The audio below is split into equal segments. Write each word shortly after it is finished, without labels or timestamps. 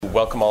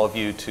welcome all of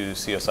you to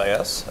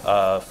CSIS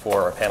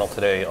for our panel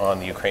today on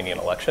the Ukrainian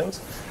elections.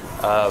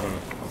 I'm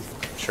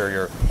sure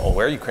you're all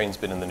aware Ukraine's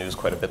been in the news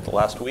quite a bit the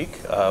last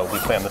week. We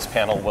planned this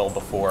panel well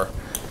before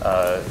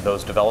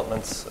those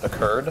developments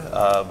occurred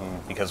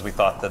because we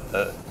thought that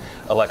the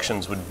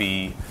elections would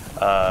be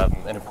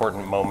an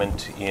important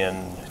moment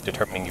in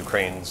determining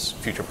Ukraine's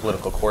future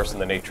political course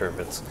and the nature of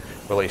its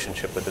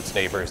relationship with its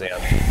neighbors and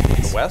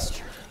the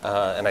West.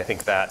 And I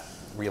think that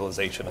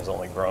realization has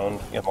only grown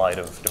in light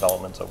of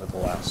developments over the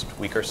last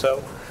week or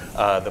so.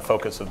 The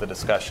focus of the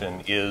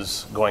discussion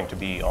is going to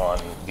be on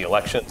the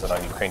elections and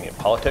on Ukrainian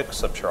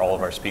politics. I'm sure all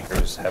of our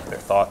speakers have their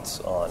thoughts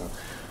on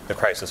the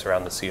crisis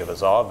around the Sea of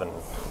Azov, and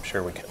I'm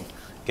sure we can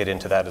get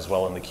into that as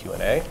well in the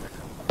Q&A.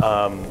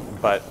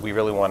 But we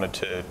really wanted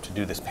to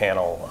do this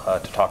panel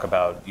to talk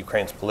about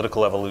Ukraine's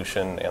political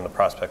evolution and the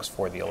prospects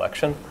for the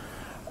election.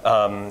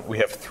 We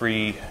have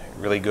three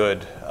really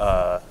good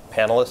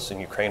panelists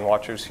and Ukraine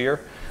watchers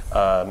here.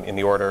 In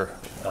the order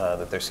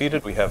that they're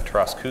seated, we have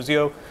Taras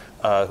Kuzio,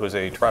 who is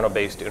a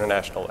Toronto-based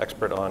international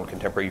expert on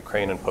contemporary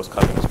Ukraine and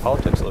post-communist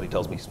politics, although he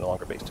tells me he's no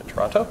longer based in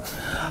Toronto,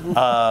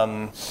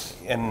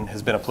 and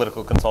has been a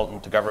political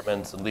consultant to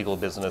governments and legal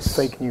business.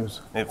 Fake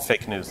news.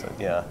 Fake news,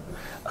 yeah.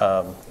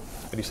 How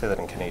do you say that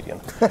in Canadian?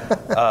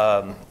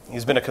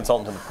 He's been a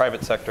consultant in the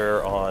private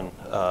sector on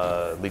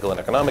legal and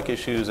economic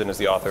issues and is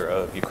the author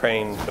of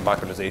Ukraine,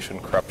 Democratization,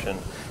 Corruption,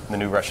 and the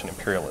New Russian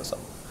Imperialism.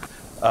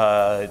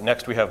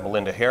 Next, we have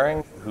Melinda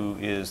Herring, who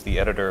is the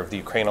editor of the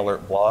Ukraine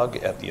Alert blog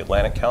at the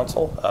Atlantic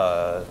Council,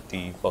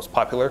 the most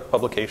popular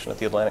publication at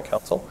the Atlantic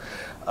Council.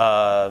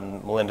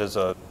 Melinda is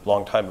a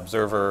longtime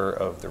observer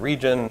of the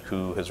region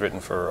who has written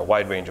for a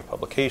wide range of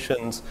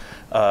publications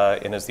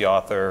and is the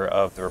author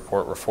of the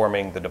report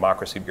Reforming the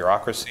Democracy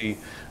Bureaucracy,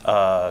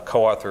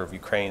 co-author of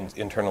Ukraine's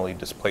Internally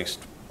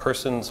Displaced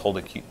Persons,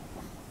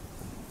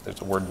 there's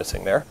a word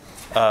missing there.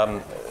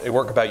 A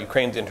work about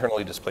Ukraine's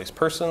internally displaced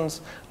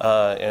persons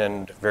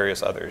and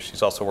various others.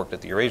 She's also worked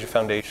at the Eurasia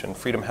Foundation,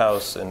 Freedom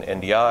House, and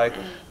NDI,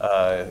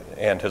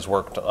 and has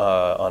worked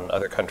on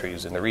other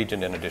countries in the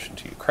region in addition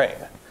to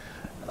Ukraine.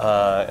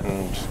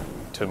 And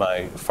to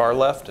my far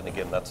left, and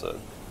again, that's a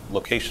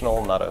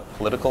locational, not a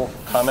political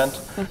comment,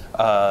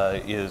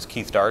 is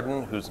Keith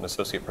Darden, who's an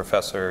associate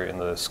professor in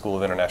the School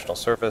of International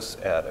Service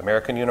at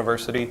American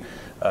University.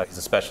 He's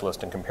a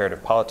specialist in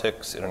comparative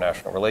politics,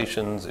 international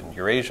relations, and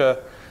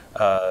Eurasia.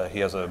 He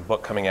has a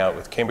book coming out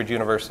with Cambridge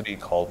University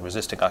called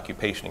Resisting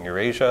Occupation in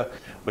Eurasia,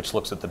 which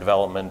looks at the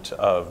development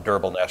of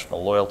durable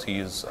national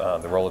loyalties,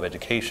 the role of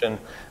education,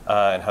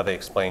 and how they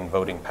explain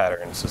voting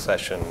patterns,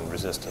 secession,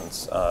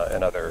 resistance,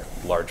 and other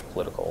large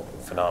political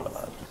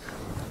phenomena.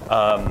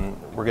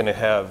 We're going to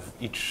have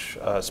each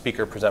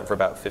speaker present for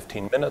about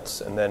 15 minutes,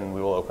 and then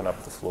we will open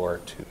up the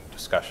floor to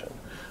discussion.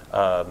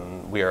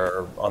 We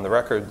are on the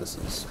record. This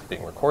is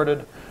being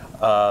recorded.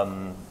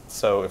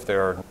 So if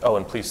there are,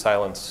 and please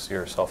silence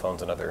your cell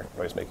phones and other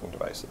noise-making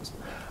devices.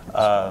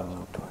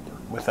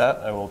 With that,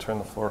 I will turn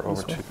the floor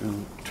over to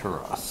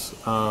Taras.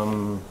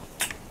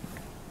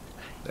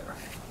 There.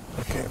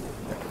 Okay.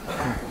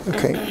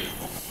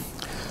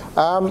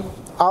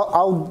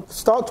 I'll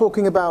start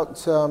talking about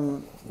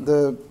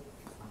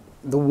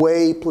the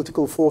way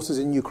political forces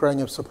in Ukraine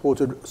have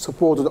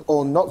supported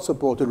or not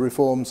supported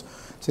reforms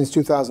since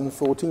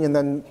 2014, and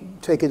then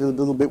take it a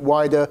little bit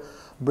wider,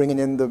 bringing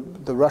in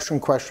the Russian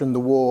question, the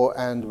war,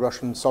 and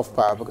Russian soft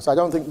power, because I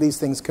don't think these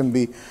things can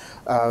be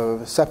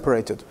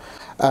separated.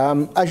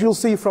 As you'll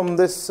see from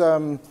this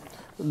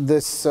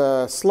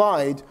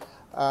slide,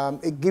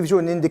 it gives you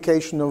an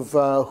indication of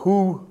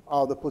who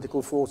are the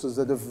political forces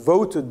that have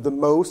voted the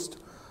most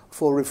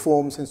for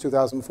reform since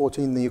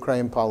 2014 in the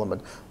Ukrainian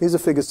parliament. These are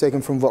figures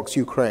taken from Vox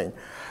Ukraine.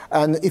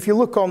 And if you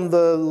look on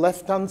the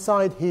left-hand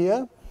side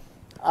here,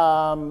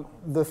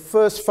 the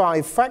first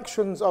five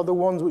factions are the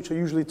ones which are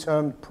usually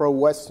termed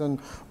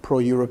pro-Western,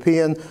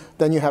 pro-European.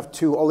 Then you have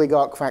two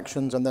oligarch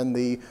factions, and then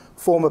the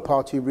former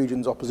party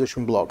regions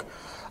opposition bloc.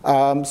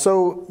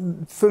 So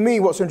for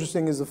me, what's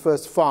interesting is the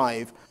first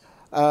five.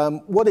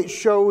 What it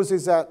shows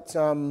is that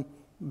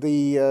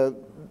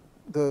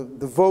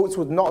the votes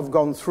would not have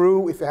gone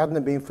through if it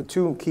hadn't been for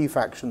two key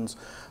factions,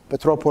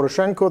 Petro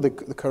Poroshenko, the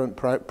current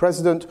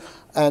president,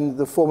 and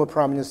the former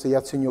Prime Minister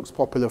Yatsenyuk's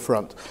Popular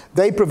Front.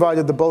 They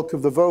provided the bulk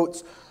of the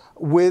votes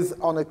with,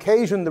 on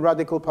occasion, the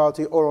Radical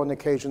Party, or on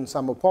occasion,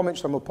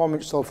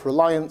 Samopomich,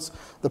 Self-Reliance,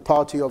 the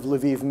party of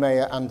Lviv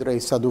Mayor Andrei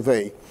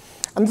Sadovey.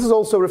 And this is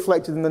also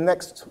reflected in the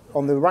next,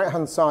 on the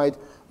right-hand side,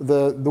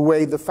 the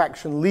way the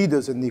faction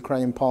leaders in the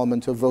Ukrainian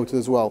parliament have voted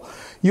as well.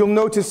 You'll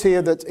notice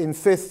here that in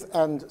 5th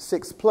and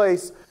 6th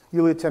place,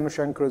 Yulia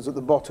Tymoshenko is at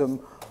the bottom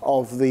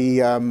of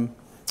the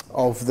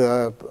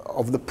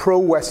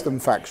pro-Western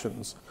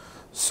factions.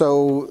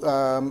 So,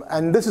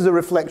 and this is a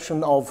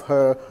reflection of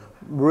her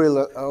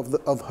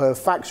of her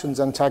faction's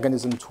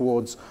antagonism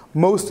towards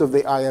most of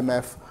the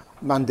IMF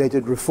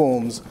mandated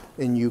reforms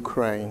in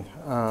Ukraine.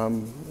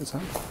 Is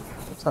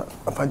that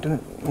if I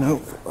didn't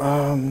know?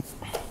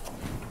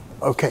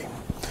 Okay.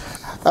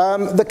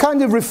 The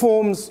kind of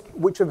reforms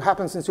which have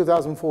happened since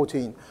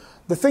 2014.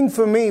 The thing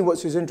for me,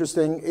 which is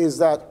interesting, is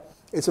that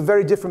it's a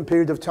very different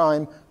period of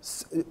time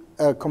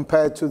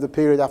compared to the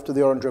period after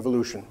the Orange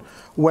Revolution,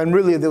 when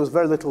really there was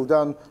very little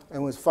done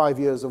and it was 5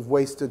 years of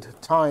wasted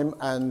time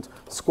and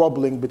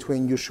squabbling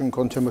between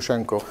Yushchenko and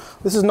Tymoshenko.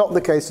 This is not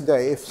the case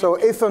today.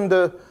 If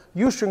under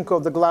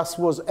Yushchenko the glass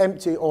was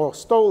empty or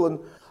stolen,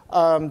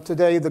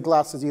 today the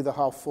glass is either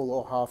half full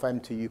or half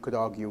empty, you could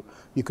argue.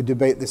 You could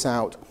debate this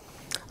out.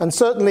 And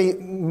certainly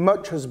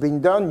much has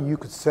been done. You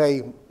could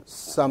say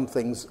some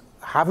things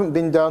haven't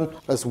been done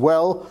as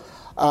well.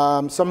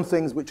 Some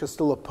things which are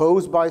still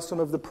opposed by some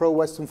of the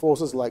pro-Western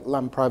forces, like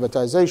land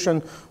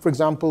privatization, for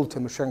example.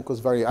 Tymoshenko is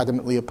very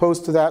adamantly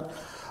opposed to that.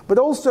 But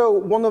also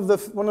one of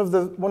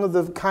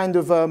the kind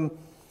of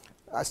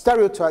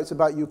stereotypes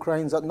about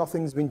Ukraine is that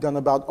nothing's been done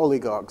about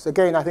oligarchs.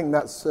 Again, I think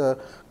that's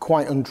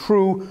quite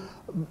untrue.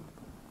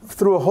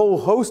 Through a whole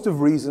host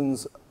of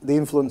reasons, the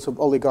influence of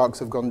oligarchs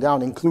have gone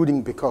down,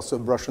 including because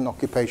of Russian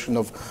occupation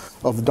of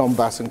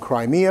Donbas and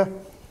Crimea.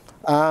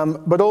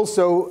 But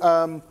also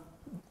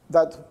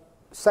that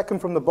second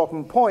from the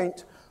bottom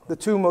point, the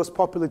two most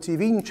popular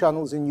TV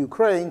channels in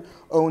Ukraine,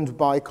 owned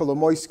by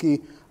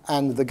Kolomoisky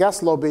and the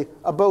gas lobby,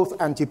 are both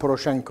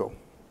anti-Poroshenko.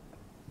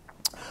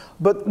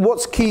 But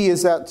what's key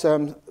is that,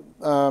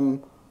 have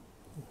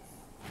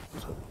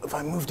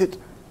I moved it?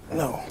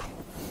 No.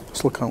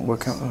 Still can't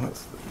work out.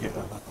 Yeah.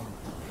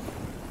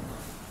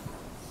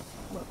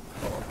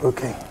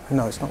 Okay,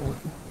 no, it's not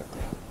working.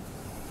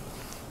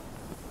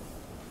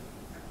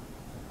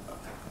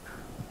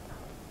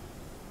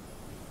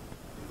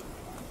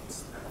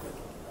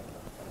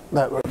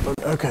 That worked.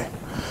 Okay.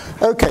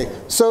 Okay,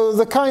 so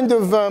the kind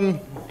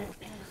of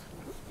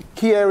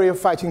key area of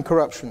fighting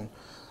corruption.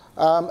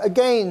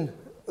 Again,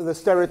 the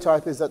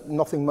stereotype is that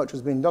nothing much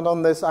has been done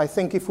on this. I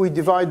think if we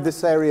divide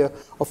this area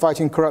of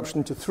fighting corruption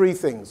into three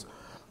things.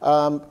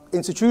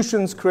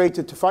 Institutions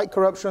created to fight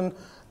corruption,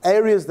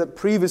 areas that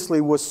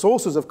previously were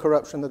sources of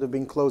corruption that have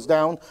been closed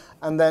down,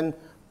 and then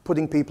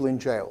putting people in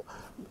jail.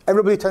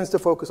 Everybody tends to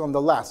focus on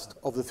the last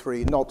of the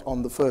three, not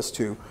on the first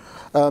two.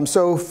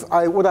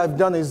 What I've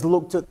done is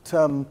looked at,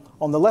 on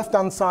the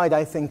left-hand side,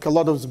 I think a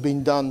lot has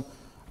been done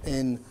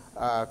in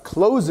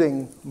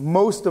closing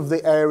most of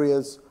the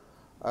areas,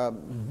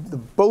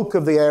 the bulk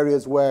of the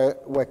areas where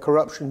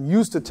corruption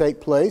used to take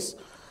place.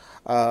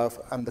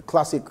 And the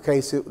classic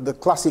case, the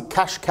classic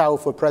cash cow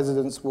for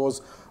presidents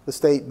was the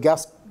state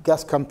gas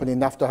company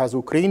Naftogaz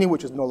Ukrainian,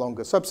 which is no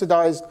longer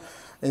subsidized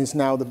and is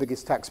now the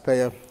biggest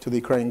taxpayer to the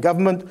Ukrainian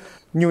government.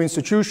 New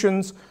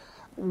institutions.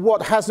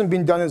 What hasn't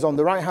been done is on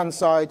the right-hand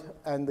side,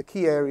 and the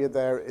key area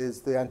there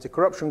is the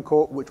Anti-Corruption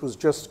Court, which was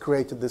just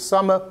created this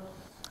summer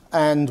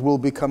and will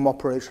become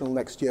operational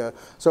next year.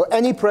 So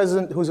any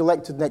president who's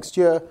elected next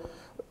year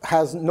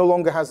no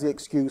longer has the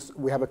excuse,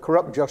 we have a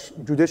corrupt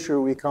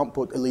judiciary, we can't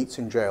put elites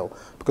in jail,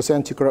 because the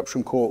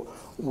Anti-Corruption Court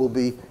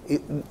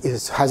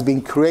has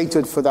been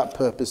created for that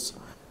purpose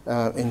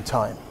in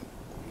time.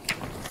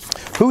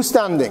 Who's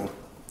standing?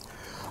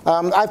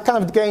 I've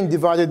kind of again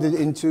divided it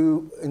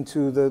into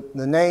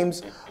the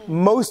names.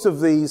 Most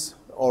of these,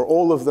 or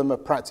all of them, are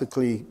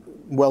practically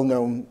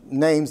well-known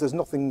names. There's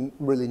nothing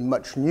really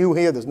much new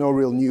here. There's no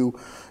real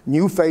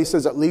new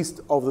faces, at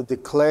least of the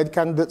declared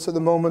candidates at the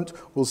moment.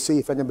 We'll see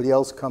if anybody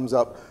else comes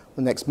up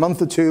the next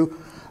month or two.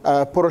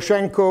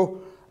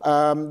 Poroshenko,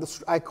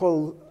 I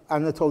call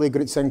Anatoly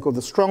Gritsenko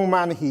the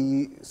strongman.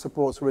 He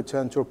supports a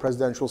return to a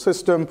presidential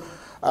system,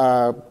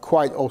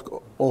 quite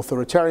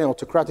authoritarian,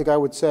 autocratic, I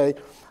would say.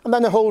 And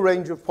then a whole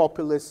range of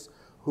populists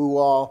who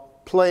are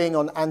playing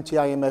on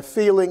anti-IMF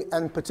feeling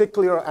and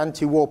particularly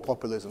anti-war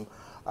populism.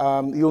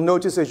 You'll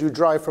notice as you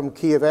drive from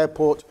Kiev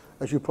airport,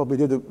 as you probably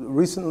did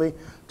recently,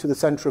 to the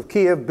center of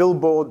Kiev,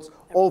 billboards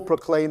all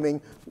proclaiming,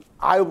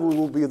 I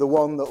will be the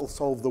one that will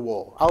solve the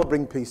war. I'll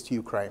bring peace to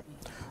Ukraine.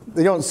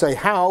 They don't say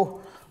how,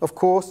 of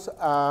course,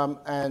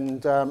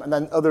 and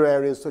then other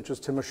areas such as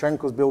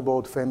Tymoshenko's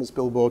billboard, famous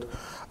billboard,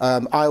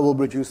 I will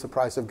reduce the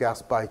price of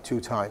gas by 2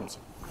 times.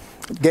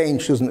 Again,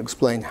 she doesn't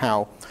explain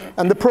how.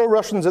 And the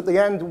pro-Russians at the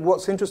end,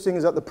 what's interesting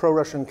is that the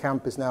pro-Russian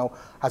camp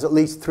has at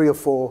least 3 or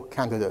 4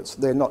 candidates.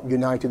 They're not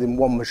united in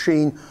one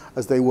machine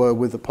as they were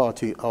with the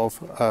party of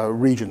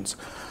regents.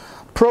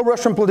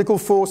 Pro-Russian political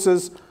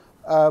forces,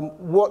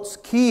 what's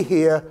key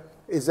here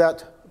is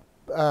that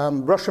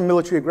Russian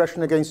military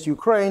aggression against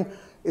Ukraine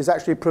is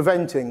actually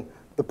preventing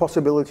the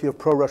possibility of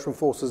pro-Russian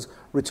forces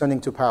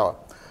returning to power.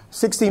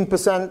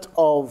 16%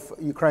 of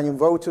Ukrainian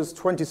voters,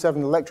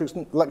 27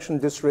 election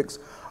districts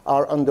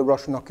are under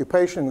Russian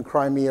occupation in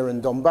Crimea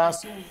and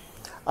Donbas.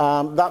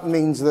 That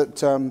means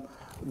that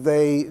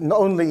they not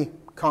only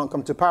can't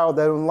come to power,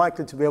 they're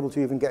unlikely to be able to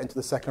even get into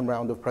the second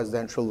round of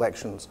presidential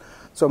elections.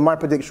 So my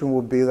prediction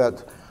would be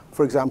that,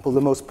 for example, the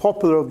most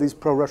popular of these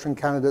pro-Russian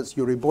candidates,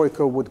 Yuri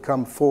Boyko, would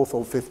come 4th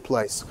or 5th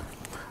place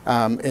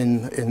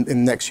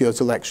in next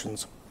year's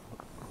elections.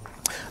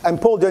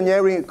 And Paul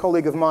Danieri, a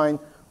colleague of mine,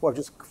 who I've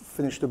just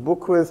finished a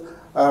book with,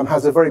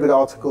 has a very good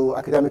article,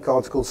 academic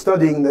article,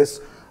 studying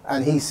this,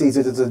 and he sees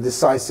it as a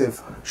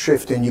decisive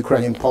shift in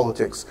Ukrainian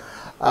politics.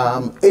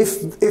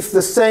 If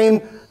the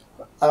same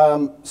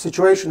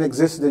situation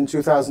existed in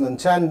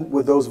 2010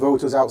 with those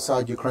voters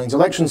outside Ukraine's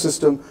election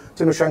system,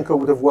 Tymoshenko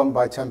would have won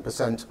by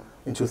 10%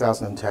 in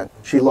 2010.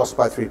 She lost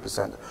by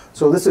 3%.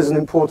 So this is an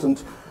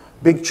important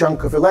big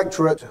chunk of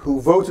electorate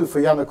who voted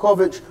for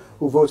Yanukovych,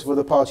 who voted for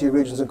the Party of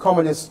Regions and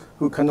Communists,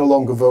 who can no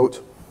longer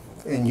vote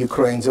in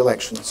Ukraine's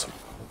elections.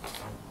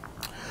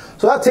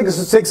 So that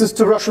takes us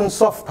to Russian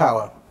soft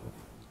power.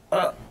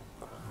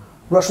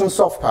 Russian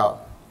soft power,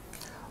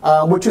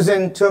 which is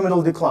in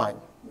terminal decline,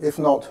 if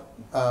not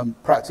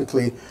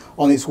practically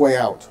on its way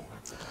out,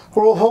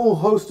 for a whole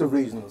host of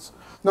reasons.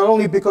 Not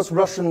only because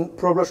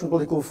pro-Russian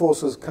political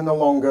forces can no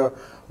longer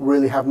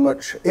really have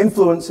much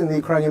influence in the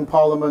Ukrainian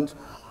parliament.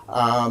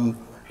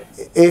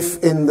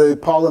 If in the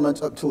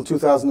parliament up till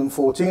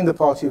 2014, the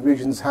Party of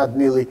Regions had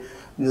nearly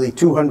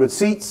 200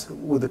 seats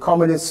with the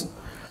communists,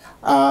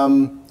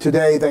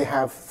 today they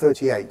have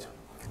 38.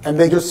 And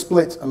they just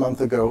split a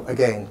month ago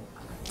again.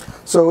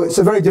 So it's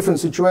a very different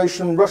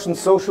situation. Russian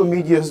social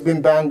media has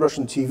been banned,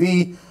 Russian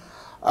TV.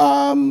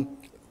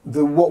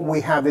 What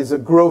we have is a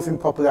growth in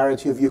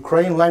popularity of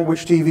Ukrainian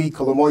language TV.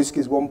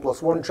 Kolomoisky's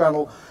 1+1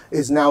 channel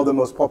is now the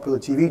most popular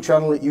TV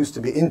channel. It used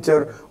to be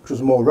Inter, which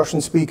was more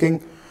Russian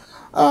speaking.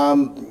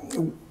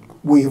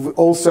 We've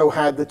also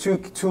had the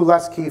two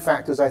last key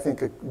factors I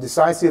think are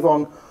decisive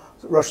on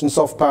Russian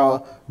soft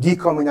power.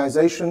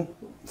 Decommunization,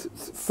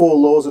 4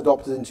 laws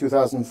adopted in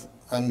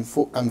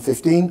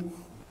 2015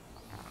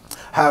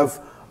 have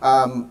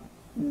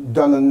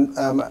done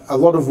a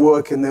lot of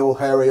work in the whole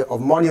area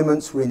of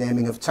monuments,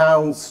 renaming of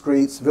towns,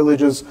 streets,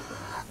 villages,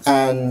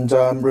 and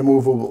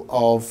removal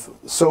of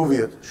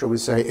Soviet, shall we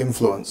say,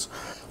 influence,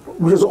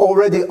 which is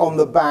already on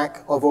the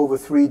back of over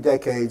 3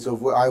 decades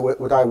of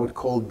what I would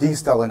call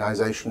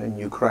de-Stalinization in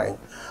Ukraine,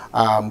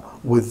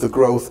 with the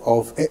growth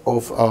of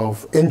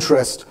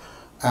interest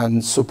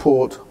and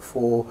support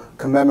for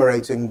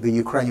commemorating the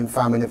Ukrainian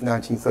famine of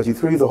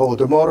 1933, the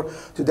Holodomor.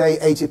 Today,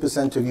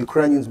 80% of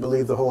Ukrainians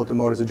believe the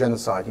Holodomor is a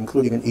genocide,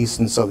 including in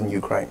eastern and southern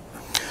Ukraine.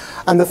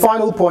 And the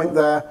final point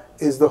there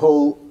is the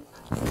whole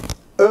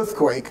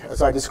earthquake,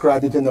 as I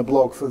described it in the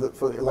blog for the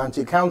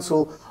Atlantic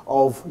Council,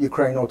 of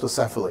Ukraine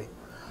autocephaly.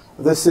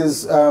 This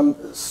is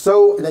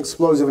so an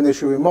explosive an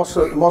issue in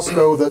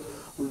Moscow that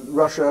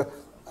Russia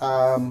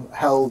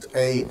held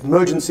an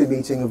emergency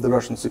meeting of the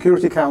Russian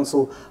Security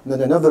Council and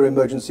then another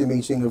emergency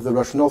meeting of the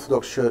Russian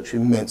Orthodox Church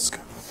in Minsk.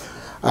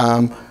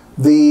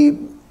 The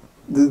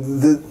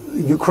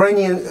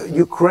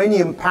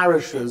Ukrainian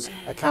parishes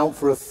account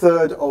for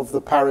 1/3 of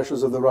the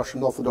parishes of the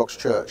Russian Orthodox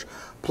Church.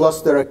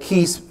 Plus there are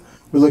key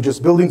religious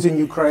buildings in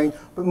Ukraine,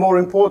 but more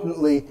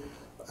importantly,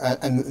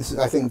 and this is,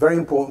 I think, very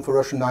important for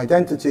Russian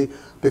identity,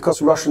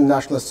 because Russian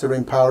nationalists are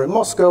in power in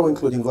Moscow,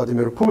 including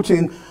Vladimir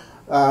Putin.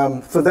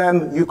 For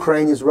them,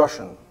 Ukraine is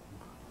Russian.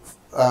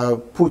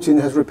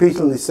 Putin has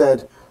repeatedly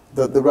said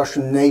that the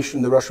Russian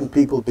nation, the Russian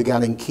people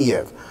began in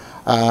Kiev.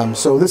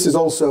 So this is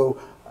also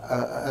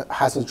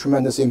has a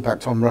tremendous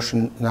impact on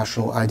Russian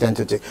national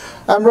identity.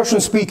 And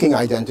Russian-speaking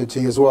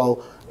identity as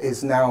well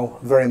is now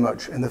very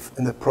much in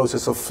the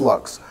process of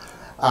flux.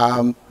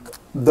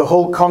 The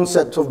whole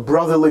concept of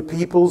brotherly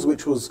peoples,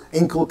 which was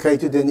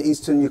inculcated in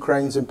eastern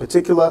Ukrainians in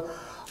particular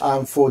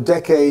for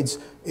decades,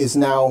 is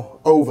now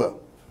over,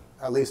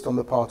 at least on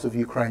the part of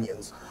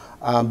Ukrainians.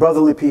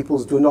 Brotherly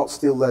peoples do not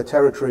steal their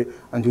territory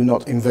and do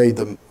not invade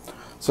them.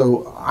 So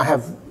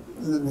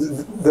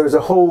there's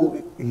a whole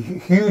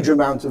huge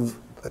amount of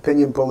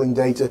opinion polling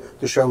data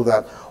to show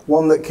that.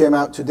 One that came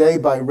out today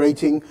by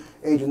rating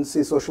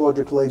agency,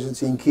 sociological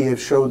agency in Kiev,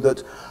 showed that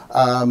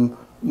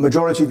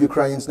majority of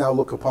Ukrainians now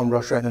look upon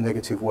Russia in a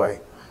negative way,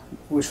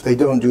 which they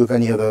don't do of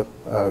any other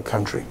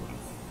country.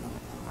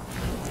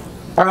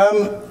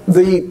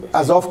 The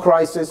Azov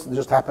crisis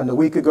just happened a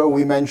week ago.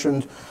 We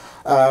mentioned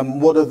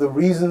what are the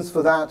reasons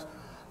for that.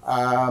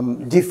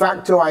 De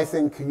facto, I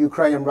think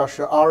Ukraine and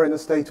Russia are in a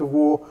state of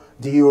war.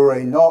 De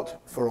jure not,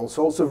 for all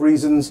sorts of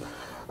reasons.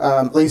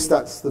 At least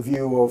that's the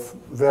view of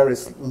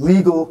various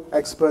legal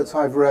experts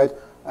I've read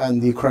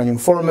and the Ukrainian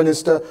foreign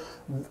minister.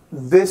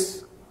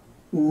 This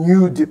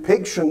new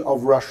depiction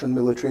of Russian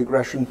military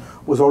aggression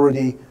was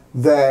already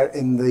there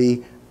in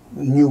the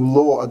new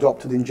law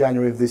adopted in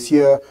January of this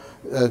year,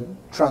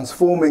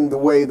 transforming the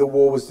way the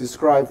war was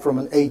described from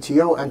an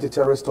ATO,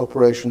 anti-terrorist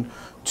operation,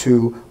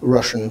 to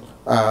Russian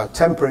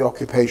temporary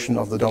occupation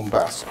of the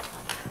Donbas.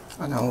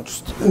 And I'll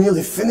just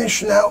nearly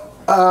finish now.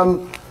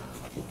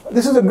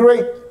 This is a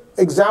great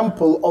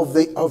example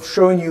of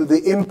showing you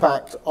the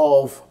impact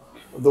of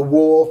the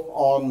war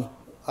on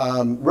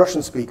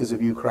Russian speakers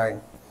of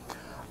Ukraine.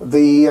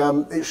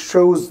 It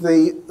shows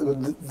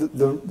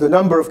the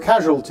number of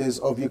casualties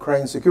of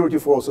Ukraine security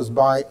forces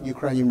by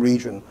Ukrainian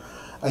region.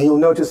 And you'll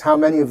notice how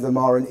many of them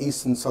are in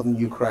eastern southern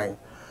Ukraine.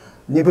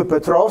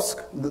 Dnipropetrovsk,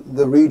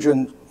 the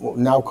region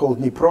now called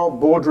Dnipro,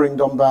 bordering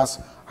Donbas,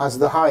 has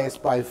the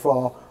highest by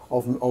far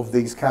of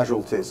these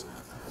casualties.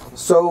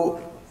 So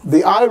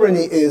the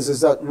irony is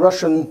that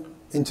Russian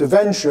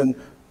intervention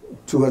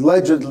to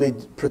allegedly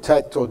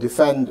protect or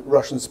defend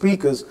Russian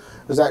speakers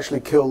has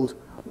actually killed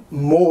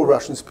more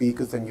Russian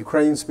speakers than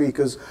Ukrainian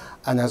speakers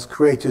and has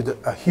created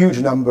a huge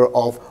number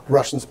of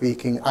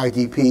Russian-speaking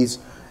IDPs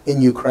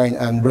in Ukraine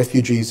and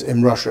refugees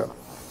in Russia.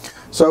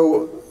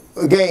 So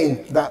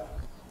again, that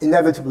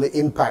inevitably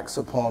impacts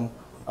upon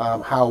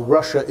how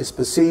Russia is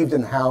perceived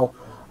and how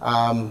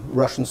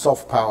Russian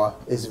soft power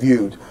is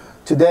viewed.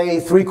 Today,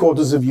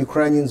 3/4 of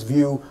Ukrainians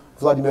view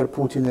Vladimir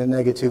Putin in a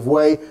negative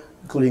way,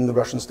 including the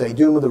Russian State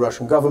Duma, the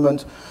Russian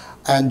government,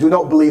 and do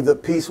not believe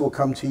that peace will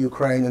come to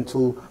Ukraine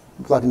until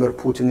Vladimir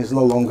Putin is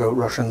no longer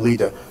Russian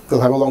leader.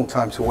 They'll have a long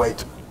time to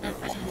wait.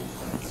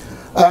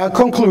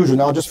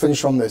 Conclusion, I'll just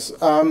finish on this.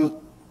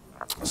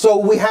 So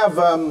we have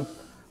an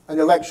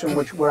election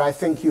where I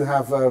think you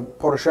have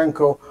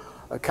Poroshenko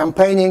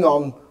campaigning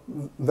on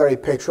very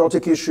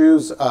patriotic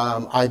issues.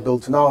 I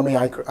built an army,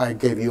 I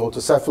gave you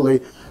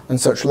autocephaly and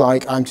such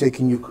like. I'm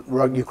taking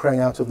Ukraine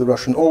out of the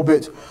Russian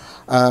orbit.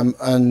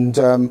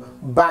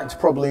 Backed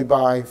probably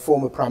by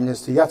former Prime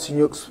Minister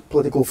Yatsenyuk's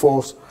political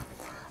force.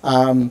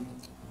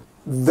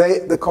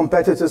 The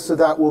competitors to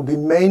that will be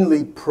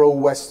mainly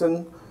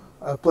pro-Western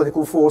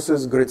political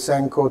forces,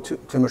 Gritsenko,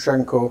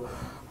 Tymoshenko,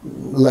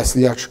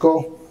 Leslyachko.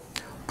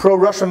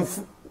 Pro-Russian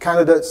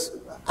candidates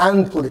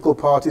and political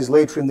parties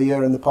later in the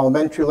year in the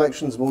parliamentary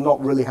elections will not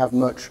really have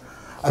much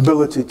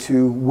ability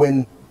to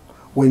win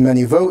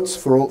many votes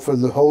for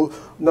the whole,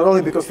 not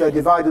only because they're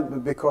divided,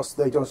 but because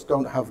they just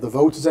don't have the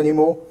voters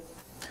anymore.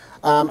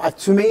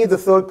 To me, the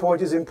third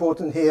point is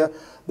important here.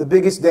 The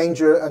biggest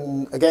danger,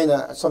 and again,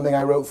 something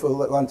I wrote for the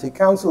Atlantic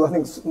Council, I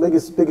think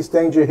the biggest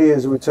danger here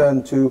is a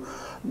return to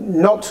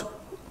not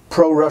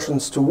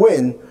pro-Russians to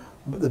win,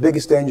 but the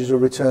biggest danger is a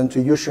return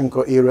to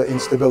Yushchenko-era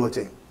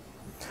instability.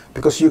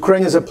 Because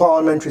Ukraine is a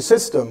parliamentary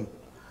system,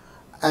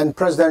 and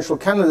presidential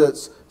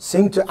candidates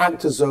seem to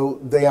act as though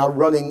they are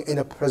running in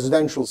a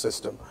presidential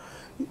system.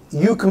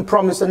 You can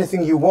promise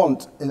anything you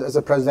want as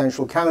a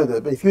presidential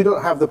candidate, but if you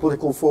don't have the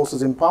political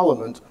forces in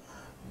parliament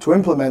to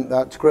implement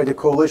that, to create a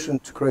coalition,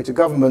 to create a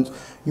government,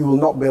 you will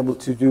not be able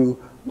to do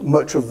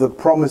much of the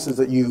promises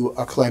that you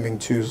are claiming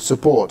to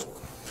support.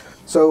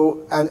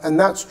 So, and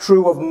that's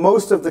true of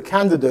most of the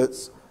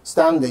candidates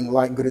standing,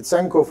 like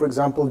Gritsenko, for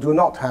example, do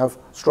not have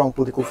strong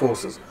political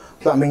forces.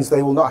 That means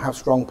they will not have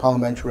strong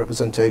parliamentary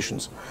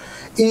representations.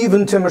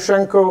 Even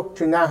Tymoshenko,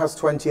 she now has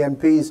 20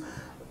 MPs,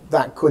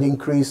 that could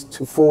increase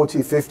to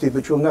 40, 50,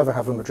 but you'll never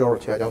have a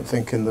majority, I don't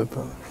think, in the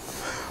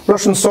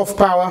Russian soft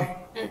power.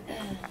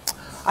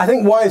 I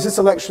think why is this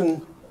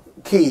election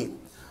key?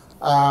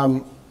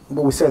 But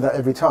we say that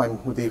every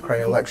time with the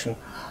Ukrainian election.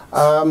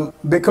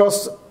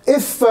 Because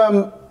if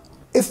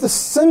the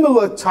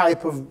similar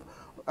type of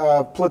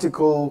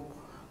political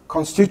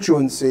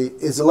constituency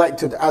is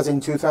elected as in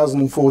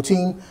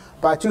 2014,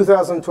 by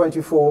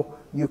 2024,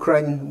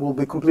 Ukraine will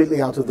be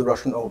completely out of the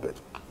Russian orbit.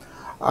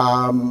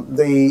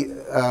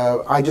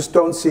 I just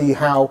don't see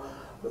how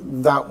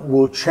that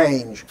will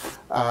change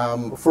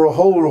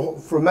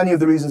for many of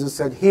the reasons I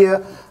said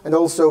here, and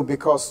also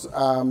because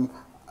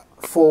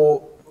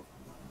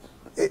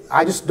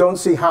I just don't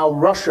see how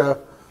Russia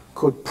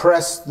could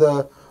press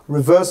the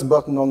reverse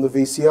button on the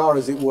VCR,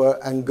 as it were,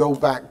 and go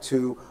back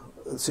to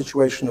the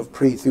situation of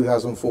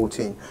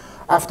pre-2014.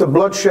 After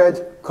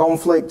bloodshed,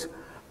 conflict,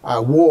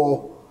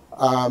 war,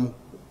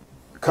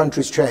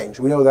 countries change.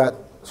 We know that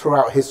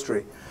throughout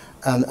history,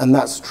 and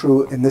that's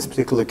true in this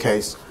particular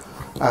case.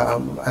 I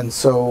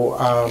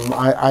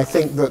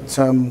think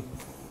that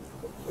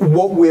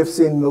what we have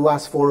seen in the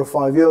last 4 or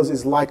 5 years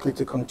is likely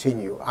to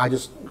continue.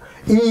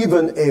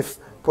 Even if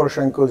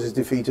Poroshenko is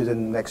defeated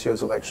in next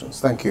year's elections.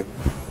 Thank you.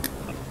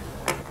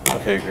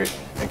 Okay, great.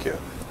 Thank you.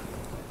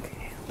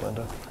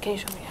 Linda? Can you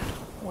show me how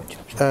to watch?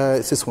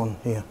 It's this one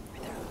here.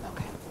 Right there.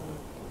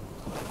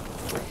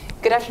 Okay.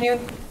 Good afternoon.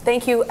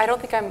 Thank you. I don't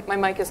think my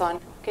mic is on.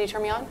 Can you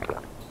turn me on?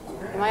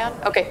 Am I on?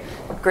 Okay,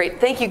 great.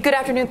 Thank you. Good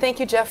afternoon. Thank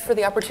you, Jeff, for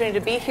the opportunity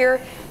to be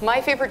here.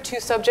 My favorite 2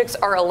 subjects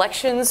are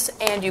elections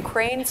and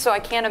Ukraine, so I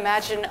can't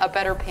imagine a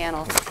better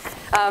panel.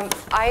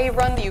 I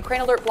run the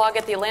Ukraine Alert blog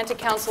at the Atlantic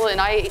Council, and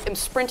I am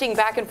sprinting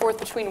back and forth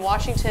between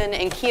Washington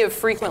and Kiev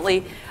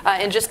frequently,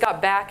 and just got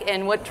back,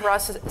 and what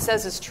Taras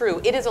says is true.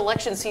 It is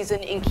election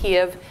season in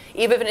Kiev,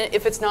 even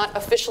if it's not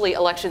officially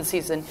election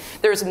season.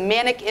 There's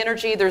manic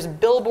energy, there's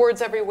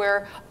billboards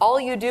everywhere. All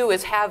you do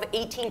is have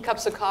 18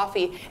 cups of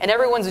coffee, and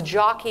everyone's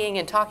jockeying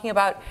and talking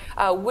about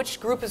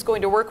which group is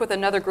going to work with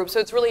another group. So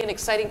it's really an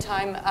exciting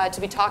time to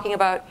be talking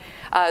about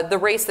the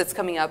race that's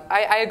coming up.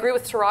 I agree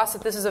with Taras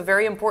that this is a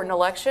very important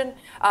election.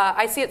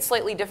 I see it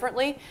slightly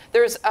differently.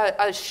 There's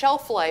a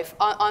shelf life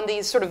on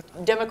these sort of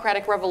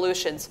democratic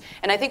revolutions,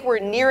 and I think we're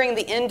nearing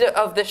the end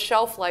of this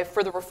shelf life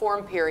for the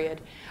reform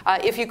period.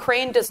 If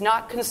Ukraine does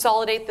not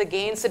consolidate the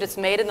gains that it's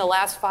made in the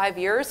last 5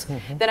 years,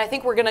 then I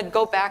think we're going to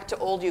go back to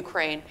old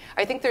Ukraine.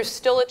 I think there's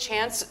still a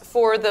chance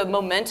for the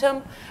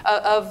momentum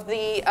of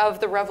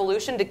the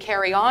revolution to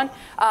carry on,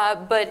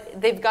 but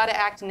they've got to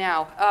act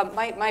now.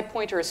 My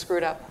pointer is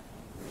screwed up.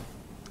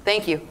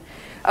 Thank you.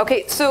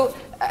 Okay, so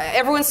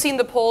Everyone's seen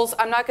the polls.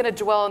 I'm not going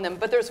to dwell on them.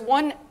 But there's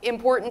one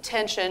important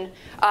tension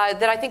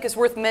that I think is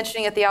worth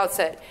mentioning at the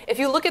outset. If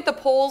you look at the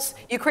polls,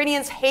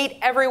 Ukrainians hate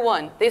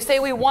everyone. They say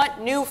we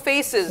want new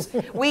faces.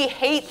 We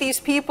hate these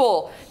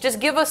people. Just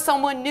give us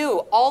someone new.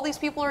 All these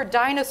people are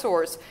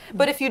dinosaurs.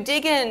 But if you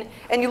dig in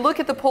and you look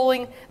at the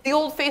polling, the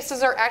old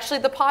faces are actually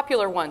the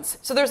popular ones.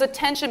 So there's a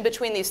tension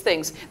between these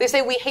things. They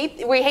say we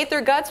hate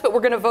their guts, but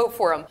we're going to vote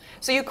for them.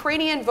 So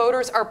Ukrainian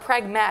voters are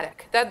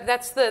pragmatic.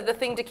 That's the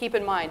thing to keep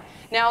in mind.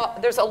 Now,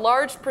 there's a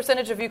large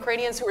percentage of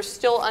Ukrainians who are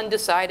still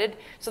undecided,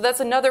 so that's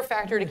another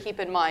factor to keep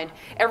in mind.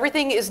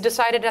 Everything is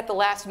decided at the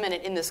last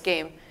minute in this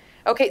game.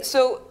 Okay,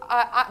 so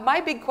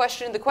my big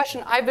question, the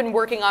question I've been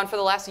working on for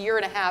the last year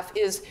and a half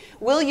is,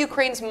 will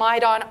Ukraine's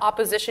Maidan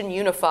opposition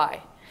unify?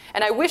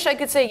 And I wish I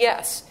could say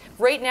yes.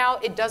 Right now,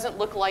 it doesn't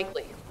look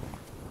likely.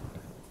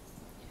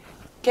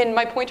 Can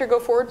my pointer go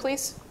forward,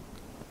 please?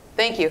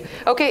 Thank you.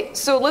 Okay,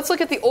 so let's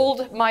look at the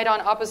old Maidan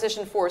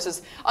opposition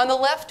forces. On the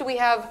left, we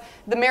have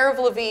the mayor of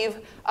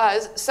Lviv,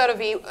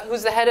 Sadovy,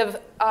 who's the head of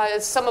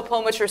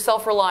Samopomich, or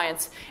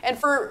Self-Reliance. And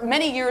for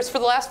many years, for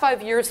the last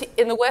 5 years,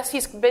 in the West,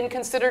 he's been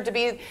considered to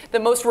be the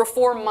most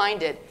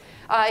reform-minded.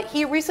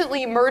 He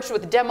recently merged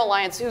with Dem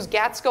Alliance, who's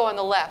Gatsko on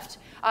the left.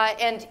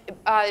 And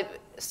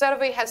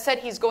Sadovy has said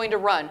he's going to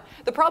run.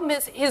 The problem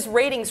is his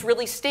ratings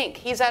really stink.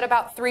 He's at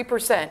about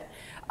 3%.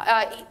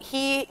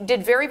 He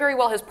did very, very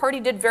well. His party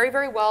did very,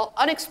 very well,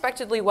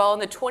 unexpectedly well in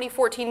the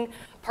 2014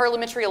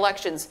 parliamentary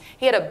elections.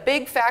 He had a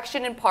big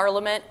faction in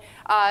parliament,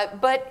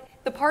 but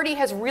the party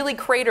has really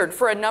cratered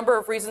for a number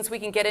of reasons we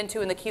can get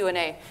into in the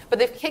Q&A. But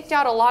they've kicked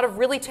out a lot of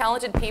really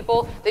talented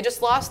people. They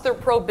just lost their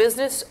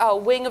pro-business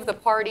wing of the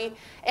party.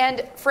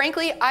 And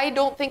frankly, I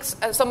don't think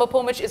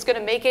Samopomich is going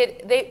to make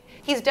it.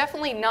 He's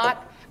definitely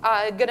not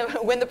going to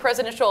win the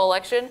presidential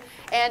election,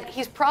 and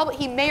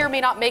he may or may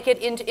not make it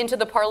into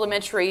the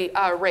parliamentary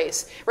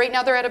race. Right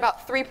now, they're at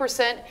about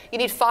 3%. You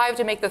need 5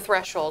 to make the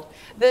threshold.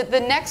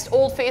 The next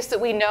old face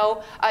that we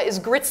know is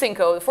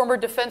Gritsenko, the former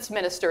defense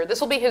minister. This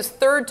will be his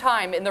 3rd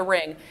time in the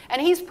ring, and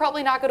he's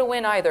probably not going to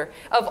win either.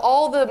 Of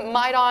all the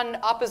Maidan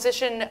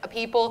opposition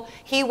people,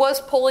 he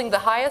was polling the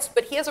highest,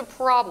 but he has a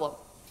problem.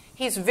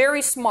 He's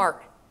very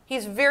smart.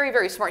 He's very,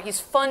 very smart. He's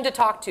fun to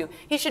talk to.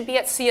 He should be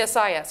at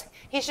CSIS.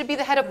 He should be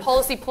the head of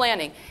policy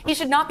planning. He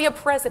should not be a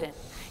president.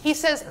 He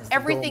says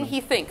everything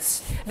he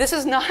thinks. This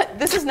is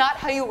not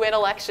how you win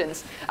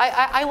elections.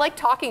 I like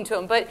talking to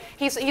him, but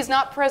he's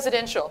not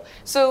presidential.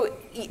 So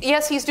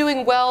yes, he's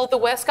doing well. The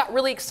West got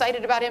really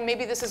excited about him.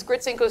 Maybe this is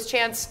Gritsenko's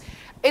chance.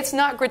 It's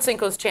not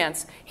Gritsenko's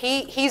chance.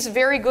 He's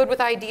very good with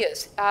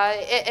ideas,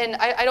 and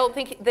I don't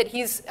think that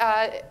he's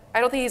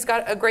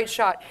got a great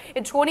shot.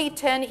 In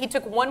 2010, he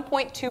took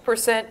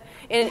 1.2%.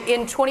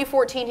 In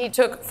 2014, he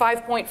took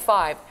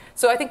 5.5%.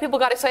 So I think people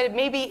got excited.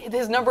 Maybe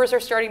his numbers are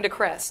starting to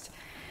crest.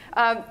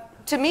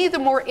 To me, the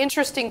more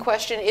interesting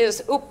question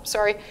is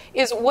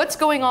what's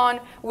going on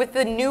with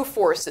the new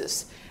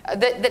forces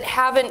that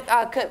haven't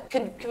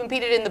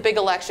competed in the big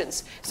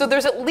elections. So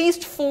there's at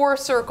least 4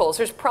 circles.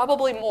 There's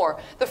probably more.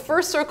 The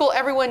first circle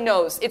everyone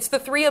knows. It's the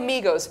 3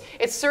 amigos.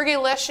 It's Sergei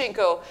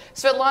Leshchenko,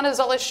 Svetlana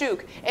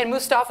Zaleshuk, and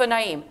Mustafa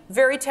Naim.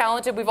 Very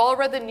talented. We've all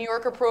read the New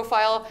Yorker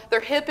profile. They're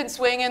hip and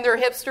swinging. They're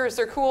hipsters.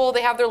 They're cool.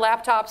 They have their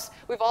laptops.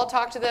 We've all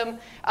talked to them.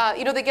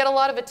 They get a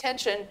lot of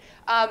attention.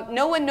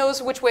 No one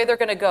knows which way they're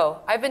going to go.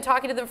 I've been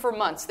talking to them for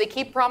months. They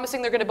keep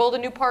promising they're going to build a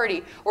new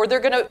party or they're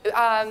going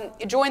to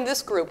join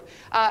this group.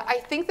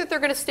 I think that they're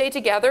going to stay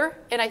together,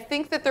 and I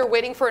think that they're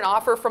waiting for an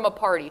offer from a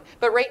party.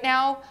 But right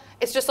now,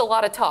 it's just a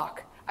lot of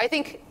talk. I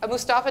think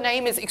Mustafa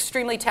Naim is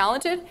extremely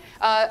talented.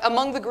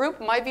 Among the group,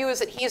 my view is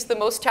that he's the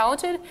most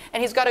talented,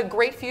 and he's got a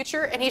great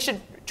future, and he should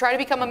try to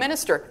become a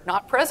minister,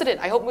 not president.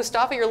 I hope,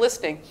 Mustafa, you're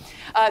listening.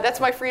 That's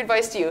my free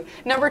advice to you.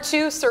 Number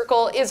 2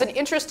 circle is an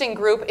interesting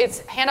group. It's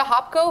Hannah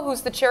Hopko,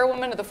 who's the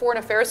chairwoman of the Foreign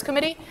Affairs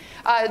Committee.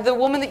 The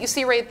woman that you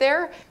see right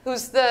there,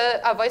 who's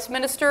the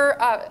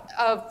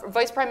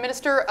Vice Prime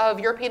Minister of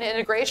European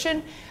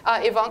Integration,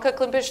 Ivanka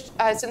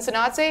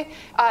Klimpich-Tsintsinadze,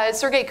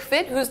 Sergei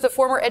Kvit, who's the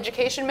former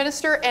Education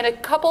Minister, and a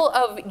couple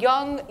of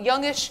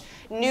youngish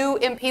new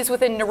MPs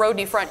within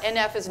Narodny Front.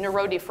 NF is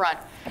Narodny Front.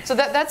 So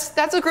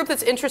that's a group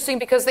that's interesting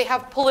because they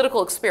have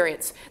political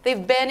experience.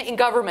 They've been in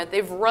government.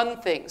 They've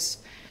run things.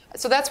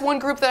 So that's one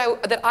group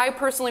that I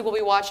personally will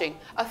be watching.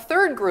 A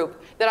third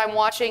group that I'm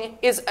watching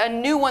is a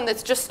new one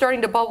that's just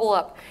starting to bubble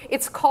up.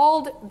 It's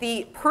called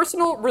the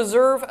Personal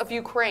Reserve of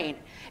Ukraine.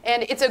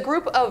 And it's a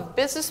group of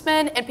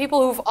businessmen and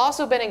people who've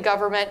also been in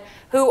government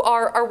who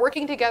are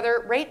working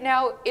together. Right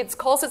now, it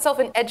calls itself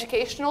an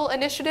educational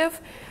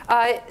initiative.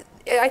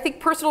 I think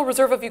Personal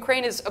Reserve of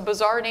Ukraine is a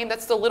bizarre name.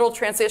 That's the little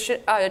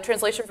translation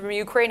from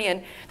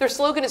Ukrainian. Their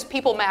slogan is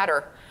People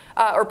Matter.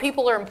 Or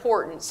people are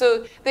important.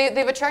 So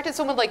they've attracted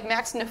someone like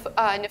Max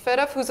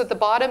Nefedov, who's at the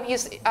bottom.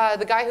 He's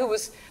the guy who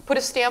put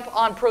a stamp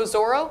on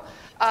Prozoro.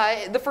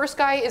 The first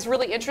guy is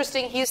really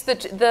interesting. He's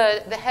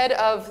the head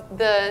of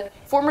the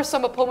former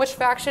Samopomocz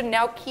faction,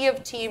 now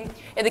Kiev team,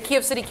 and the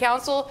Kiev City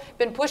Council,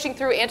 been pushing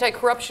through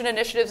anti-corruption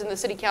initiatives in the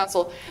City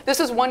Council. This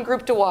is one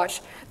group to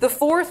watch. The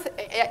fourth,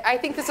 I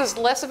think this is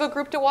less of a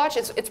group to watch.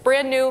 It's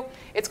brand new.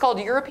 It's called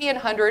European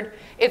 100.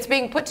 It's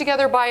being put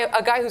together by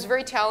a guy who's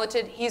very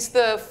talented. He's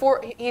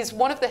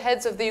one of the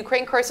heads of the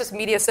Ukraine Crisis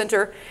Media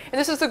Center. And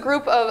this is a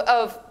group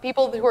of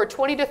people who are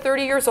 20 to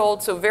 30 years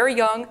old, so very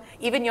young,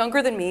 even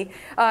younger than me.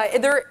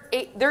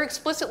 They're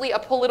explicitly a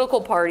political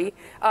party.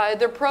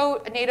 They're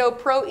pro-NATO,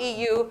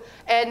 pro-EU,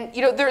 and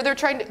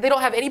they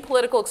don't have any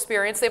political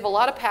experience. They have a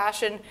lot of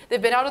passion.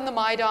 They've been out on the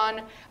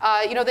Maidan.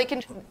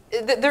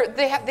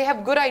 They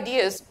have good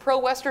ideas,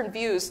 pro-Western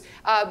views,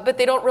 but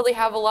they don't really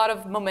have a lot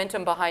of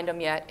momentum behind them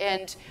yet.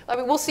 And I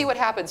mean, we'll see what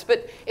happens.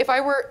 But if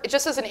I were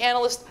just as an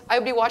analyst, I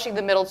would be watching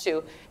the middle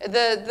two.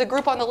 The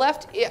group on the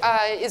left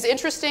is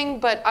interesting,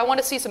 but I want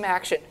to see some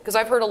action because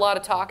I've heard a lot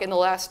of talk in the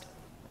last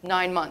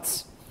 9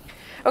 months.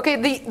 Okay,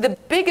 the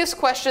biggest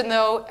question,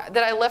 though,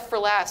 that I left for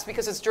last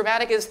because it's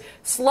dramatic is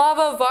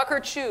Slava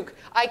Vakarchuk.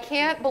 I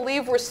can't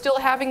believe we're still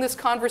having this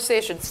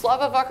conversation.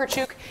 Slava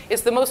Vakarchuk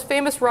is the most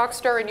famous rock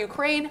star in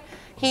Ukraine.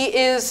 He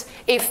is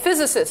a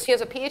physicist. He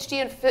has a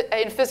PhD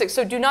in physics,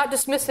 so do not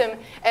dismiss him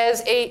as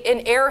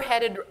an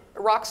airheaded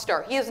rock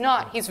star. He is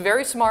not. He's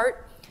very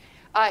smart.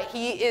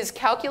 He is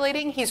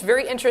calculating. He's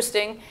very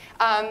interesting.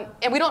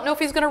 And we don't know if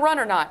he's going to run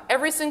or not.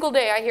 Every single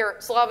day I hear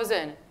Slava's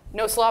in.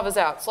 No, Slava's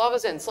out.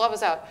 Slava's in.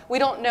 Slava's out. We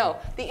don't know.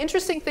 The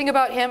interesting thing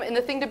about him and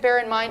the thing to bear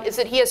in mind is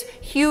that he has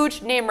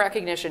huge name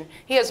recognition.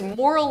 He has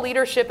moral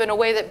leadership in a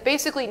way that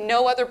basically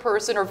no other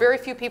person or very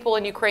few people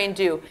in Ukraine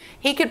do.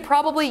 He could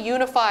probably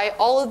unify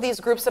all of these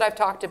groups that I've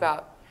talked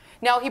about.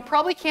 Now, he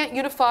probably can't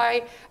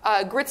unify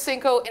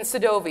Gritsenko and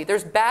Sadovi.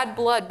 There's bad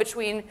blood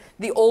between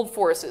the old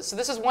forces. So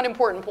this is one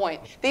important point.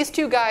 These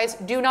two guys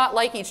do not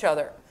like each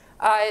other.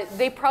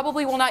 They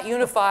probably will not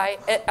unify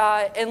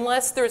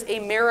unless there's a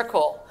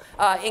miracle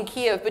in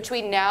Kiev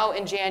between now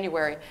and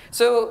January.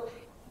 So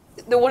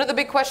one of the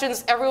big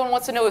questions everyone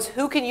wants to know is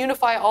who can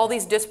unify all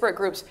these disparate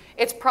groups?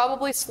 It's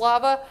probably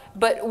Slava,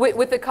 but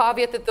with the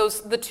caveat that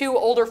the two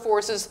older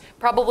forces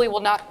probably will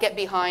not get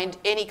behind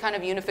any kind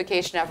of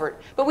unification effort.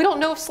 But we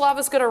don't know if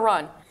Slava's going to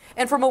run.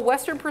 And from a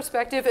Western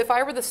perspective, if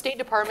I were the State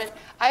Department,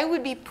 I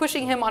would be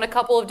pushing him on a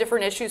couple of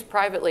different issues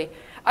privately.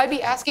 I'd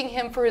be asking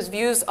him for his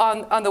views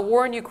on the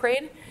war in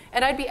Ukraine,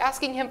 and I'd be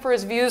asking him for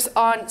his views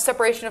on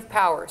separation of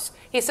powers.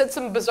 He said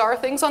some bizarre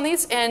things on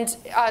these, and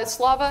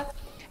Slava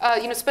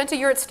spent a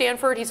year at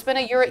Stanford. He spent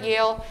a year at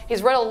Yale.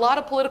 He's read a lot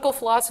of political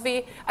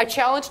philosophy. I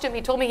challenged him.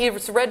 He told me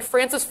he's read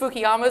Francis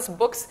Fukuyama's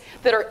books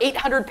that are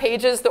 800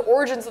 pages, The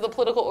Origins of the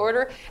Political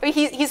Order. I mean,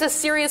 he's a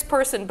serious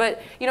person, but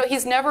he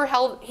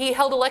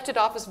held elected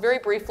office very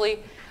briefly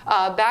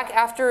back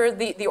after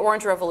the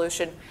Orange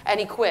Revolution, and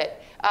he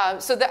quit.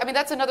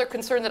 That's another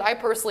concern that I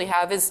personally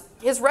have is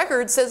his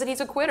record says that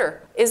he's a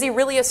quitter. Is he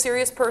really a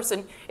serious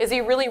person? Is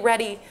he really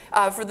ready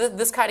for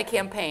this kind of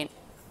campaign?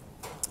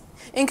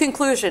 In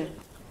conclusion,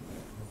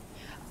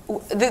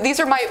 these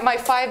are my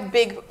 5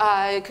 big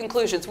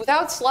conclusions.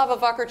 Without Slava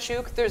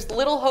Vakarchuk, there's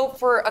little hope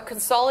for a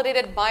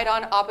consolidated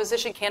Maidan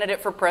opposition candidate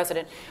for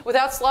president.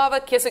 Without Slava,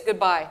 kiss it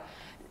goodbye.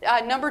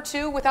 Number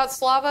 2, without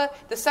Slava,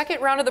 the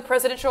second round of the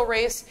presidential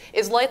race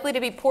is likely to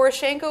be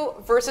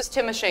Poroshenko versus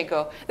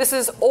Tymoshenko. This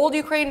is old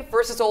Ukraine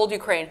versus old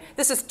Ukraine.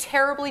 This is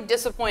terribly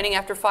disappointing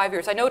after 5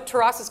 years. I know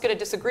Taras is going to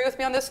disagree with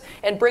me on this,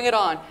 and bring it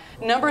on.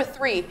 Number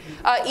 3,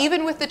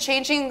 even with the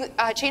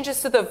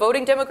changes to the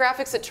voting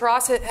demographics that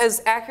Taras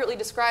has accurately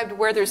described,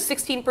 where there's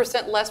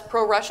 16% less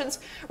pro-Russians,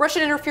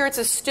 Russian interference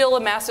is still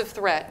a massive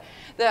threat.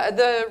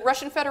 The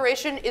Russian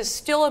Federation is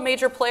still a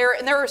major player,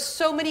 and there are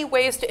so many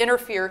ways to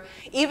interfere,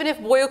 even if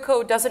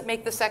Boyko doesn't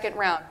make the second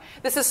round.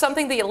 This is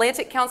something the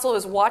Atlantic Council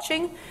is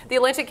watching. The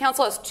Atlantic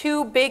Council has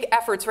 2 big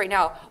efforts right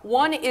now.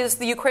 One is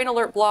the Ukraine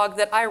Alert blog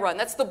that I run.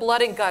 That's the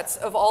blood and guts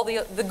of all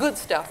the good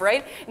stuff,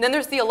 right? And then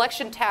there's the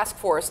Election Task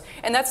Force,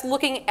 and that's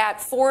looking at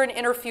foreign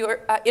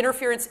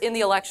interference in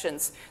the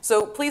elections.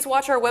 So please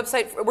watch our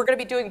website. We're going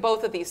to be doing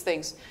both of these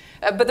things.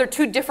 But they're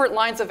 2 different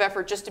lines of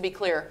effort, just to be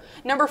clear.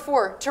 Number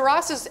 4,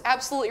 Taras is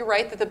absolutely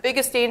right that the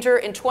biggest danger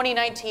in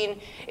 2019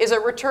 is a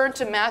return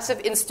to massive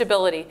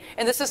instability.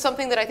 And this is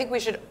something that I think we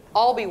should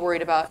all be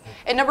worried about.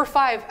 And number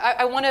 5,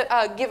 I want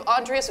to give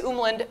Andreas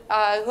Umland,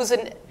 who's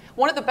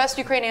one of the best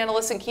Ukraine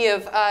analysts in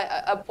Kiev,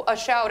 a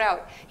shout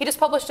out. He just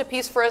published a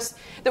piece for us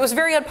that was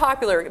very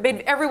unpopular. It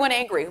made everyone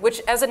angry, which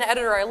as an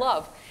editor I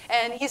love.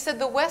 And he said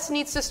the West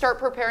needs to start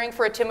preparing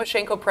for a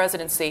Tymoshenko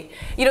presidency.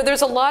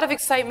 There's a lot of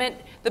excitement.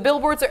 The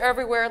billboards are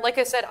everywhere. Like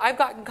I said, I've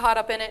gotten caught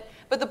up in it.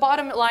 But the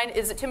bottom line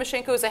is that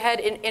Tymoshenko is ahead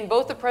in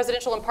both the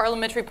presidential and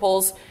parliamentary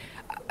polls.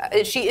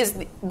 She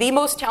is the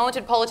most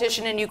talented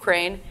politician in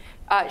Ukraine.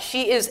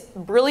 She is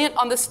brilliant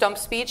on the stump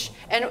speech,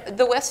 and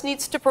the West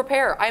needs to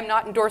prepare. I am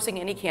not endorsing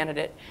any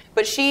candidate,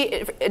 but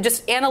she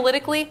just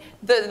analytically,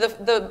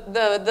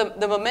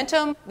 the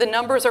momentum, the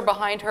numbers are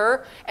behind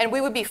her, and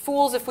we would be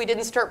fools if we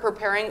didn't start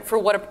preparing for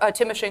what a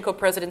Tymoshenko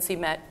presidency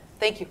meant.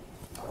 Thank you.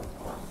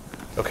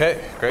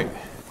 Okay, great.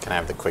 Can I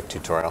have the quick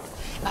tutorial?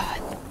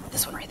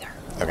 This one right there.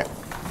 Okay.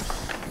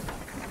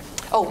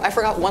 Oh, I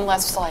forgot one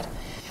last slide.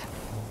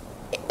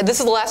 This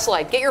is the last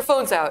slide. Get your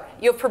phones out.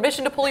 You have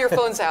permission to pull your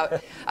phones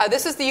out.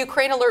 This is the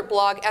Ukraine Alert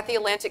blog at the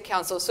Atlantic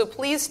Council. So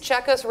please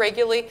check us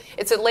regularly.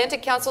 It's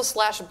Atlantic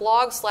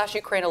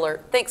Council/blog/Ukraine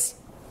Alert. Thanks.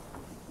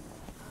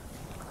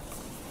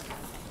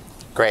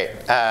 Great.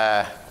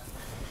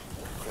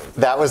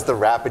 That was the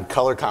rapid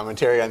color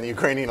commentary on the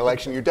Ukrainian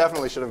election. You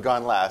definitely should have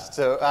gone last.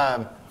 So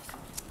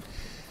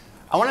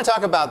I want to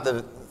talk about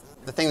the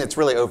thing that's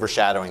really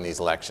overshadowing these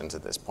elections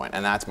at this point,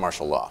 and that's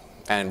martial law,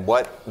 and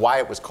why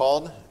it was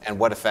called, and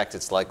what effect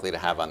it's likely to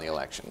have on the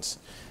elections.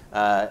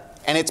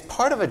 And it's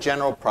part of a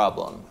general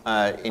problem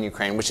in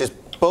Ukraine, which is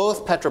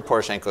both Petro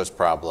Poroshenko's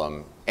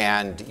problem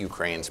and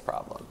Ukraine's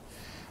problem.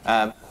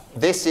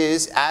 This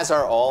is, as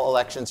are all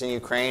elections in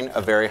Ukraine,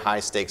 a very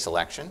high-stakes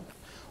election.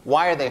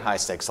 Why are they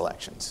high-stakes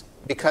elections?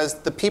 Because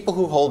the people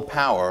who hold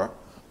power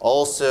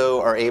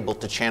also are able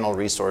to channel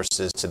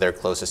resources to their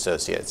close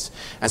associates.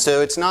 And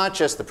so it's not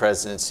just the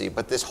presidency,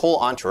 but this whole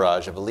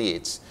entourage of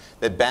elites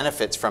that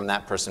benefits from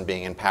that person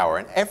being in power.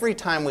 And every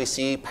time we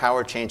see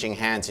power changing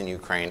hands in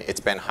Ukraine,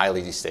 it's been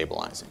highly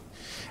destabilizing.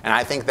 And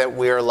I think that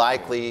we're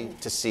likely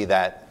to see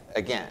that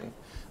again.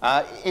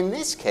 In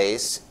this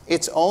case,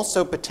 it's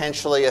also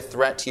potentially a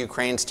threat to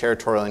Ukraine's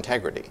territorial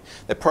integrity.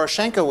 That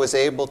Poroshenko was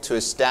able to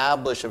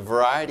establish a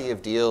variety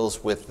of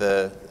deals with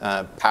the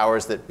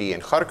powers that be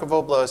in Kharkov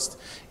Oblast,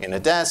 in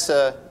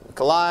Odessa,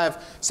 Mykolaiv,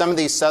 some of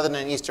these southern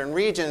and eastern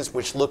regions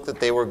which looked that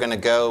they were going to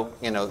go,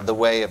 the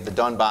way of the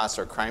Donbas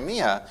or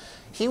Crimea.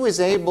 He was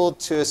able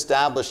to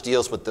establish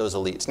deals with those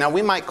elites. Now,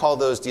 we might call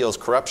those deals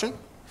corruption.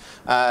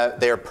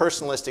 They are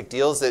personalistic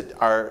deals that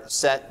are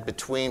set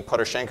between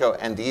Poroshenko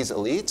and these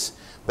elites,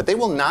 but they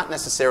will not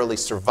necessarily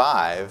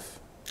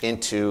survive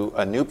into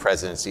a new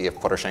presidency if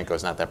Poroshenko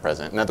is not that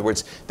president. In other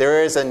words,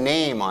 there is a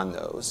name on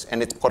those,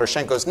 and it's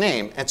Poroshenko's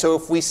name. And so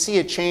if we see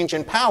a change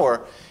in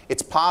power,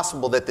 it's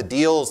possible that the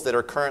deals that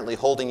are currently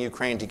holding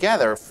Ukraine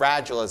together,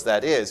 fragile as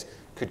that is,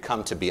 could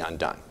come to be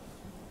undone.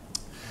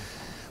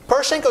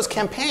 Poroshenko's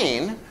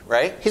campaign,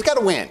 right, he's got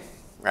to win,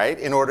 right,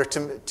 in order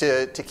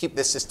to keep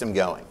this system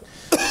going.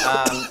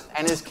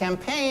 And his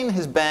campaign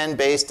has been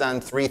based on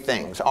three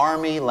things: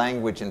 army,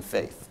 language, and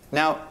faith.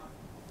 Now,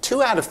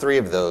 2 out of 3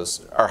 of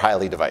those are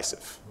highly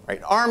divisive,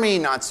 right? Army,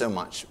 not so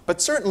much.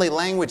 But certainly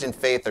language and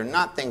faith are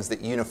not things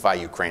that unify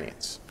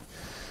Ukrainians.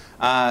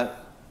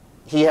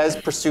 He has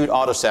pursued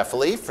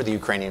autocephaly for the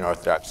Ukrainian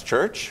Orthodox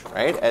Church,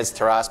 right? As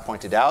Taras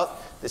pointed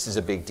out, this is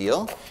a big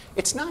deal.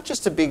 It's not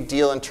just a big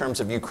deal in terms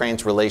of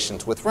Ukraine's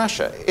relations with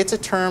Russia. It's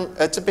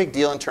a big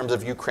deal in terms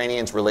of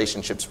Ukrainians'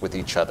 relationships with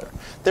each other.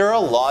 There are a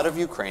lot of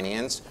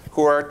Ukrainians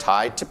who are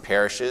tied to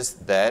parishes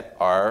that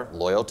are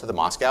loyal to the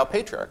Moscow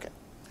Patriarchate,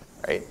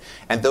 right?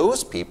 And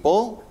those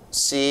people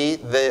see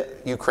the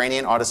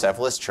Ukrainian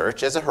Autocephalous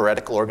Church as a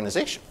heretical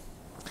organization.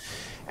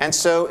 And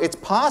so it's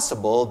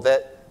possible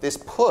that this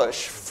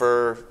push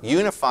for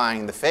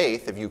unifying the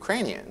faith of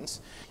Ukrainians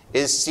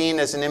is seen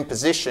as an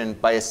imposition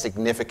by a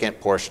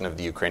significant portion of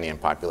the Ukrainian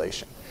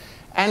population.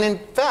 And in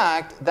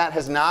fact, that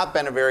has not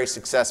been a very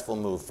successful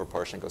move for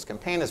Poroshenko's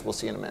campaign, as we'll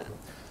see in a minute.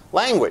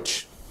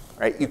 Language,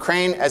 right?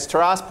 Ukraine, as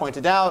Taras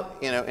pointed out,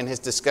 in his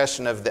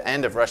discussion of the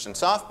end of Russian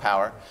soft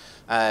power,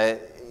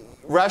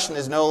 Russian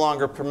is no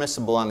longer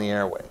permissible on the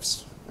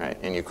airwaves, right,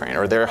 in Ukraine,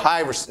 or there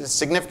are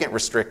significant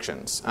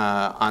restrictions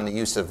on the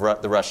use of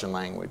the Russian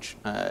language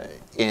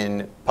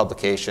in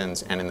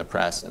publications and in the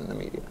press and in the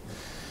media.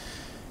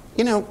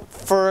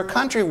 For a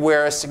country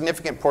where a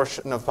significant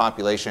portion of the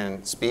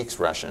population speaks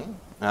Russian,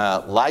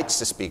 likes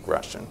to speak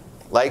Russian,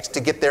 likes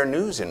to get their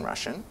news in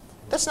Russian,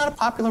 that's not a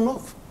popular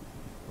move.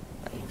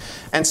 Right?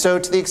 And so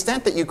to the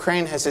extent that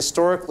Ukraine has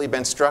historically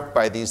been struck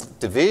by these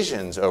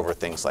divisions over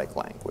things like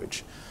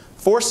language,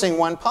 forcing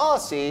one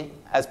policy,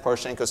 as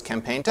Poroshenko's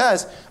campaign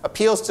does,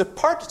 appeals to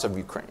parts of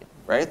Ukraine,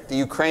 right? The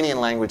Ukrainian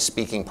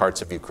language-speaking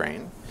parts of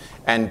Ukraine,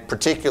 and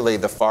particularly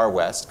the far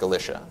west,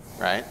 Galicia,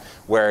 right,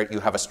 where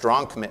you have a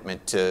strong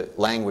commitment to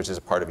language as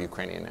a part of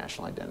Ukrainian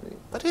national identity.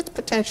 But it's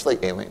potentially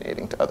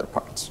alienating to other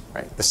parts,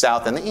 right, the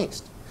south and the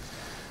east.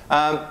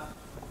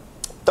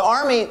 The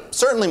army,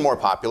 certainly more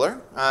popular,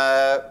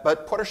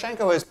 but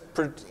Poroshenko has,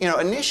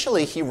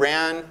 initially he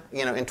ran,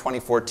 in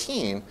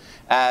 2014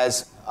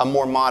 as a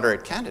more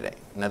moderate candidate.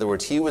 In other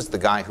words, he was the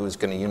guy who was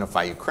going to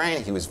unify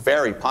Ukraine. He was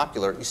very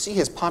popular. You see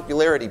his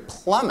popularity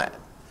plummet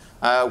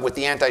with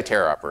the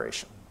anti-terror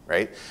operation,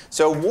 right?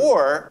 So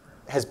war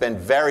has been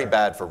very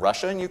bad for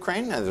Russia and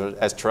Ukraine.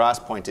 As Taras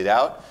pointed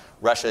out,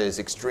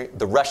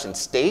 the Russian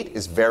state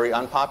is very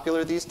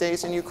unpopular these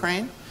days in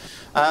Ukraine.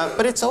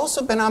 But it's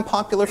also been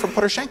unpopular for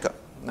Poroshenko.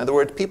 In other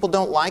words, people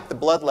don't like the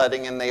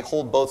bloodletting, and they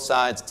hold both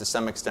sides to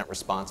some extent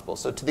responsible.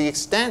 So to the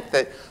extent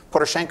that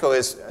Poroshenko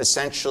is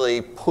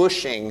essentially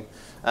pushing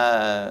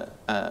for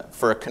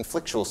a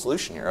conflictual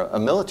solution here, a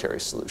military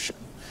solution,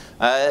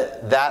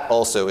 that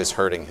also is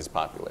hurting his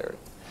popularity.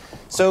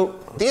 So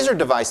these are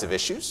divisive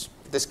issues,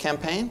 this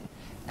campaign,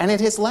 and it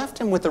has left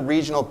him with a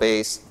regional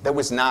base that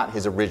was not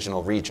his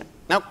original region.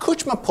 Now,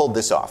 Kuchma pulled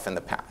this off in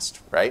the past,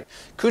 right?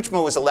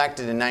 Kuchma was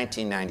elected in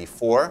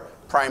 1994,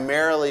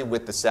 primarily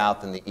with the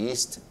South and the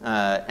East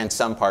and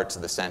some parts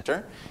of the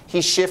center.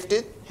 He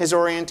shifted his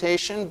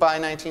orientation by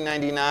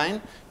 1999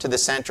 to the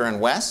center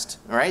and West.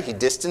 All right? He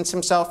distanced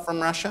himself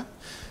from Russia.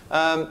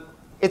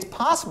 It's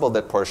possible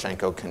that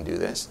Poroshenko can do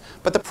this,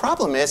 but the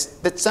problem is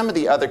that some of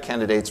the other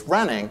candidates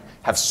running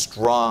have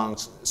strong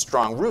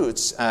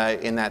roots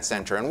in that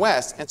center and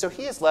West, and so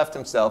he has left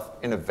himself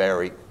in a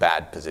very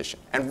bad position.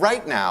 And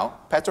right now,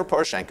 Petro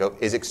Poroshenko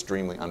is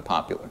extremely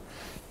unpopular.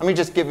 Let me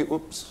just give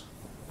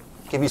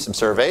you some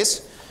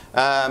surveys.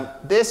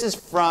 This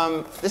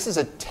is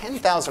a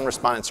 10,000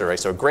 respondent survey,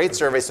 so a great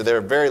survey, so there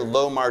are very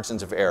low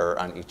margins of error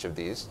on each of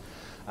these.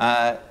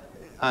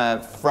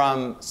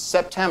 From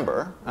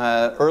September,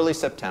 early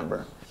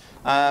September.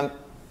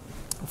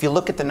 If you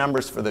look at the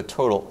numbers for the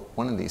total,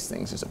 one of these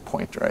things is a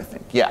pointer, I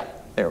think. Yeah,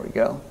 there we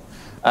go.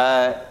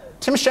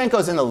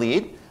 Tymoshenko's in the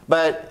lead,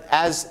 but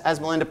as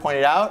Melinda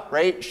pointed out,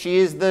 right, she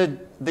is the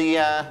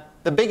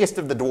biggest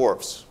of the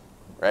dwarfs,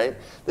 right?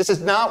 This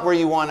is not where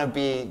you want to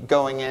be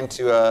going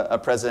into a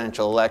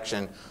presidential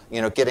election,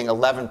 getting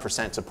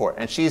 11% support,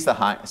 and she's the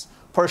highest.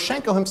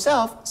 Poroshenko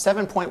himself,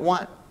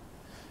 7.1.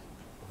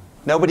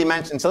 Nobody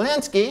mentioned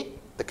Zelensky,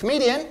 the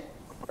comedian,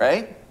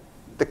 right?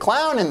 The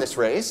clown in this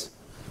race,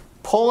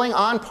 polling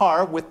on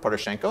par with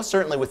Poroshenko,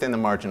 certainly within the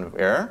margin of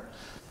error.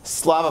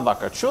 Slava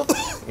Vakarchuk,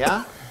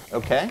 yeah,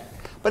 okay.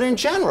 But in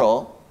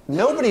general,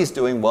 nobody's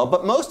doing well,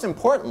 but most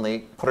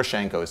importantly,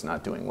 Poroshenko is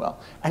not doing well.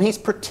 And he's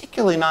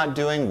particularly not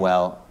doing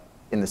well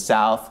in the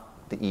South,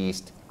 the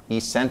East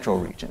Central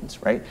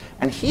regions, right?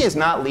 And he is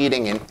not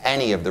leading in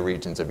any of the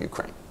regions of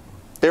Ukraine.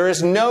 There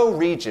is no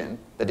region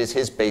that is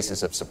his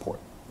basis of support.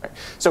 Right?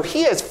 So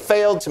he has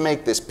failed to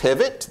make this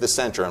pivot to the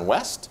center and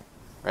West,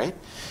 right?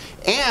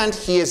 And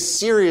he has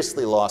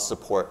seriously lost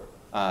support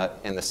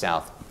in the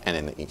South and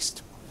in the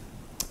East.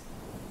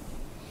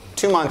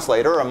 2 months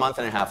later, or a month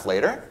and a half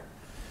later,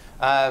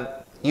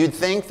 you'd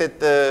think that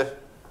the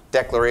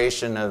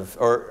declaration of,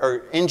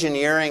 or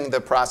engineering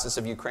the process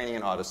of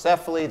Ukrainian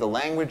autocephaly, the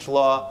language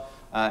law,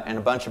 and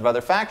a bunch of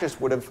other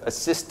factors would have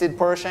assisted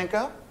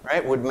Poroshenko,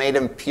 right? Would have made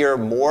him appear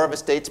more of a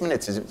statesman.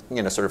 It's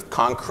sort of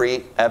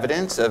concrete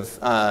evidence of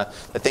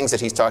the things that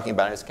he's talking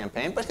about in his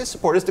campaign, but his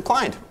support has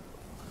declined.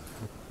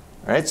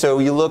 Right? So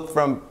you look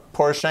from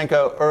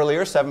Poroshenko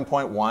earlier,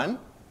 7.1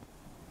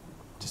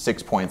 to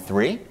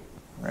 6.3,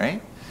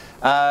 right?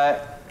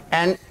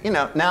 And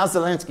now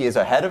Zelensky is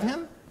ahead of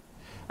him,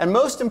 and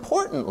most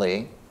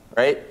importantly,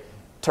 right?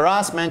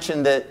 Taras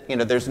mentioned that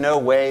there's no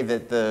way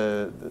that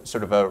the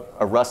sort of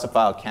a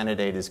Russophile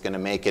candidate is going to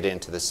make it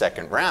into the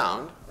second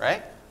round,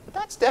 right? But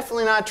that's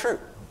definitely not true.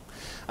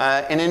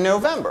 And in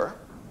November,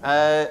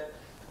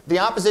 the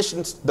opposition,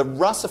 the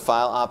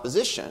Russophile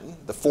opposition,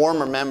 the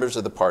former members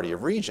of the Party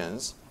of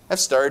Regions, have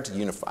started to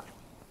unify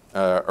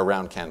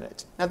around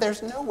candidates. Now,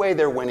 there's no way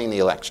they're winning the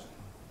election,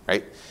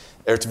 right?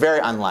 It's very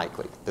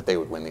unlikely that they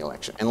would win the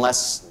election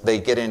unless they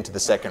get into the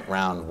second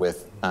round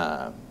with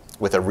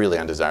a really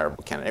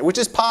undesirable candidate, which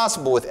is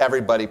possible with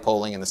everybody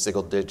polling in the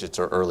single digits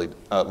or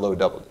low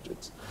double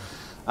digits.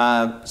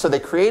 So they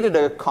created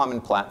a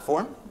common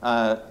platform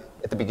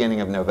at the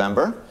beginning of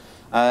November.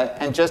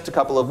 And just a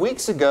couple of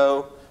weeks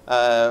ago,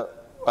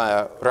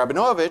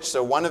 Rabinovich,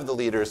 so one of the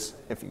leaders,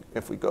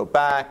 if we go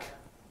back,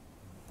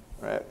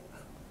 right,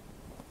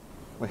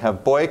 we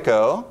have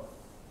Boyko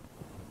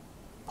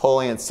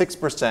polling at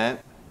 6%,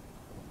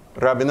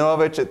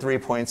 Rabinovich at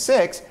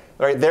 3.6%.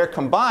 Right, their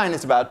combined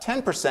is about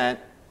 10%.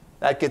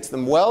 That gets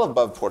them well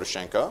above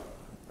Poroshenko,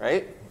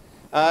 right?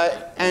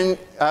 And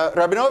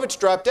Rabinovich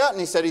dropped out, and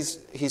he said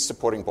he's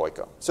supporting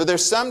Boyko. So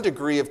there's some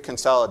degree of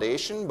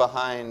consolidation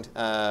behind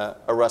a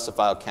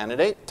Russophile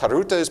candidate.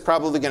 Taruta is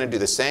probably going to do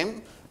the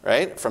same,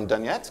 right, from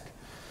Donetsk.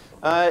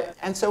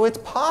 And so it's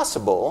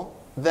possible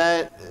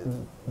that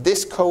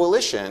this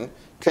coalition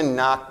can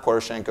knock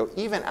Poroshenko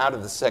even out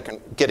of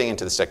getting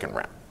into the second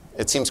round.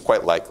 It seems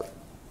quite likely.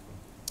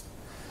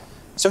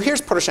 So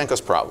here's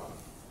Poroshenko's problem.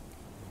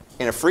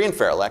 In a free and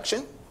fair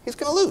election, he's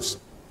going to lose,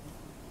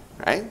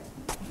 right?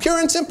 Pure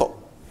and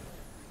simple.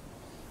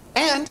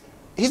 And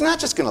he's not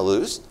just going to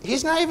lose,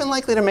 he's not even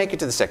likely to make it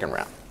to the second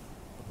round,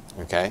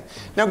 okay?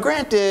 Now,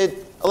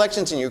 granted,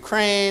 elections in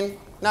Ukraine,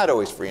 not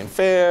always free and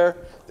fair.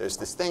 There's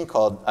this thing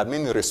called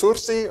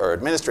admin-resursi, or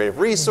administrative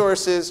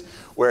resources,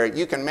 where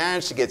you can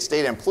manage to get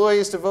state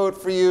employees to vote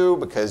for you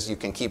because you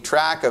can keep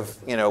track of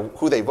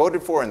who they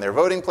voted for in their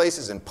voting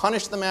places and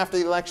punish them after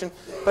the election.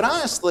 But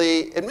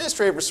honestly,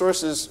 administrative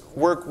resources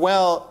work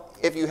well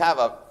if you have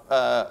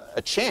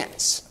a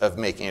chance of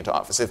making it to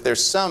office, if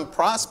there's some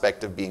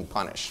prospect of being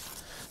punished.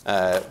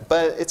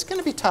 But it's going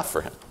to be tough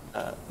for him,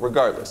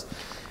 regardless.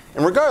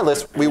 And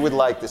regardless, we would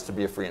like this to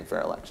be a free and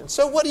fair election.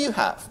 So what do you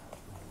have?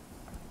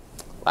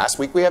 Last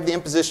week, we have the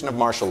imposition of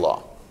martial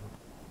law.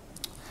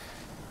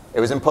 It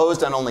was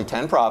imposed on only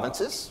 10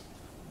 provinces,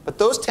 but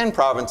those 10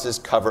 provinces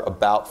cover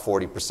about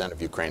 40%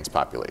 of Ukraine's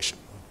population.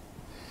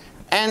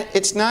 And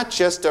it's not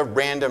just a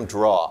random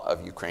draw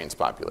of Ukraine's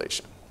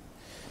population.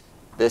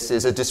 This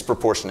is a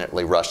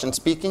disproportionately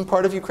Russian-speaking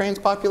part of Ukraine's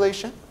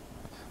population.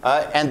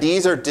 And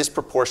these are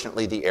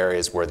disproportionately the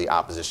areas where the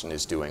opposition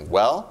is doing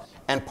well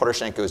and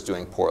Poroshenko is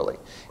doing poorly.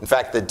 In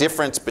fact, the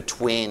difference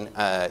between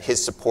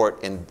his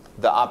support in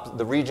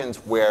the regions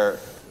where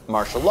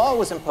martial law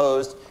was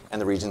imposed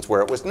and the regions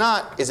where it was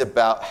not is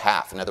about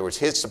half. In other words,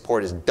 his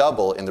support is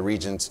double in the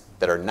regions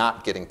that are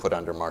not getting put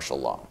under martial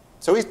law.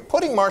 So he's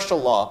putting martial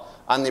law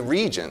on the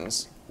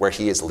regions where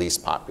he is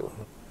least popular.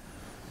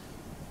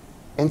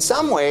 In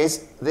some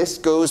ways, this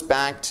goes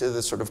back to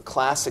the sort of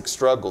classic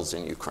struggles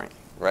in Ukraine.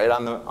 Right?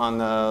 On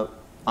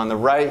the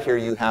right here,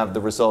 you have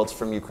the results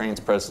from Ukraine's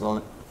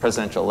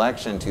presidential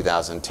election in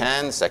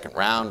 2010, second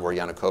round, where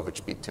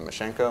Yanukovych beat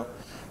Tymoshenko.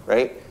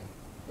 Right?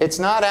 It's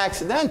not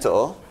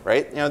accidental,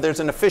 right? You know, there's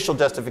an official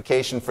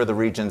justification for the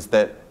regions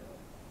that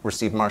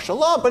receive martial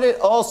law, but it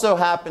also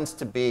happens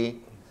to be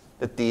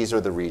that these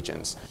are the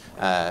regions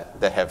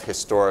that have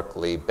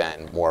historically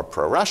been more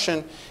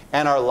pro-Russian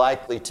and are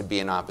likely to be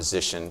in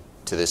opposition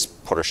to this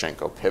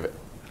Poroshenko pivot,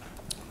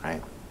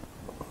 right?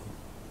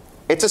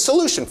 It's a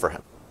solution for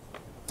him.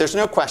 There's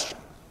no question.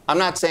 I'm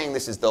not saying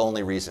this is the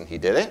only reason he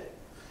did it.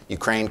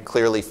 Ukraine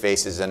clearly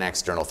faces an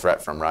external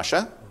threat from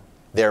Russia.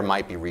 There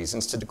might be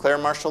reasons to declare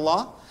martial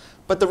law.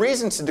 But the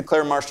reasons to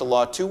declare martial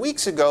law 2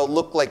 weeks ago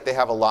look like they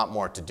have a lot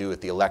more to do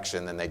with the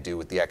election than they do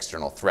with the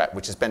external threat,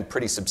 which has been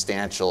pretty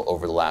substantial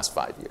over the last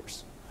 5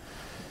 years.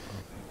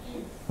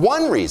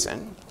 One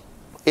reason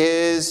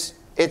is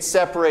it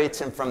separates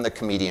him from the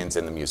comedians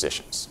and the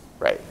musicians,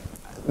 right?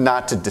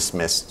 Not to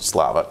dismiss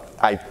Slava.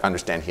 I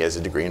understand he has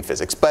a degree in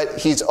physics, but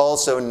he's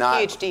also not...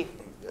 PhD.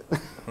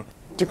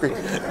 Degree.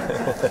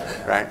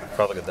 Right?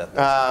 Probably good at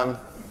that.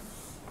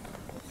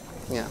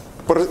 Yeah.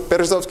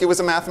 Berezovsky was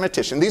a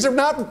mathematician. These are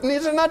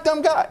not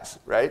dumb guys,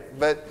 right?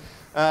 But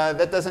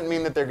that doesn't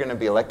mean that they're going to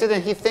be elected.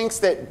 And he thinks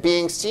that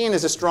being seen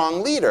as a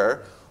strong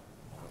leader,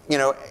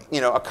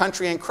 a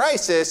country in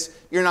crisis,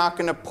 you're not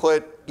going to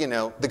put,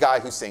 the guy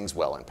who sings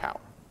well in power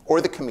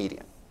or the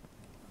comedian.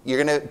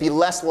 You're going to be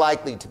less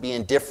likely to be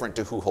indifferent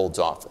to who holds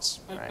office,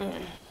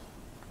 right?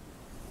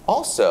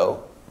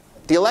 Also,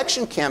 the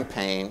election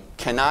campaign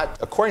cannot,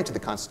 according to the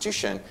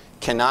Constitution,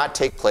 cannot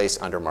take place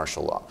under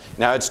martial law.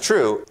 Now, it's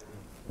true,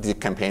 the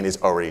campaign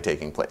is already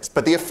taking place.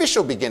 But the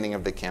official beginning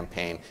of the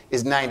campaign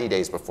is 90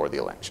 days before the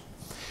election.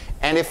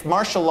 And if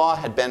martial law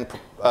had been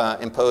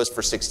imposed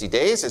for 60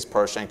 days, as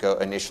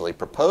Poroshenko initially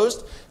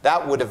proposed,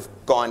 that would have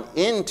gone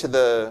into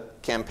the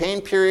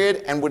campaign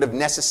period and would have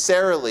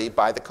necessarily,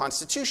 by the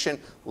Constitution,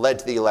 led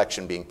to the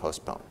election being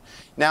postponed.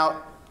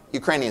 Now,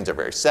 Ukrainians are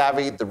very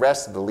savvy. The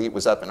rest of the elite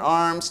was up in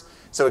arms,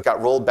 so it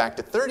got rolled back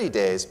to 30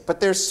 days. But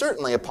there's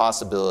certainly a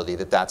possibility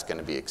that that's going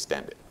to be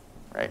extended.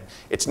 Right?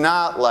 It's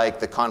not like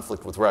the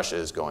conflict with Russia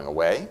is going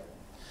away.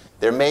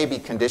 There may be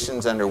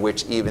conditions under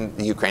which even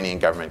the Ukrainian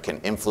government can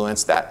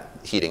influence that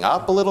heating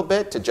up a little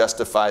bit to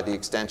justify the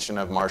extension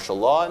of martial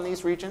law in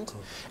these regions.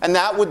 And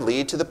that would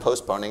lead to the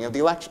postponing of the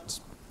elections,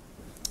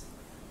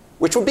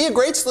 which would be a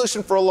great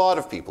solution for a lot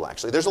of people,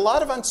 actually. There's a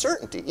lot of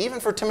uncertainty,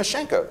 even for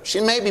Tymoshenko. She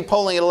may be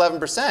polling at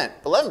 11%.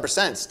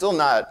 11% is still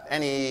not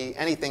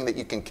anything that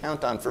you can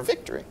count on for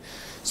victory.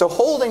 So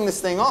holding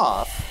this thing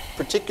off,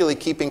 particularly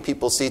keeping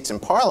people's seats in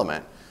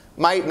parliament,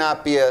 might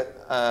not be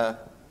a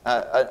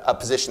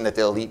position that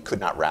the elite could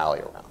not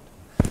rally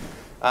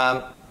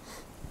around.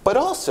 But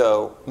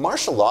also,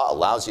 martial law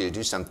allows you to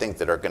do some things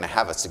that are going to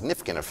have a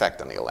significant effect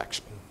on the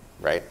election,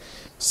 right?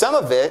 Some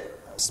of it,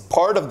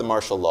 part of the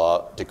martial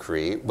law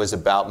decree was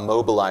about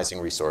mobilizing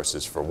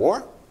resources for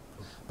war,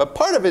 but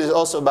part of it is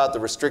also about the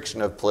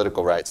restriction of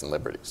political rights and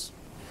liberties.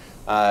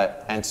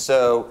 And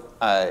so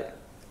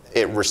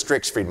it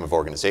restricts freedom of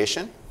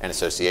organization and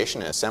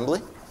association and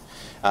assembly.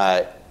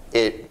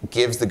 It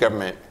gives the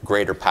government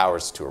greater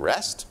powers to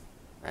arrest,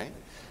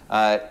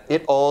 right?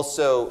 It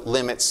also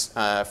limits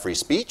free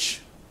speech.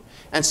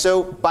 And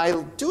so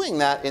by doing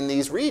that in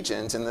these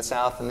regions, in the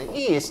south and the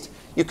east,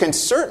 you can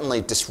certainly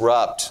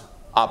disrupt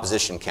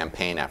opposition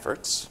campaign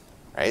efforts,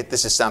 right?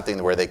 This is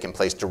something where they can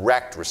place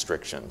direct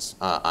restrictions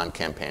on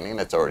campaigning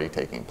that's already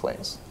taking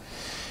place.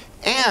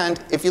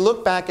 And if you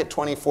look back at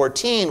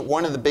 2014,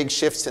 one of the big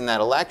shifts in that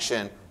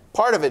election,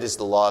 part of it is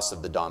the loss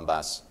of the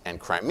Donbas and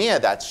Crimea.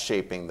 That's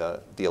shaping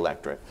the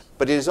electorate.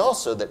 But it is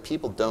also that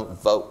people don't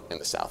vote in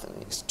the south and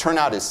the east.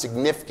 Turnout is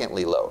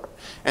significantly lower.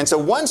 And so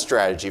one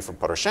strategy for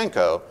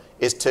Poroshenko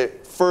is to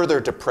further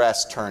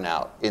depress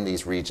turnout in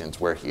these regions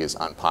where he is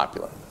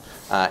unpopular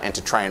and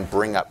to try and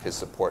bring up his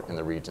support in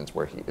the regions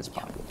where he is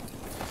popular.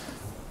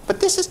 But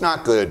this is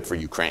not good for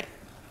Ukraine,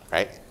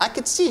 right? I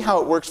could see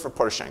how it works for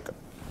Poroshenko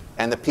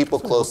and the people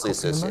closely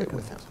associated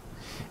with him.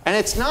 And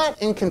it's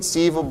not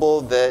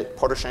inconceivable that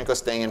Poroshenko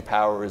staying in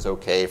power is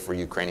okay for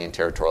Ukrainian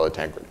territorial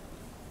integrity.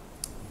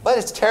 But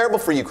it's terrible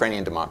for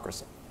Ukrainian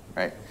democracy,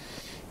 right?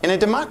 In a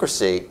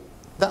democracy,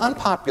 the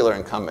unpopular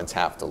incumbents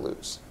have to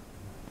lose,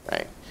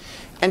 right?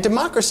 And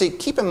democracy,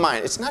 keep in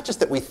mind, it's not just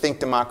that we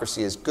think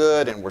democracy is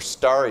good and we're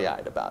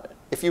starry-eyed about it.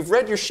 If you've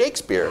read your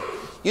Shakespeare,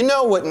 you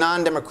know what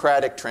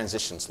non-democratic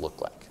transitions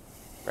look like,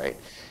 right?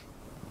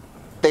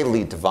 They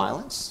lead to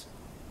violence.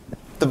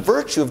 The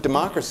virtue of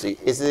democracy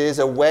is it is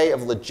a way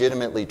of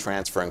legitimately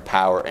transferring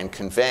power and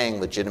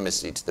conveying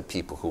legitimacy to the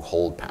people who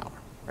hold power,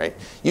 right?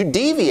 You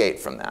deviate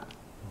from that,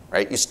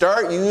 right? You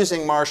start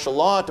using martial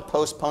law to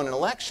postpone an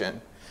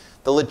election,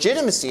 the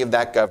legitimacy of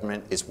that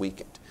government is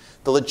weakened.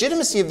 The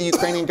legitimacy of the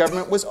Ukrainian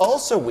government was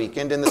also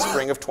weakened in the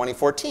spring of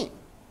 2014,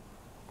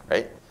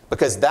 right?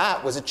 Because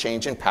that was a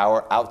change in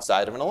power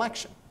outside of an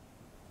election.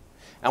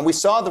 And we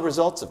saw the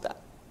results of that.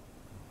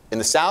 In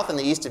the south and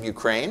the east of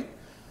Ukraine,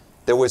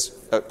 there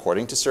was,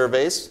 according to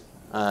surveys,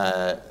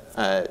 there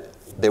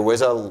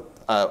was a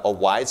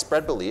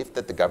widespread belief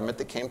that the government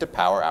that came to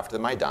power after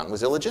the Maidan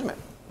was illegitimate.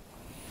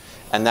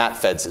 And that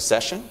fed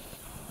secession.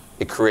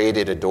 It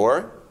created a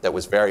door that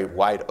was very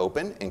wide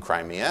open in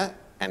Crimea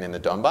and in the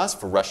Donbas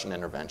for Russian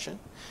intervention.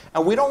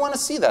 And we don't want to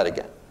see that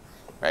again,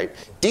 right?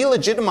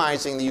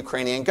 Delegitimizing the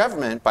Ukrainian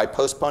government by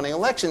postponing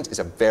elections is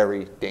a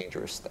very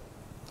dangerous thing.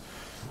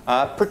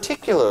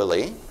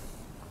 Particularly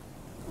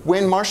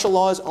when martial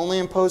law is only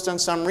imposed on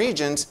some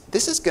regions,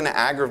 this is going to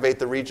aggravate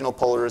the regional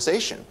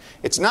polarization.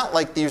 It's not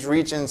like these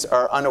regions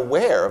are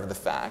unaware of the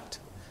fact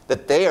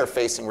that they are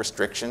facing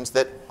restrictions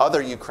that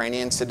other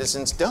Ukrainian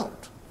citizens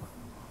don't.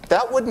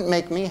 That wouldn't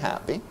make me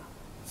happy,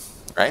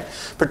 right?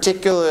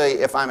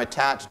 Particularly if I'm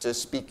attached to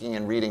speaking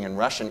and reading in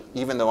Russian,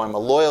 even though I'm a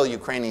loyal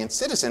Ukrainian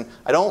citizen,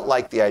 I don't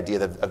like the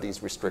idea of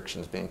these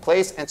restrictions being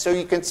placed, and so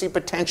you can see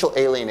potential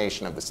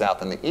alienation of the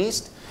South and the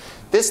East.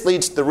 This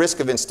leads to the risk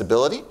of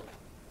instability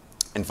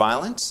and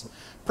violence,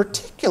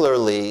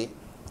 particularly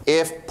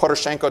if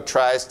Poroshenko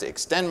tries to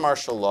extend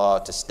martial law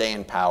to stay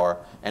in power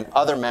and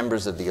other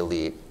members of the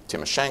elite,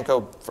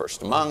 Tymoshenko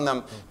first among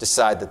them,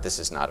 decide that this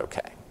is not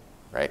okay,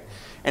 right?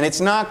 And it's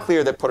not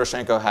clear that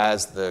Poroshenko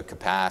has the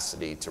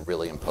capacity to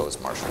really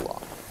impose martial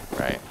law,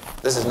 right?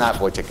 This is not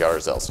Wojciech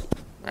Jaruzelski,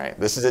 right?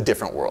 This is a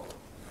different world.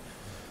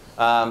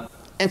 And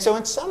so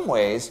in some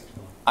ways,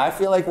 I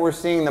feel like we're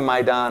seeing the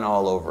Maidan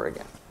all over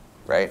again,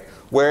 right?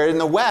 Where in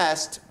the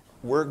West,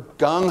 we're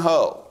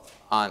gung-ho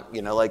on,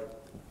 like,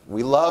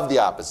 we love the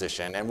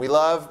opposition, and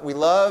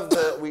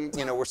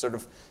we're sort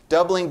of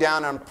doubling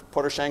down on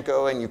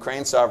Poroshenko and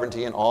Ukraine's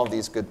sovereignty and all of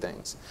these good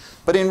things.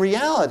 But in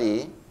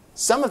reality,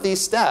 some of these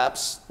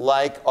steps,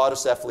 like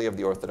autocephaly of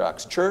the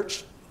Orthodox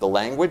Church, the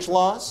language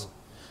laws,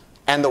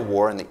 and the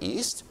war in the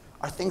East,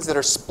 are things that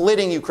are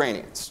splitting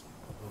Ukrainians,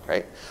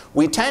 right?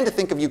 We tend to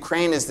think of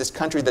Ukraine as this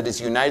country that is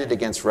united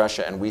against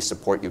Russia and we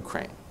support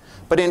Ukraine.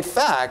 But in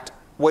fact,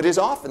 what is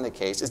often the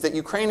case is that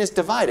Ukraine is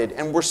divided,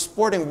 and we're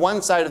supporting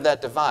one side of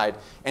that divide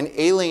and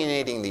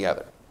alienating the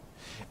other.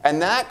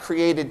 And that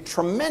created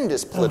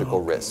tremendous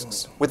political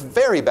risks with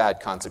very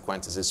bad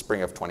consequences in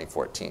spring of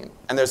 2014.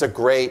 And there's a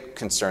great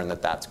concern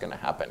that that's going to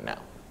happen now.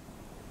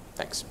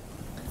 Thanks.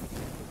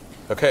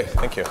 Okay,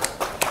 thank you.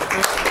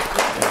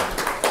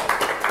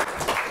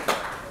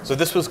 So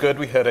this was good.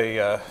 We had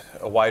a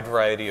wide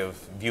variety of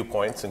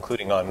viewpoints,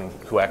 including on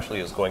who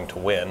actually is going to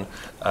win.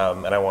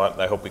 And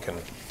I hope we can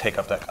take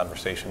up that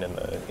conversation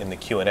in the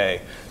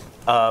Q&A.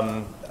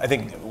 I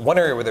think one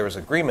area where there was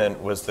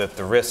agreement was that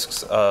the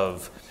risks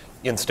of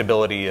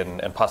instability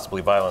and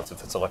possibly violence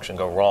if this election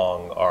go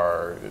wrong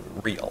are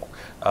real.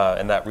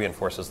 And that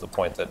reinforces the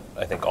point that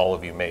I think all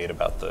of you made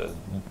about the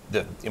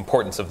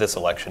importance of this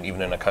election,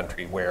 even in a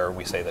country where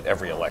we say that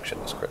every election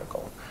is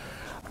critical.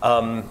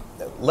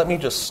 Let me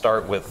just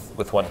start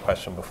with one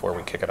question before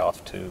we kick it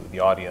off to the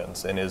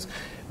audience, and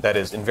that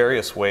is in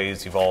various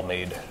ways you've all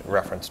made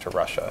reference to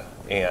Russia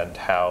and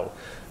how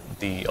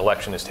the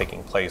election is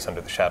taking place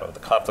under the shadow of the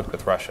conflict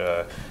with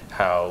Russia,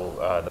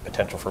 how the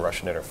potential for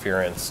Russian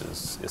interference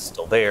is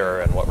still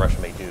there, and what Russia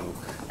may do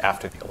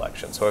after the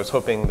election. So I was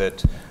hoping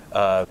that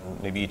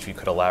maybe each of you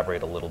could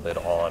elaborate a little bit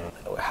on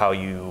how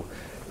you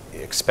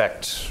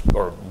expect,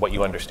 or what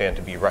you understand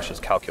to be Russia's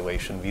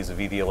calculation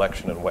vis-a-vis the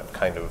election, and what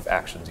kind of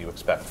actions you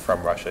expect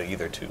from Russia,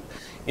 either to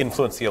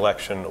influence the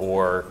election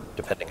or,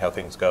 depending how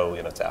things go,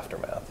 in its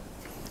aftermath.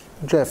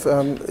 Jeff,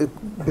 I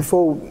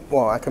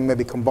can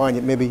maybe combine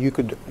it, maybe you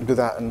could do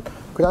that, and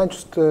could I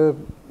just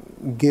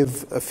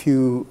give a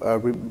few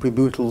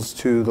rebuttals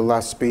to the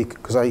last speaker,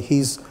 because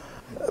he's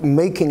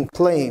making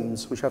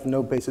claims which have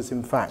no basis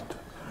in fact.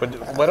 But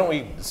why don't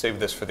we save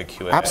this for the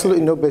Q&A?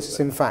 Absolutely no basis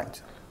in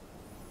fact.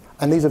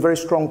 And these are very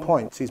strong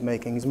points he's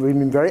making. He's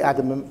been very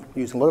adamant,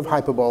 using a lot of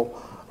hyperbole,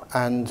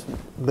 and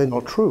they're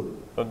not true.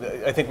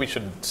 I think we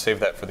should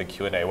save that for the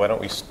Q&A. Why don't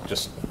we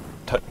just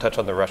touch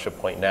on the Russia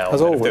point now?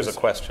 As and always. If there's a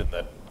question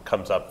that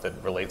comes up that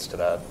relates to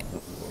that,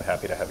 I'm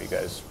happy to have you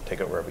guys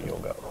take it wherever you'll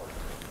go.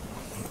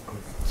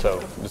 So,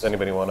 does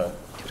anybody want to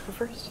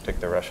take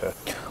the Russia?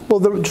 Well,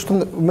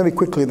 maybe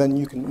quickly, then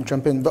you can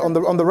jump in. But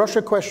on the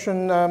Russia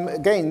question,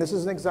 again, this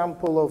is an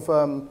example of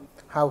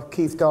how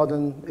Keith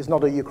Darden is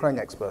not a Ukraine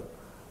expert.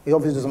 He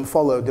obviously doesn't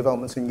follow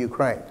developments in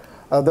Ukraine.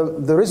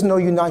 There is no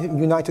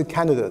united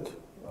candidate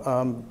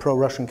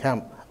pro-Russian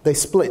camp. They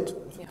split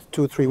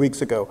 2 or 3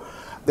 weeks ago.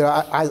 You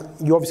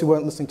obviously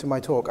weren't listening to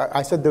my talk.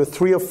 I said there were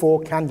 3 or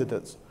 4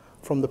 candidates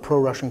from the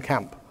pro-Russian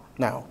camp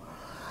now.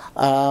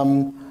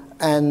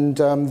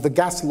 The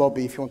gas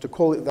lobby, if you want to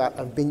call it that,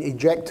 have been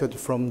ejected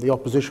from the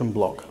opposition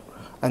bloc.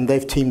 and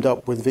they've teamed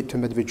up with Viktor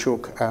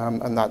Medvedchuk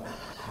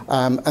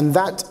and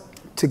that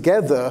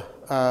together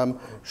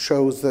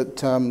shows that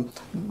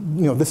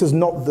this is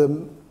not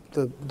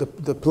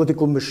the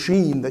political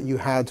machine that you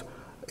had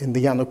in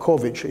the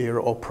Yanukovych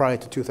era or prior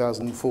to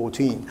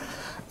 2014.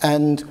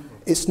 And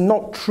it's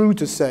not true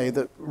to say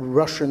that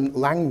Russian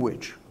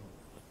language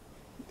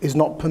is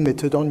not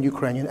permitted on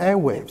Ukrainian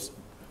airwaves.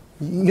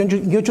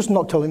 You're just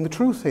not telling the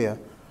truth here.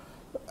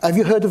 Have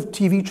you heard of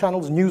TV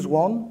channels News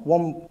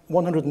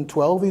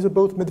 112? These are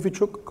both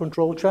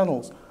Medvedchuk-controlled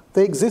channels.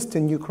 They exist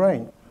in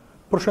Ukraine.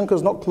 Poroshenko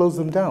has not closed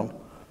them down.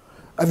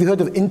 Have you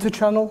heard of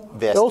Interchannel?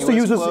 They also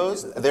use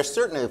closed. There's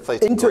certainly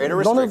placing greater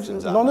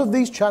restrictions on None of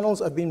these channels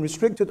have been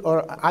restricted,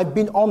 or I've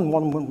been on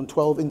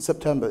 112 in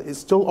September. It's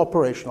still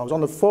operational. I was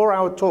on a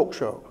 4-hour talk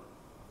show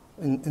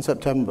in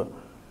September.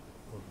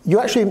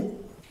 You're actually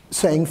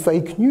saying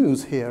fake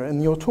news here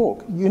in your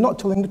talk. You're not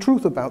telling the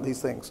truth about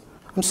these things.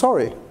 I'm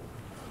sorry.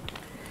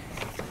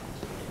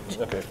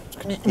 Okay.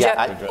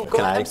 Yeah,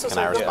 can I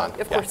respond?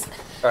 Of course.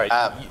 All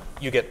right,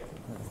 you get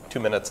 2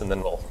 minutes and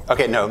then we'll...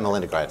 Okay, no,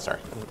 Melinda, go ahead, sorry.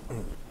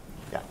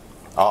 Yeah,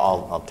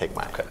 I'll take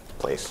my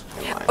place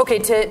in line. Okay,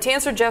 to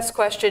answer Jeff's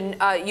question,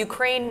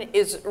 Ukraine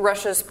is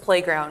Russia's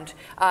playground.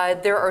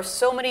 There are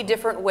so many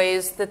different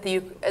ways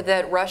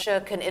that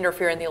Russia can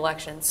interfere in the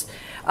elections.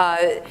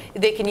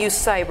 They can use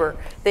cyber.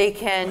 They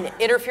can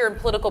interfere in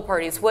political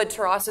parties. What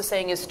Taras is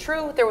saying is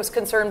true. There was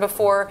concern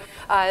before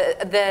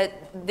that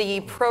the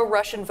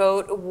pro-Russian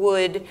vote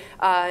would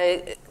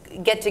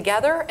get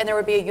together and there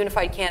would be a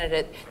unified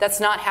candidate. That's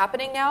not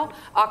happening now.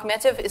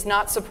 Akhmetov is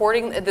not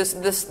supporting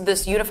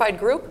this unified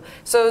group.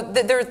 So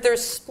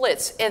there's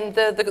splits, and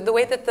the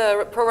way that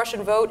the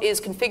pro-Russian vote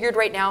is configured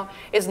right now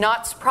is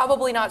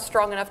probably not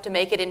strong enough to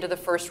make it into the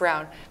first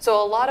round.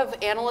 So a lot of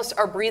analysts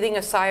are breathing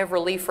a sigh of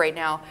relief right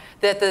now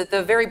that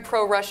the very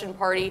pro-Russian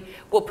party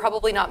will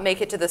probably not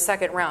make it to the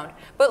second round.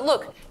 But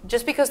look,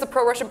 just because the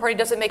pro-Russian party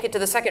doesn't make it to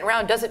the second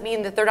round doesn't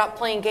mean that they're not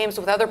playing games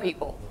with other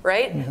people,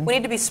 right? Mm-hmm. We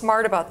need to be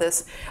smart about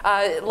this.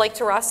 Like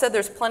Taras said,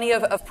 there's plenty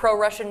of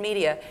pro-Russian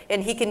media,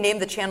 and he can name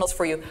the channels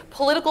for you.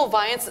 Political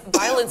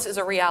violence is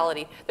a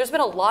reality. There's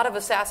been a lot of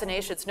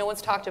assassinations. No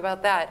one's talked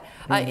about that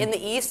in the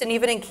East and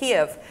even in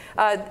Kiev.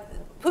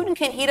 Putin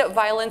can heat up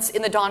violence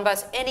in the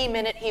Donbas any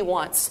minute he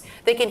wants.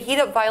 They can heat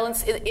up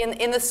violence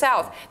in the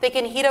South. They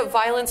can heat up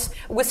violence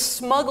with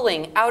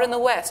smuggling out in the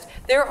West.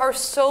 There are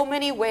so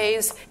many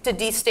ways to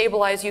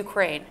destabilize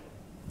Ukraine.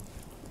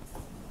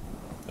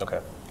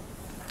 Okay.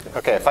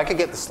 Okay, if I could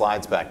get the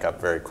slides back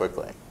up very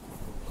quickly.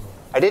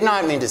 I did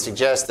not mean to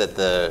suggest that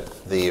the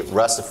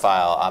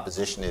Russophile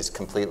opposition is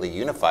completely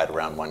unified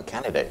around one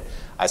candidate.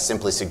 I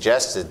simply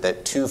suggested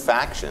that two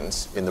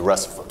factions in the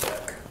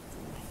Russophile...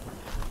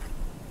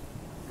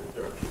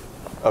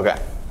 Okay.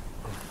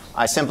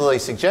 I simply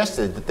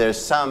suggested that there's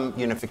some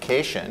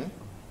unification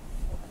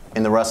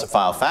in the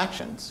Russophile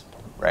factions,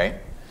 right,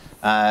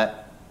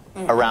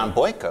 around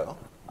Boyko.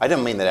 I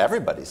didn't mean that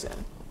everybody's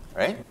in,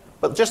 right?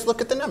 But just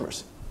look at the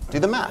numbers. Do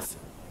the math,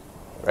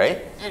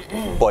 right?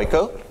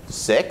 Boyko,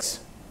 6.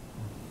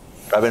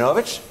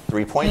 Rabinovich,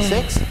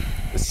 3.6.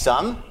 The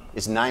sum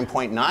is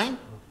 9.9.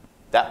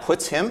 That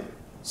puts him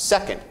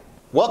second.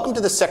 Welcome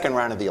to the second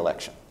round of the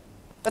election.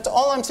 That's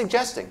all I'm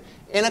suggesting.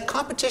 In a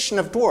competition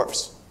of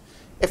dwarfs,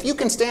 if you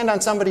can stand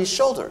on somebody's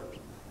shoulder,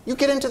 you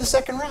get into the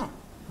second round.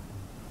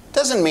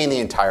 Doesn't mean the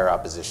entire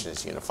opposition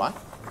is unified.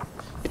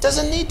 It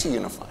doesn't need to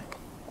unify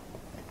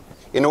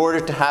in order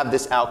to have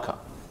this outcome.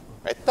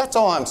 Right? That's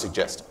all I'm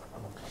suggesting.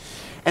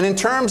 And in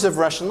terms of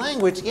Russian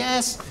language,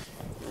 yes,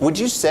 would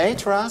you say,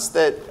 Taras,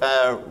 that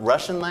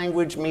Russian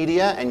language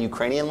media and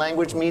Ukrainian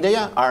language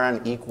media are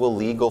on equal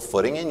legal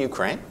footing in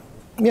Ukraine?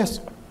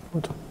 Yes.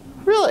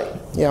 Really?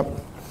 Yeah.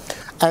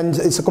 And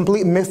it's a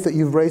complete myth that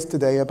you've raised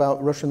today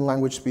about Russian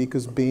language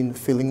speakers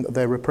feeling that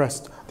they're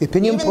repressed. The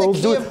opinion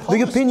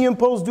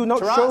polls do not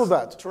show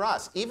that.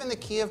 Taras, even the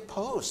Kiev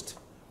Post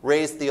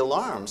raised the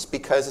alarms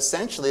because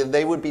essentially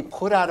they would be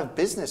put out of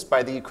business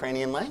by the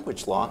Ukrainian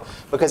language law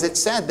because it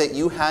said that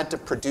you had to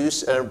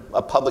produce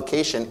a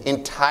publication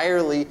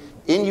entirely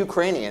in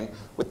Ukrainian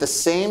with the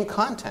same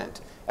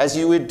content as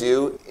you would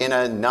do in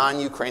a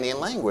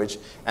non-Ukrainian language,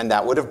 and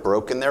that would have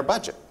broken their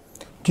budget.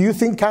 Do you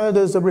think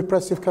Canada is a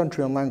repressive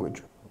country on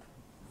language?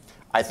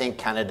 I think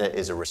Canada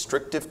is a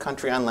restrictive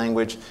country on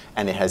language,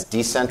 and it has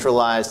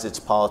decentralized its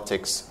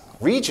politics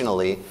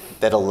regionally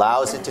that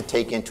allows it to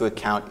take into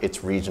account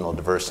its regional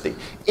diversity.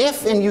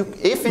 If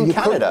in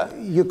Canada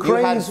you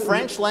had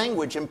French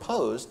language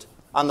imposed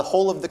on the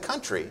whole of the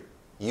country,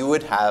 you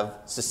would have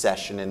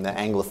secession in the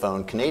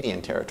Anglophone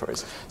Canadian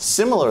territories.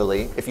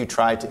 Similarly, if you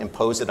tried to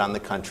impose it on the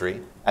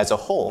country as a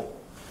whole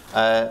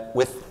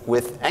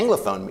with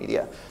Anglophone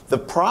media, the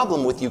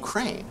problem with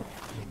Ukraine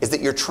is that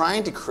you're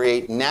trying to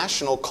create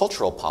national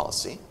cultural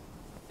policy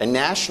and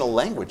national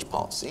language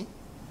policy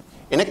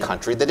in a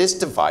country that is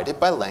divided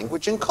by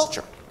language and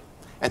culture.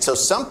 And so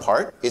some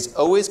part is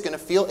always going to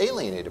feel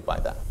alienated by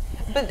that.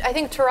 But I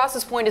think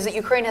Taras's point is that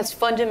Ukraine has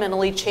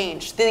fundamentally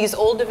changed. These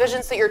old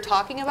divisions that you're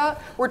talking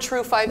about were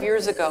true 5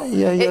 years ago.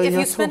 If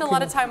you spend a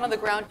lot of time on the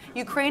ground,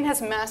 Ukraine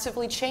has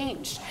massively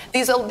changed.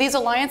 These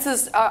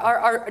alliances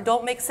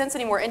don't make sense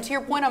anymore. And to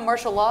your point on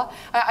martial law,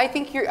 I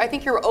think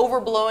you're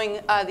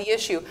overblowing the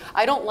issue.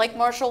 I don't like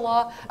martial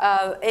law,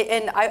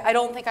 and I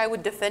don't think I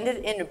would defend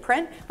it in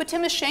print. But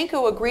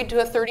Tymoshenko agreed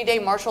to a 30-day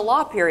martial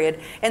law period,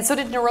 and so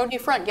did Narodny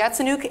Front.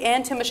 Yatsenyuk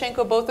and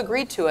Tymoshenko both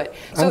agreed to it.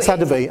 So and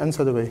Sadovy. And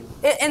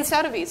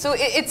Sadovy. So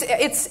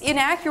it's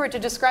inaccurate to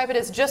describe it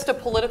as just a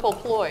political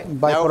ploy.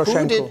 By now,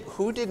 Poroshenko.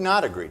 who did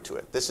not agree to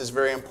it? This is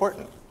very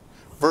important.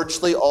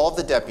 Virtually all of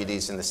the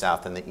deputies in the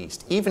South and the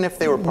East, even if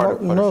they were part of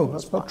Poroshenko's No,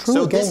 that's not true.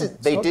 So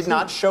they not did true.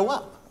 not show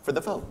up for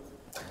the vote.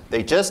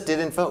 They just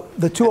didn't vote.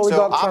 The two and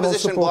so oligarch channels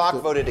opposition bloc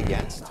supported it. voted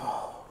against.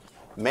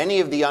 Many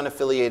of the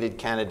unaffiliated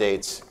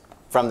candidates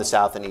from the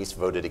South and East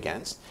voted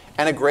against,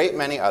 and a great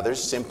many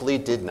others simply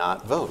did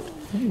not vote.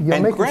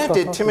 And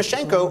granted,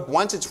 Tymoshenko,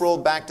 once it's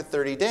rolled back to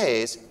 30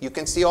 days, you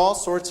can see all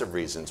sorts of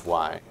reasons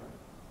why.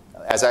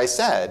 As I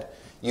said,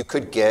 you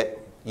could get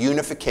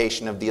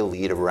unification of the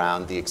elite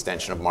around the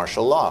extension of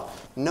martial law.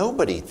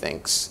 Nobody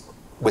thinks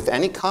with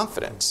any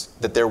confidence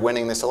that they're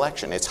winning this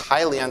election. It's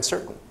highly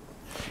uncertain.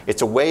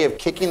 It's a way of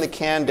kicking the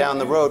can down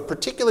the road,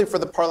 particularly for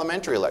the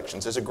parliamentary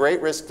elections. There's a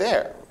great risk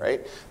there,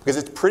 right? Because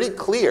it's pretty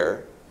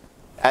clear,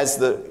 as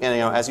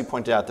you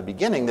pointed out at the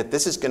beginning, that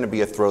this is going to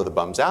be a throw the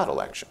bums out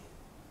election.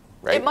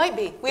 Right? It might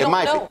be. We don't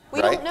know.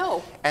 We don't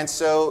know. And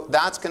so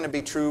that's going to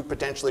be true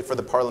potentially for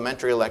the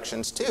parliamentary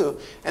elections too.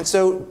 And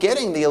so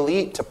getting the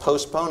elite to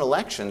postpone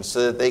elections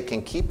so that they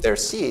can keep their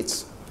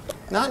seats,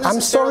 not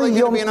necessarily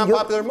going to be an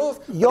unpopular move.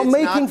 You're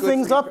making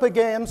things up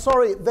again. I'm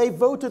sorry. They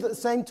voted at the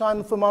same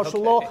time for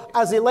martial law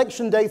as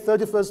election day,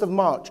 31st of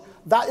March.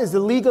 That is the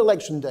legal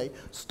election day.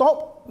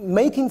 Stop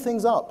making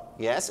things up.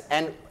 Yes,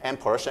 and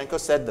Poroshenko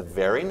said the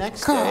very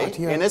next day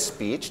in a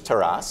speech,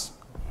 Taras,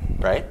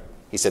 right?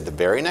 He said the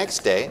very next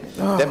day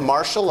that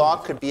martial law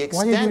could be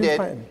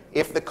extended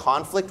if the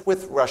conflict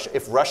with Russia,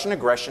 if Russian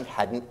aggression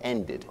hadn't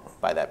ended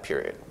by that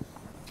period.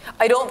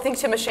 I don't think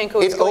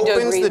Tymoshenko is going to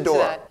agree to that. It opens the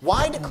door.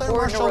 Why declare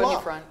martial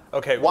law?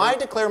 Okay. Why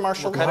declare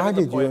martial law? We're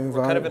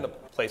kind of in the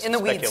place of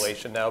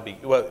speculation now. In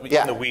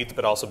the weeds,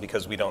 but also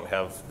because we don't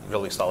have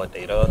really solid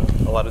data on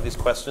a lot of these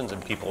questions,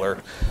 and people are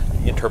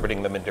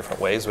interpreting them in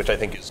different ways, which I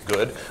think is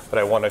good. But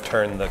I want to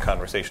turn the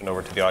conversation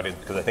over to the audience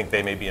because I think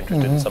they may be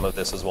interested in some of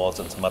this as well as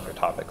in some other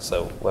topics.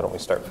 So why don't we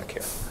start back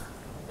here?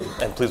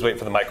 And please wait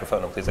for the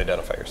microphone and please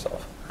identify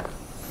yourself.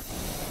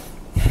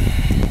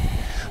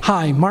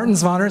 Hi, Martin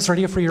Zvoners,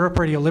 Radio Free Europe,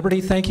 Radio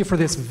Liberty. Thank you for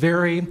this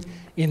very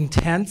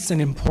intense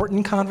and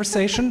important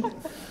conversation.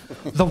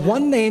 The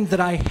one name that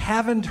I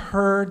haven't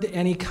heard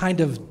any kind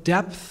of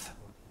depth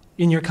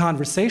in your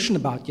conversation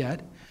about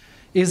yet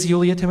is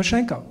Yulia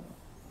Tymoshenko.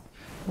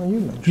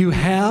 You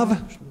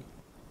have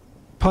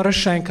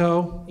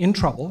Poroshenko in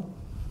trouble.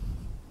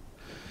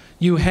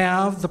 You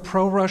have the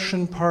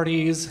pro-Russian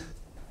parties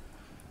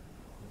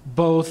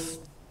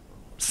both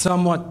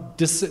somewhat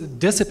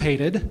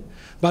dissipated,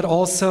 but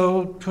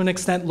also, to an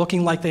extent,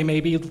 looking like they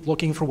may be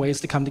looking for ways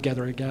to come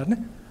together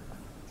again.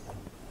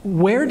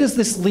 Where does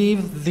this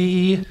leave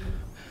the,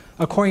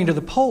 according to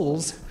the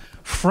polls,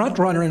 front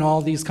runner in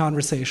all these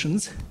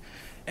conversations?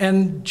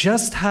 And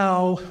just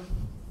how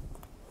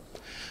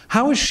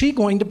is she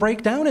going to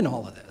break down in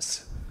all of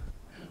this?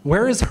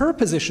 Where is her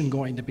position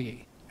going to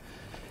be?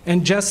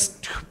 And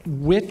just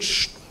where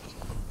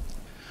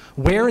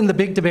in the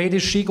big debate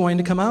is she going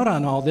to come out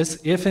on all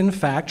this if, in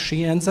fact,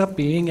 she ends up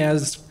being,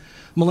 as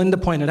Melinda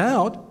pointed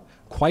out,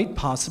 quite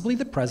possibly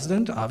the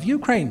president of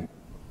Ukraine?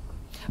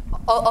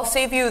 I'll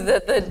save you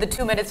the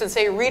 2 minutes and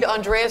say, read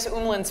Andreas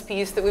Umland's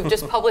piece that we've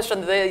just published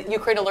on the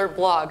Ukraine Alert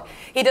blog.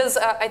 He does,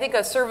 I think,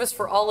 a service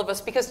for all of us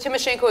because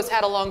Tymoshenko has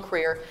had a long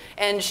career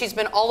and she's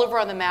been all over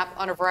on the map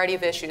on a variety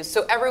of issues.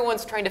 So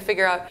everyone's trying to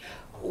figure out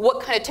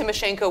what kind of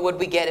Tymoshenko would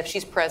we get if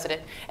she's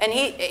president? And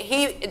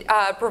he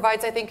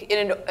provides, I think,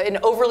 an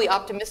overly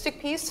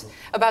optimistic piece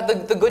about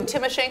the good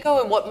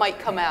Tymoshenko and what might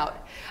come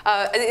out.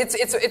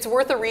 It's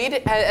worth a read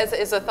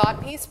as a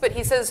thought piece, but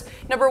he says,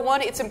 number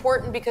one, it's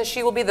important because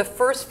she will be the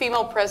first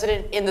female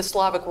president in the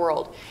Slavic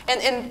world.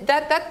 And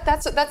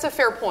that's a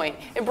fair point.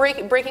 And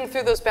breaking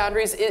through those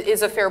boundaries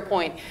is a fair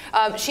point.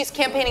 She's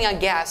campaigning on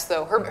gas,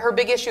 though. Her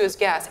big issue is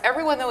gas.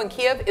 Everyone, though, in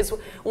Kiev is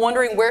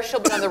wondering where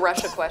she'll be on the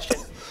Russia question.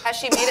 Has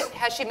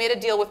she made a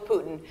deal with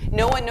Putin?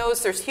 No one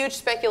knows. There's huge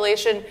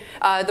speculation.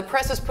 The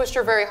press has pushed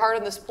her very hard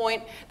on this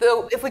point.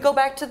 Though, if we go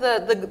back to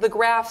the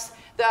graphs,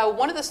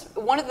 one of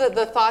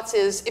the thoughts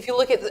is, if you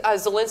look at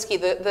Zelensky,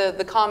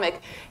 the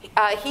comic,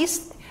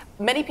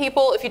 many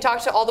people, if you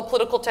talk to all the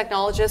political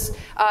technologists,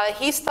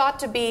 he's thought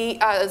to be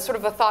sort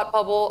of a thought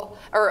bubble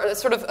or a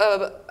sort of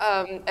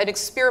an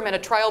experiment, a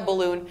trial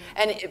balloon.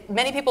 And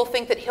many people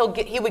think that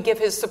he would give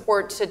his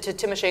support to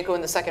Tymoshenko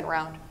in the second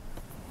round.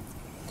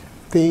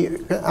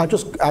 I'll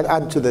just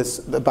add to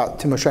this about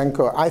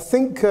Tymoshenko. I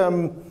think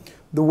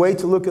the way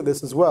to look at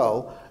this as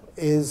well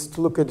is to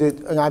look at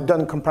it, and I've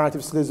done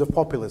comparative studies of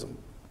populism.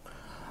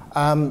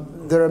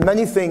 There are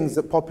many things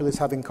that populists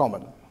have in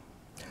common.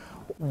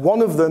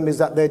 One of them is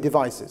that they're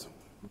devices.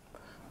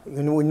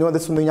 We know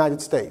this from the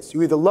United States.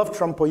 You either love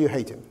Trump or you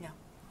hate him. Yeah.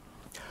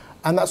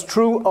 And that's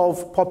true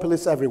of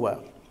populists everywhere.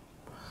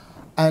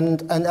 And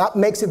that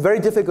makes it very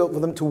difficult for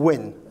them to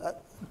win.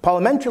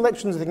 Parliamentary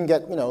elections, they can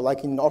get,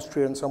 like in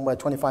Austria and somewhere,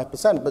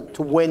 25%, but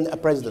to win a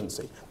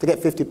presidency, to get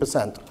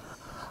 50%.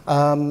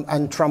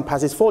 And Trump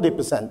has his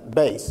 40%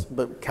 base,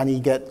 but can he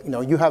get,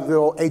 you have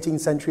your 18th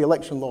century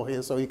election law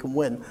here, so he can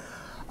win.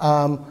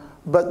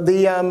 But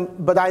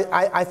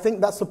I think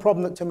that's the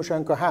problem that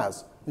Tymoshenko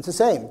has. It's the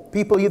same.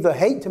 People either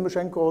hate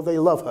Tymoshenko or they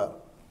love her.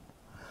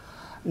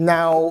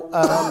 Now,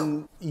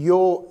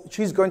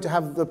 she's going to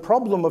have the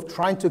problem of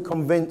trying to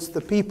convince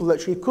the people that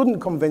she couldn't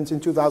convince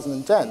in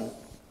 2010.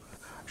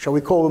 Shall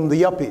we call them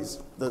the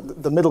yuppies,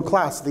 the middle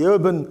class, the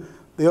urban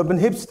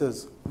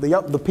hipsters,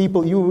 the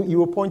people you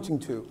were pointing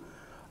to.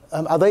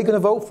 Are they going to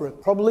vote for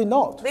it? Probably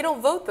not. They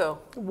don't vote, though.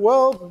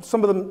 Well,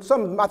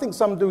 I think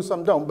some do,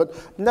 some don't. But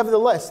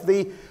nevertheless,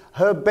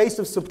 her base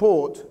of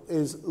support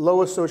is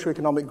lower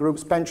socioeconomic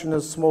groups,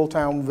 pensioners, small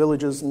town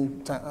villages,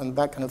 and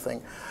that kind of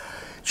thing.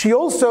 She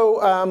also,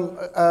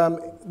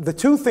 the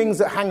two things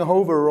that hang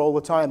over her all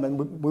the time,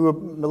 and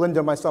Melinda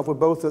and myself were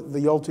both at the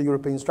Yalta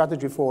European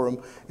Strategy Forum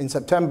in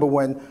September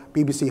when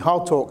BBC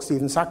Hard Talk,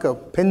 Stephen Sacco,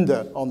 pinned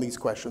her on these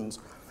questions.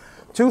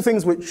 Two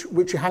things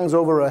which hangs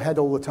over her head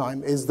all the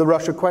time is the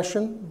Russia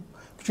question.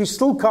 She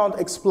still can't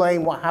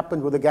explain what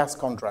happened with the gas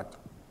contract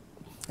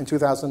in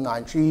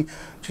 2009. She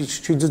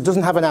just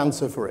doesn't have an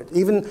answer for it.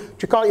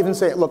 She can't even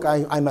say, look,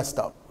 I messed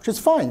up, which is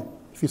fine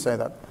if you say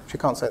that. She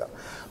can't say that.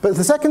 But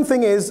the second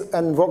thing is,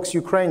 and Vox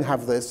Ukraine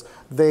have this,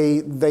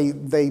 they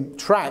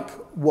track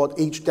what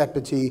each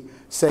deputy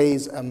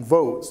says and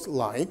votes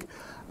like,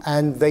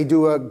 and they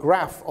do a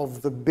graph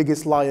of the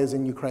biggest liars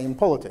in Ukrainian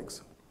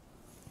politics.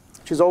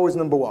 She's always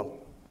number one.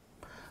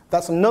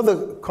 That's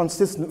another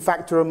consistent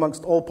factor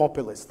amongst all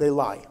populists. They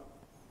lie.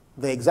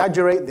 They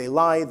exaggerate, they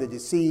lie, they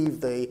deceive,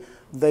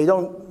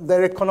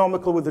 they're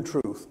economical with the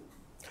truth.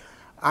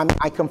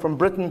 I come from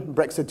Britain.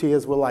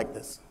 Brexiteers were like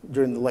this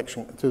during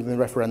the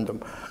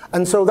referendum.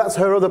 And so that's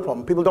her other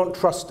problem. People don't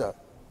trust her.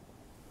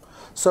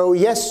 So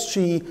yes,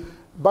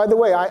 by the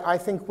way, I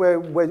think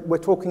we're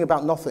talking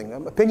about nothing.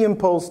 Opinion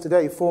polls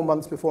today, 4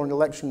 months before an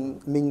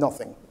election, mean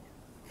nothing.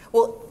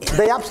 Well,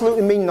 they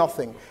absolutely mean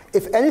nothing.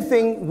 If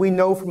anything, we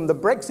know from the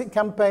Brexit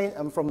campaign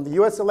and from the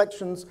US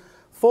elections,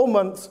 4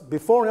 months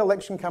before an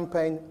election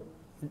campaign,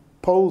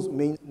 polls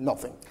mean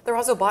nothing. They're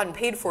also bought and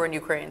paid for in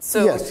Ukraine.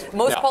 So yes.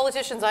 Most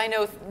politicians I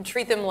know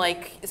treat them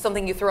like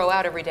something you throw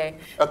out every day.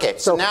 Okay,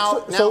 so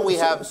now we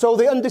have... So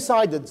the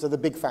undecideds are the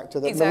big factor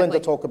that Melinda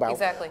talked about.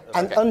 Exactly.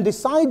 And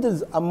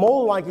undecideds are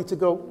more likely to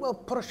go, well,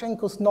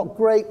 Poroshenko's not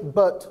great,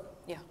 but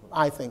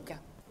I think... Yeah.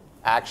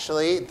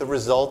 Actually, the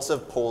results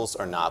of polls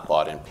are not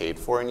bought and paid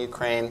for in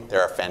Ukraine.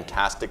 There are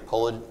fantastic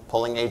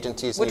polling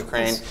agencies in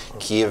Ukraine.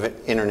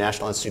 Kyiv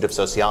International Institute of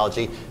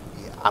Sociology.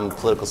 I'm a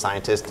political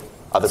scientist.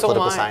 Other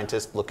political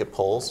scientists look at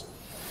polls.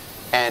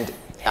 And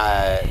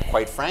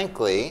quite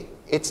frankly,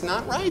 it's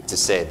not right to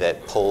say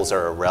that polls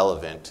are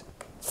irrelevant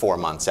 4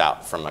 months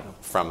out from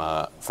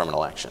an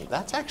election.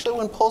 That's actually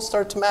when polls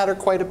start to matter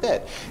quite a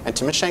bit. And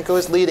Tymoshenko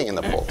is leading in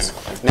the polls.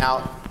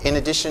 Now, in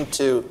addition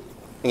to,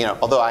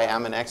 although I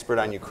am an expert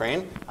on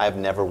Ukraine, I have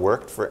never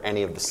worked for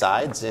any of the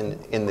sides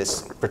in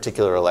this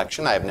particular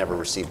election. I have never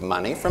received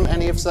money from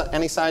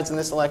any sides in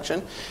this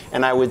election.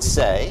 And I would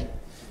say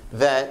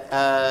that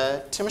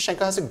Tymoshenko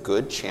has a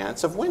good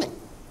chance of winning.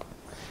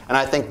 And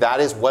I think that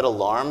is what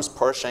alarms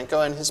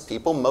Poroshenko and his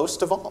people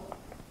most of all.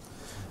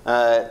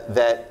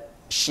 That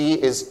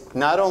she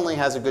not only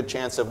has a good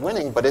chance of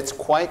winning, but it's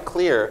quite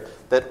clear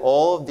that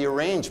all of the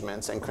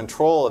arrangements and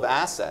control of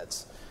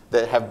assets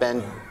that have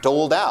been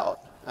doled out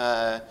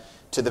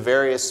to the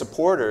various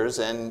supporters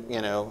and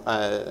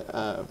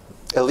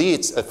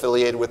elites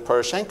affiliated with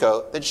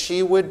Poroshenko, that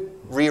she would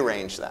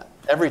rearrange that.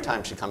 Every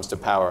time she comes to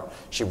power,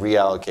 she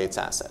reallocates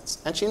assets.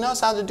 And she knows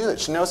how to do it.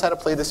 She knows how to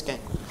play this game.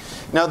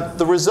 Now,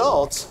 the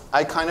results,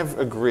 I kind of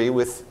agree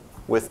with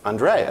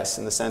Andreas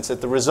in the sense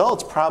that the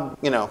results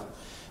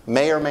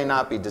may or may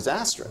not be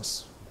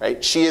disastrous.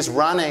 Right? She is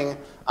running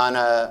on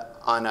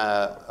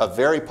a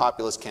very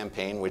populist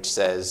campaign which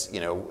says,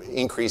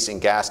 increasing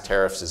gas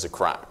tariffs is a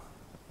crime.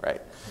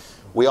 Right?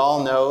 We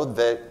all know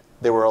that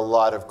there were a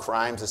lot of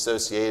crimes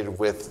associated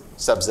with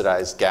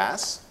subsidized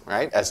gas,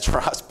 right? As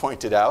Taras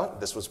pointed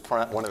out, this was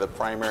one of the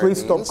primary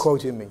Please stop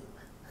quoting me.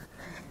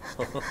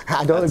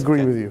 I don't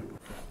agree with you.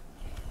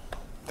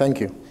 Thank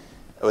you.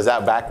 Was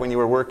that back when you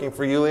were working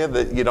for Yulia,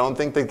 that you don't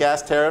think that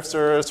gas tariffs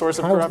are a source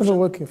of corruption? I was never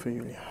working for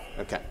Yulia.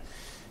 Okay.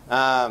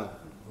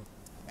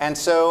 And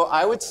so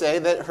I would say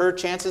that her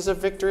chances of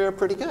victory are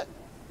pretty good.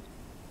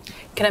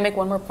 Can I make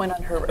one more point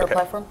on her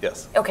platform?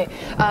 Yes. Okay.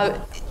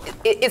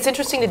 it's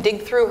interesting to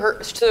dig through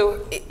her.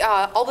 So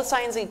all the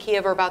signs in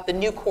Kiev are about the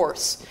new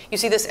course. You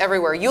see this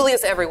everywhere.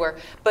 Yulia's everywhere,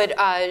 but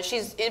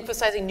she's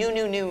emphasizing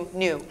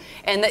new.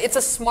 And it's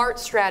a smart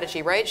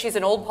strategy, right? She's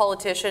an old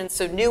politician,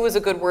 so new is a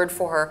good word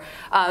for her.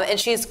 And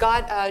she's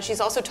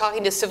also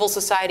talking to civil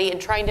society and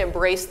trying to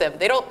embrace them.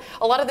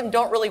 A lot of them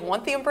don't really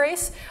want the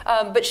embrace,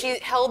 but she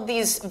held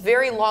these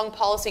very long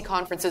policy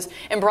conferences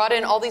and brought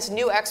in all these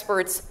new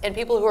experts and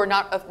people who are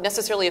not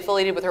necessarily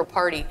affiliated with her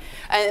party.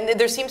 And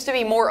there seems to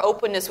be more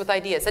openness with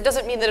ideas. That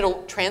doesn't mean that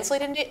it'll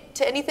translate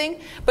into anything,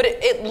 but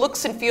it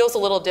looks and feels a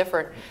little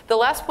different. The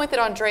last point that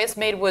Andreas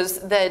made was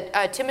that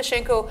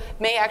Tymoshenko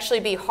may actually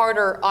be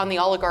harder on the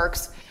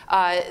oligarchs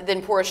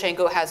than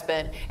Poroshenko has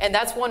been. And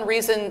that's one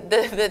reason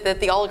that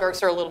the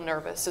oligarchs are a little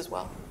nervous as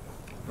well.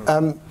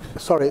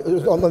 Sorry,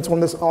 on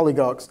this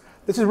oligarchs.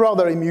 This is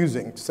rather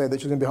amusing to say that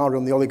she's going to be harder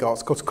on the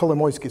oligarchs because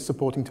Kolomoisky is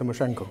supporting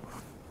Tymoshenko.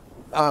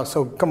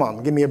 So come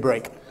on, give me a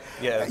break.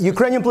 Yeah.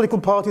 Ukrainian political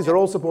parties are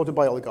all supported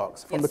by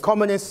oligarchs, from the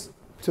communists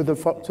to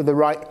the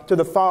right, to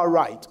the far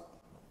right.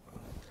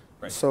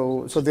 Right.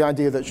 So the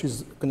idea that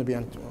she's going to be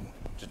anti.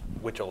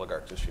 Which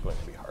oligarchs is she going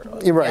to be hard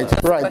on? You're right,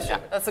 right.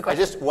 That's the question.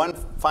 Just one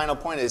final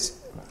point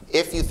is,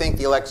 if you think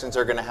the elections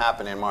are going to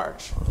happen in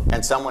March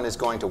and someone is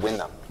going to win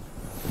them,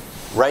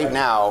 right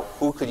now,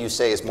 who could you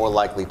say is more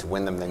likely to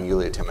win them than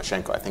Yulia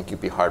Tymoshenko? I think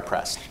you'd be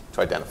hard-pressed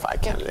to identify a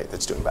candidate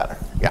that's doing better.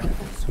 Yeah.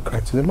 It's a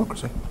correct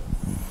democracy.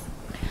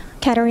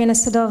 Katerina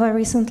Sadova,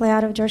 recently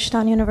out of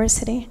Georgetown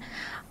University.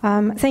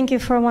 Thank you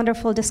for a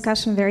wonderful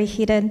discussion, very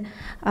heated.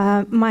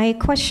 My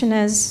question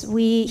is,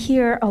 we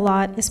hear a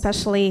lot,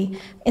 especially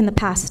in the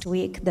past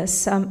week,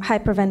 this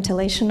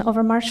hyperventilation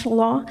over martial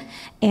law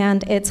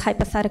and its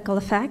hypothetical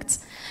effects.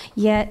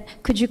 Yet,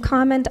 could you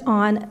comment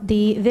on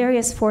the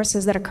various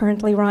forces that are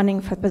currently running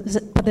for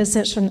the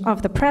position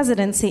of the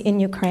presidency in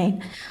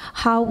Ukraine?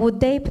 How would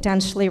they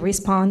potentially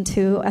respond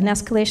to an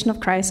escalation of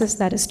crisis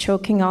that is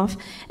choking off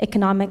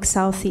economic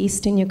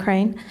southeast in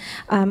Ukraine?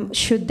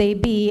 Should they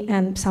be,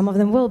 and some of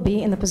them will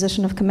be, in the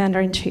position of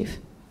commander-in-chief?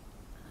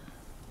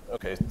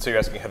 Okay, so you're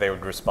asking how they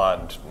would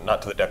respond,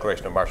 not to the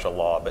declaration of martial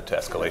law, but to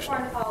escalation?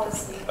 Foreign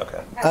policy.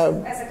 Okay.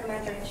 As a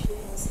commander-in-chief in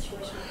a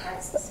situation of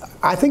crisis.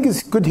 I think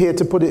it's good here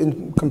to put it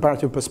in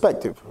comparative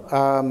perspective.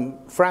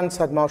 France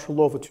had martial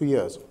law for 2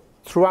 years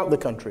throughout the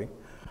country.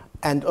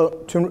 And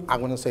I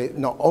want to say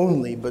not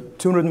only, but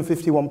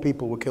 251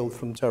 people were killed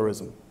from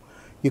terrorism.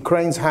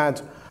 Ukraine's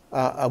had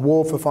a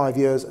war for 5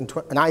 years,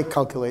 and I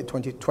calculate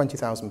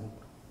 20,000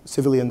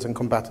 civilians and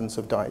combatants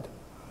have died.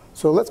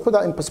 So let's put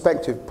that in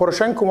perspective.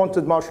 Poroshenko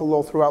wanted martial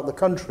law throughout the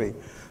country,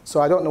 so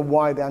I don't know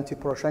why the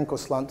anti-Poroshenko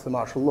slant to the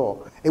martial law.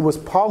 It was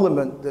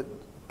Parliament that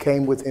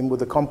came with him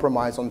with a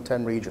compromise on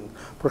 10 regions.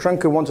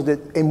 Poroshenko wanted it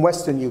in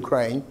Western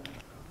Ukraine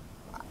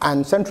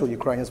and Central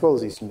Ukraine as well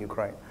as Eastern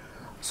Ukraine.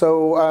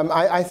 So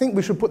I think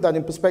we should put that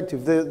in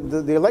perspective.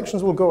 The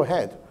elections will go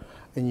ahead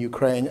in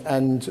Ukraine,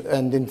 and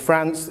in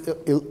France,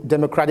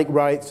 democratic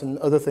rights and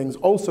other things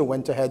also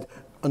went ahead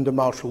under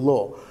martial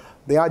law.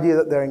 The idea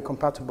that they're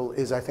incompatible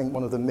is, I think,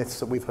 one of the myths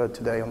that we've heard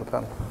today on the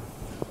panel.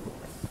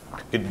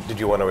 Did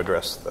you want to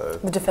address the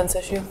defense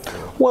issue?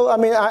 Well, I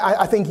mean,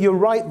 I think you're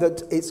right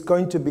that it's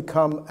going to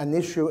become an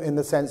issue in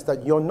the sense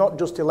that you're not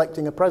just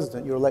electing a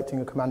president, you're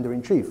electing a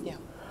commander-in-chief. Yeah.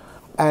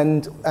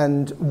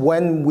 And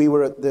when we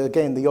were at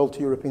the Old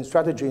European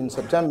Strategy in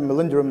September,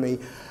 Melinda and me,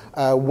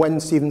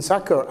 when Stephen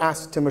Sackur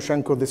asked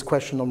Tymoshenko this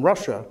question on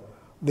Russia,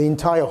 the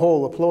entire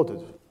hall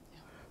applauded.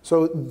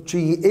 So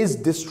she is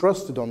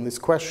distrusted on this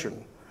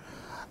question.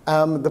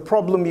 The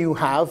problem you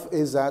have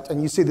is that,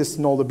 and you see this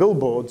in all the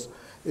billboards,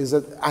 is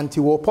that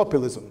anti-war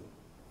populism.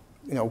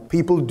 You know,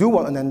 people do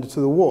want an end to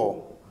the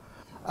war.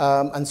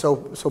 And so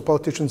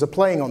politicians are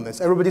playing on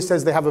this. Everybody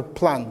says they have a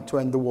plan to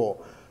end the war.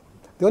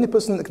 The only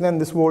person that can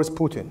end this war is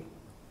Putin,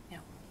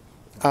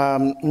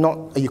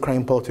 not a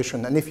Ukrainian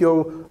politician. And if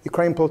you're a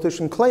Ukrainian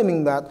politician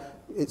claiming that,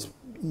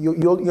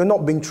 you're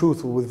not being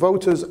truthful with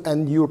voters,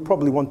 and you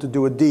probably want to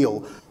do a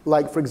deal.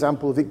 Like, for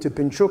example, Viktor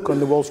Pinchuk on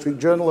the Wall Street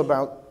Journal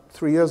about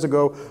 3 years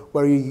ago,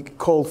 where he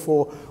called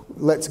for,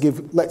 let's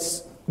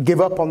give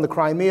up on the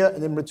Crimea,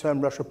 and in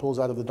return Russia pulls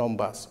out of the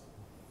Donbas.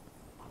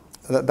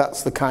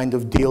 That's the kind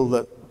of deal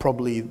that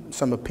probably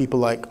some of people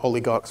like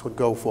oligarchs would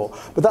go for.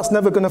 But that's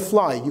never going to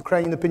fly.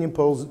 Ukrainian opinion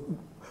polls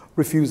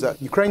refuse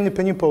that. Ukrainian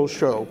opinion polls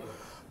show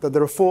that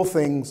there are 4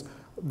 things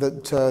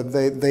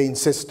that they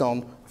insist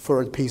on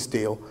for a peace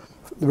deal.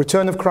 The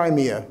return of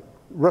Crimea,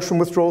 Russian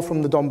withdrawal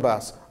from the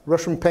Donbas,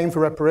 Russian paying for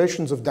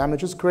reparations of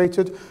damages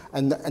created,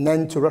 and an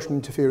end to Russian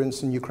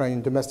interference in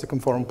Ukrainian domestic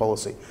and foreign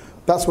policy.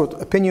 That's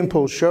what opinion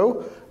polls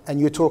show, and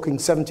you're talking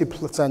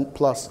 70%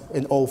 plus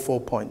in all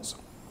 4 points.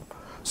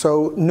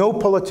 So no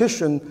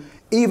politician,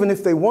 even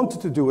if they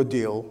wanted to do a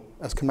deal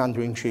as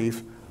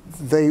commander-in-chief,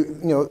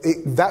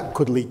 that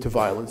could lead to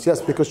violence.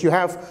 Yes, because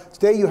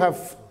today you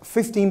have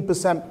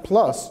 15%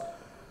 plus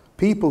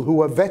people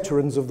who are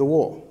veterans of the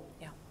war.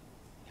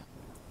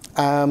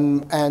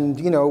 And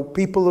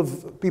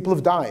people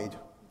have died,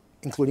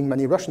 including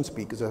many Russian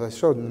speakers, as I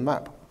showed in the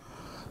map.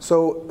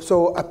 So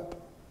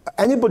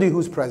Anybody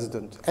who's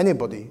president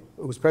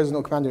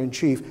or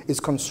commander-in-chief is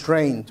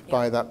constrained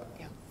by that.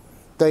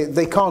 Yeah.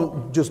 They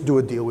can't just do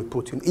a deal with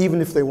Putin,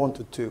 even if they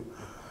wanted to.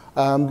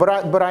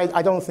 But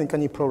I don't think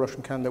any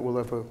pro-Russian candidate will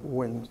ever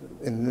win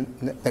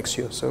in next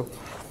year. So,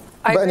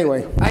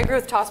 anyway, I agree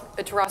with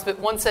Taras, but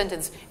one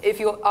sentence. If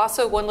you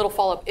also one little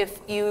follow-up. If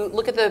you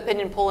look at the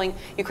opinion polling,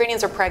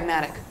 Ukrainians are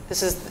pragmatic.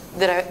 This is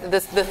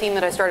the theme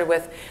that I started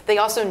with. They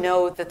also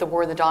know that the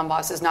war in the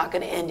Donbas is not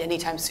going to end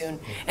anytime soon.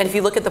 And if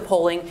you look at the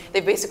polling, they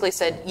basically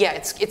said, yeah,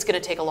 it's going to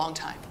take a long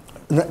time.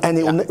 And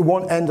it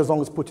won't end as long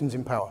as Putin's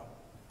in power.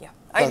 Yeah,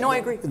 I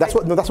agree. That's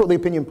what the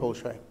opinion polls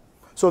say.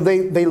 So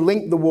they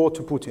link the war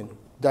to Putin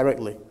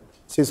directly.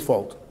 It's his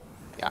fault.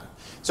 Yeah.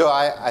 So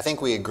I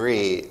think we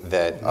agree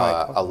that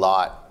a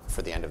lot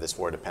for the end of this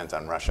war depends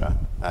on Russia.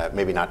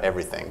 Maybe not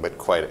everything, but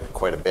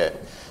quite a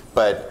bit.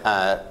 But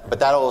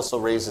that also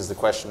raises the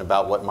question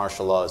about what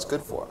martial law is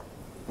good for.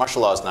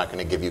 Martial law is not going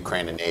to give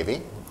Ukraine a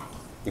navy.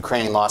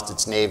 Ukraine lost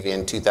its navy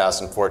in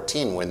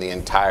 2014 when the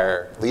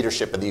entire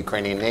leadership of the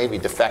Ukrainian navy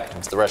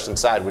defected to the Russian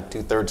side with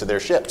 2/3 of their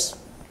ships,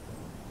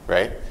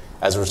 right?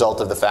 As a result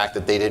of the fact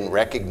that they didn't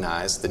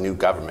recognize the new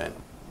government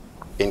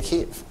in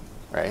Kyiv,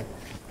 right?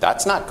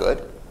 That's not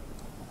good,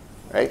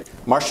 right?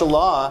 Martial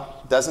law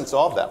doesn't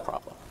solve that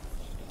problem.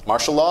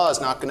 Martial law is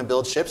not going to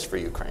build ships for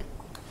Ukraine.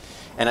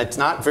 And it's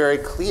not very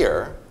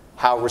clear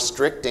how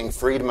restricting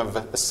freedom of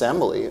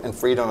assembly and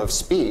freedom of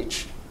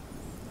speech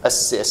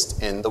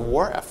assist in the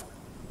war effort,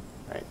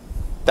 right?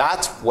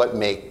 That's what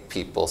make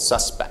people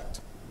suspect,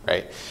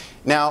 right?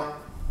 Now,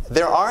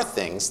 there are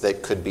things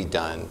that could be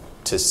done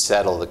to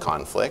settle the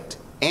conflict,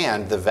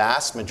 and the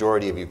vast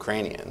majority of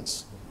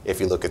Ukrainians, if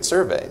you look at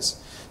surveys,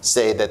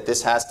 say that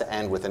this has to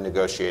end with a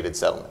negotiated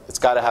settlement. It's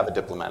got to have a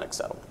diplomatic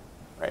settlement,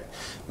 right?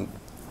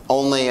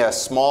 Only a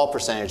small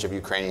percentage of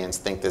Ukrainians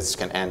think this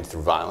can end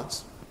through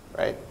violence,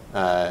 right?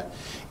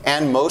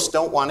 And most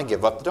don't want to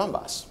give up the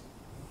Donbas,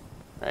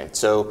 right?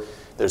 So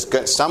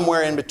there's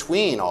somewhere in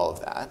between all of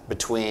that,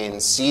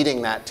 between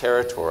ceding that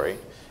territory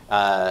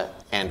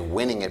and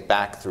winning it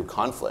back through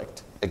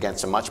conflict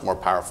against a much more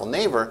powerful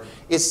neighbor,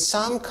 is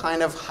some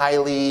kind of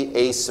highly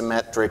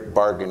asymmetric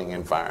bargaining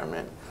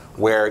environment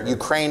where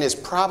Ukraine is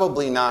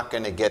probably not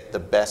going to get the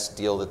best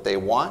deal that they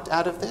want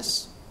out of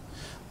this.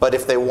 But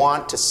if they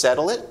want to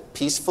settle it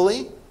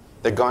peacefully,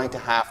 they're going to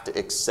have to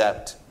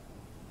accept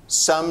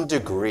some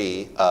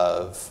degree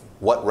of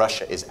what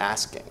Russia is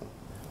asking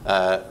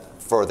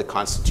for the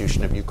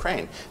constitution of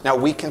Ukraine. Now,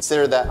 we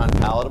consider that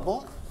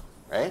unpalatable,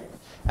 right?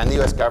 And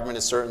the US government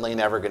is certainly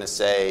never going to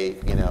say,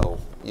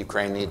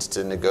 Ukraine needs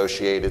to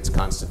negotiate its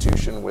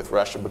constitution with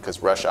Russia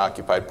because Russia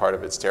occupied part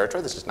of its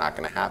territory. This is not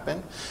going to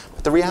happen.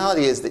 But the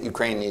reality is that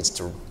Ukraine needs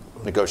to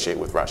negotiate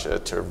with Russia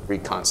to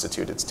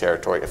reconstitute its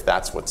territory if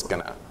that's what's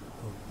going to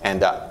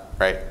end up,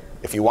 right?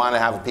 If you want to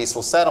have a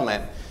peaceful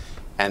settlement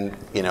and,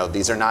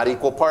 these are not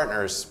equal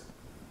partners,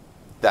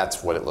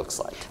 that's what it looks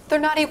like. They're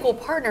not equal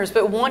partners,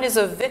 but one is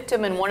a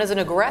victim and one is an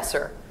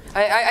aggressor.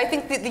 I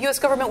think the U.S.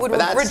 government would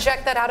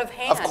reject that out of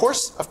hand. Of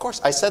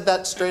course. I said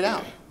that straight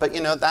out. But,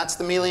 that's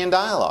the Melian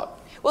dialogue.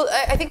 Well,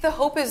 I think the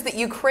hope is that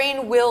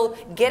Ukraine will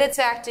get its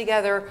act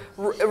together,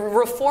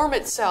 reform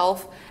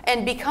itself,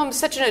 and become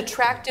such an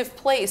attractive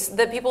place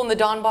that people in the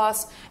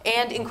Donbas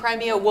and in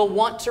Crimea will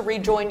want to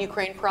rejoin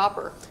Ukraine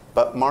proper.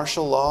 But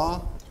martial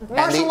law...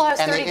 Martial law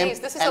is 30 days.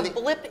 This is a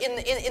blip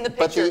in the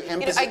picture.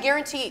 I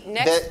guarantee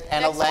next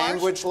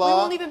language March, law, we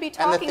won't even be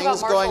talking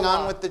about martial going law.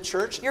 On with the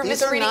church. You're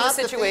misreading the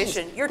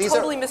situation. You're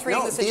totally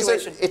misreading the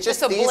situation. It's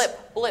just a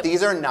blip.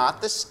 These are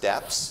not the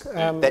steps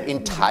that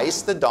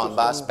entice the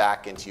Donbas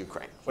back into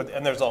Ukraine.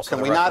 And there's also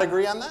Can we not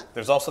agree on that?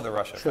 There's also the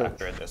Russia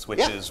factor in this, which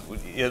is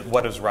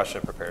what is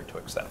Russia prepared to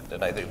accept?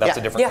 And I think that's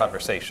a different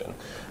conversation.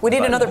 We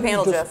need another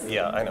panel, Jeff.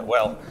 Yeah, I know.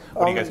 Well,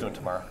 what are you guys doing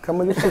tomorrow? Can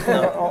we just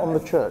talk on the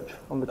church?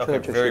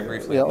 Very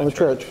briefly. Yeah, on the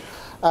church.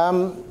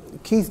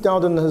 Keith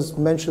Dowden has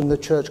mentioned the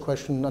church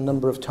question a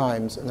number of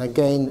times, and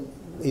again,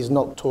 he's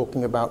not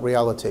talking about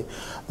reality.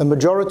 The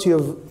majority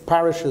of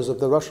parishes of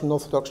the Russian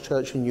Orthodox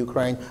Church in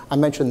Ukraine, I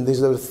mentioned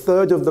these are a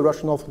third of the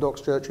Russian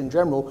Orthodox Church in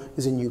general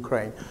is in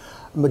Ukraine.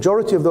 The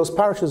majority of those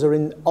parishes are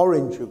in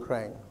Orange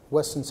Ukraine,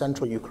 western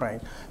central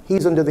Ukraine.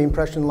 He's under the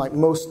impression, like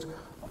most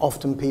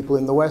often people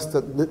in the West,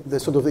 that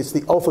it's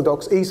the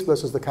Orthodox East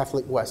versus the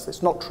Catholic West.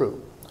 It's not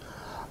true.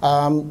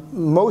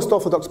 Most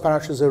Orthodox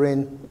parishes are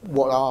in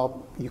what are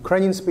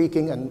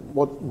Ukrainian-speaking and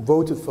what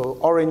voted for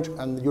Orange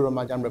and the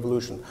Euromaidan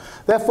Revolution.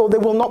 Therefore, there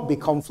will not be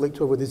conflict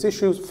over these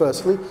issues,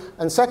 firstly.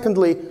 And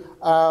secondly,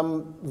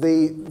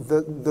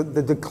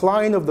 the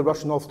decline of the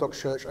Russian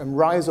Orthodox Church and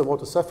rise of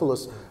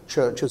autocephalous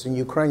churches in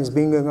Ukraine is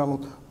being going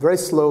on very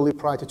slowly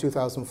prior to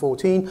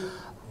 2014.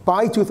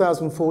 By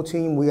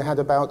 2014,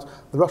 the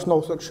Russian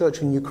Orthodox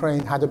Church in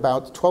Ukraine had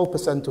about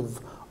 12%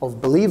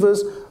 of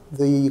believers.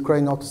 The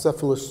Ukrainian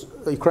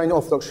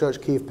Orthodox Church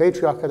Kyiv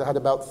Patriarchate had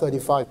about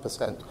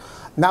 35%.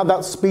 Now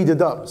that's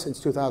speeded up since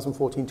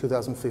 2014,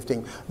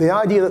 2015. The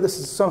idea that this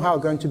is somehow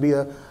going to be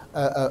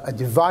a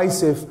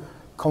divisive,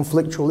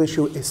 conflictual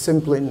issue is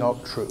simply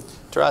not true.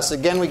 Taras,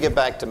 again, we get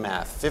back to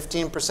math.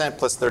 15%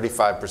 plus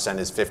 35%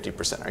 is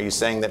 50%. Are you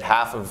saying that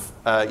half of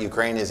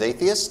Ukraine is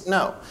atheist?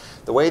 No.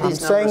 The way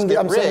these numbers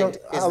get rigged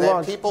is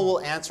that people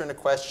will answer in a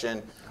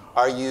question,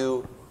 are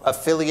you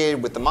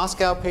affiliated with the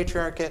Moscow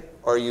Patriarchate,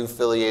 or are you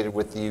affiliated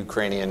with the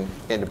Ukrainian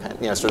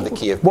independent, sort of the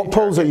Kiev What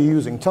polls are you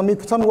using? Tell me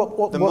what service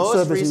you're using. The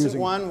most recent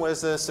one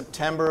was the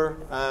September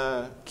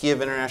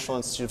Kiev International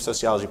Institute of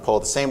Sociology poll,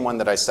 the same one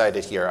that I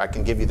cited here. I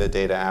can give you the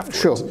data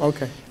afterwards. Sure,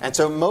 okay. And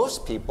so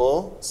most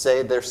people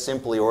say they're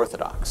simply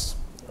Orthodox,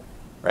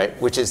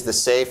 right? Which is the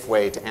safe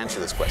way to answer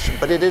this question.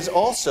 But it is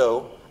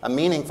also a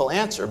meaningful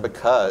answer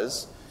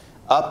because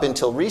up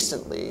until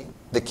recently,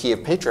 the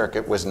Kiev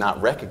Patriarchate was not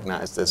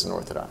recognized as an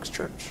Orthodox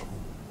church,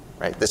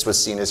 right? This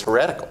was seen as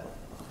heretical.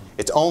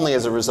 It's only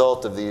as a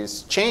result of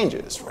these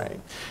changes, right?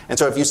 And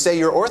so if you say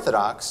you're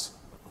Orthodox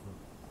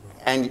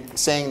and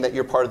saying that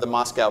you're part of the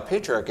Moscow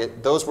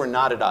Patriarchate, those were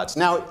not at odds.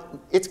 Now,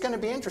 it's going to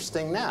be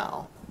interesting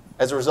now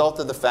as a result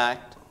of the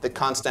fact that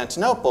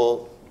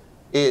Constantinople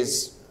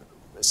is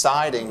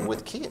siding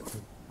with Kiev,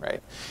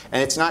 right?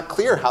 And it's not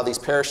clear how these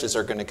parishes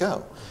are going to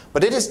go.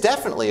 But it is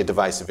definitely a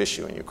divisive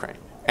issue in Ukraine.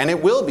 And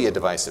it will be a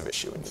divisive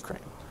issue in Ukraine.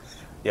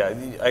 Yeah,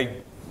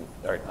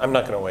 all right, I'm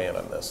not going to weigh in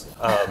on this.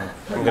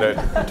 I'm going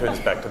to turn this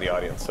back to the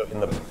audience. So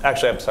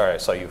actually, I'm sorry, I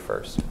saw you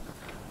first.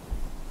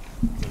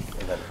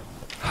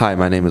 Hi,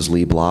 my name is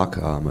Lee Block.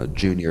 I'm a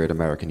junior at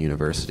American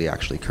University,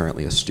 actually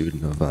currently a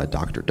student of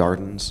Dr.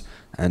 Darden's.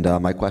 And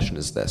my question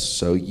is this.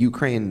 So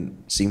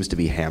Ukraine seems to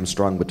be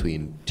hamstrung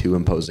between two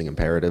imposing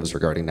imperatives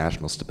regarding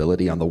national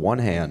stability. On the one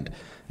hand,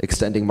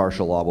 extending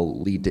martial law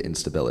will lead to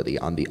instability.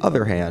 On the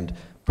other hand,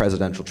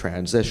 presidential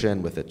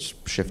transition with its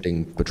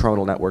shifting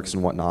patronal networks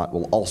and whatnot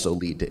will also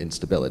lead to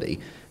instability,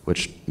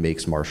 which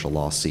makes martial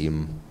law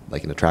seem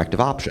like an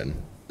attractive option.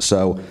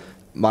 So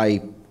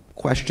my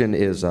question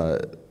is,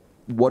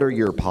 what are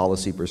your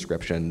policy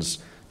prescriptions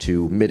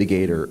to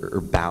mitigate or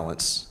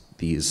balance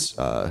these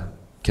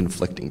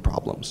conflicting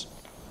problems?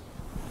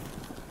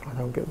 I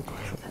don't get the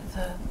question.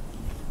 The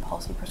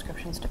policy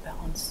prescriptions to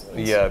balance.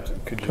 Yeah,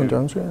 could you? I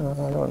don't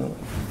know.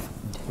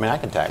 I mean, I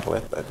can tackle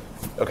it, but...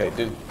 Okay,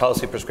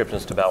 policy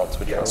prescriptions to balance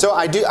which one? So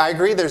I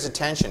agree there's a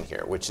tension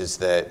here, which is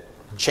that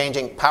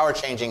power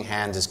changing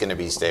hands is going to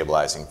be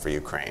destabilizing for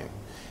Ukraine.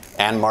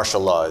 And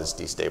martial law is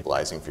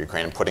destabilizing for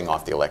Ukraine, and putting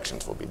off the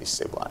elections will be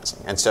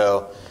destabilizing. And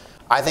so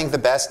I think the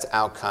best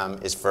outcome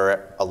is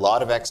for a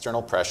lot of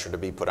external pressure to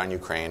be put on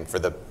Ukraine, for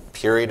the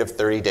period of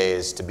 30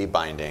 days to be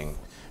binding,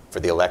 for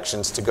the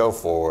elections to go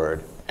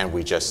forward, and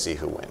we just see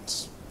who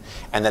wins.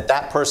 And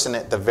that person,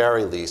 at the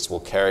very least,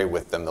 will carry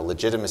with them the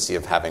legitimacy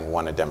of having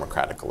won a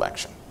democratic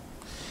election.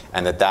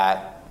 And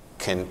that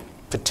can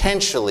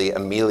potentially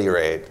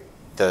ameliorate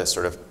the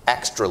sort of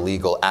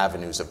extra-legal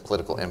avenues of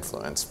political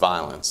influence,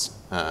 violence,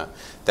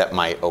 that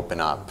might open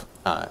up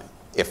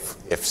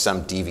if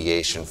some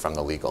deviation from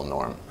the legal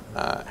norm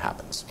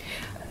happens.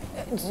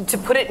 To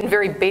put it in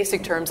very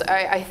basic terms,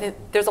 I think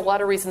there's a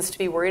lot of reasons to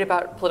be worried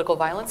about political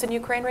violence in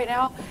Ukraine right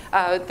now.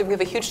 We have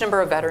a huge number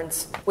of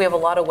veterans. We have a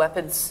lot of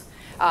weapons.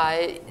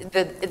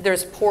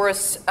 There's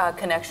porous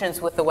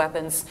connections with the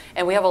weapons,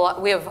 and we have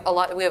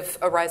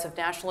a rise of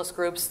nationalist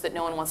groups that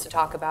no one wants to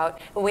talk about,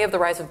 and we have the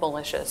rise of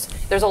militias.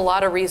 There's a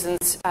lot of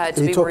reasons to be worried.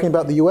 Are you talking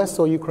about the U.S.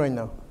 or Ukraine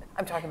now?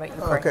 I'm talking about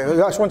Ukraine. Okay, I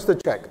just wanted to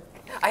check.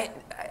 I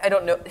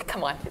don't know.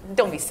 Come on,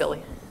 don't be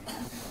silly.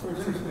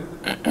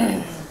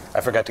 I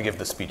forgot to give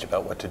the speech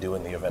about what to do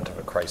in the event of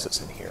a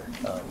crisis in here.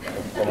 I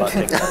will not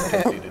take the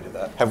opportunity to do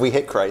that. Have we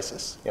hit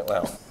crisis? Yeah,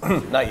 well,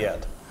 not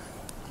yet.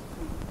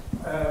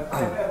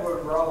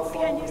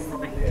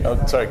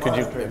 Oh, sorry, could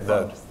you give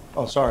the...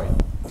 Oh, sorry.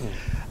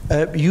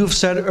 You've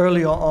said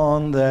earlier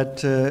on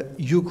that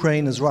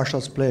Ukraine is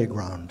Russia's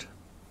playground.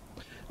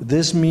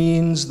 This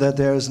means that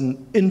there's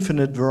an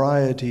infinite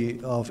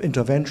variety of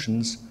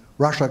interventions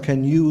Russia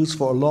can use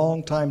for a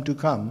long time to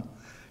come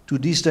to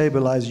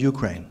destabilize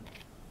Ukraine,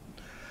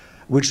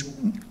 which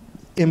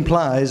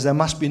implies there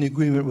must be an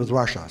agreement with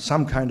Russia,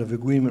 some kind of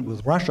agreement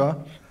with Russia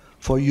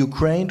for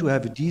Ukraine to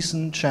have a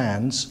decent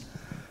chance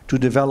to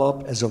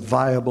develop as a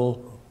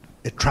viable,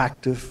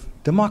 attractive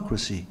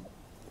democracy.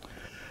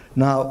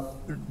 Now,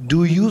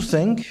 do you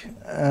think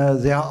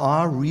there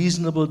are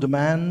reasonable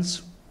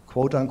demands,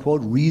 quote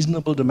unquote,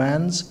 reasonable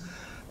demands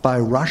by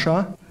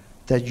Russia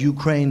that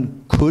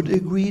Ukraine could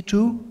agree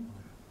to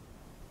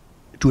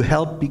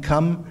help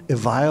become a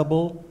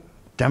viable,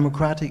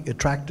 democratic,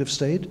 attractive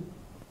state?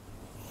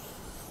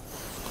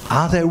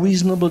 Are there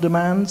reasonable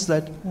demands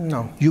that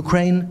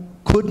Ukraine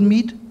could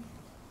meet?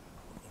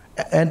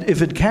 And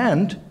if it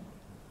can't,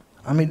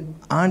 I mean,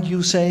 aren't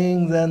you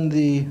saying then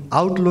the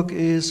outlook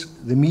is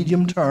the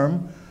medium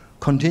term,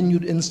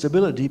 continued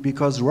instability,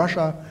 because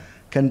Russia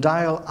can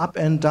dial up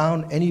and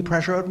down any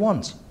pressure at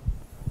once?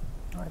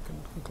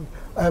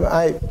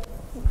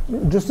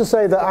 Just to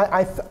say that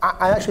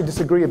I actually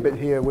disagree a bit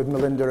here with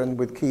Melinda and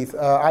with Keith.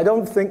 I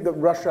don't think that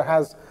Russia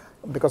has,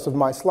 because of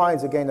my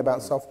slides again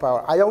about soft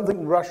power, I don't think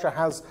Russia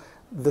has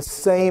the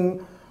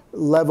same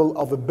level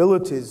of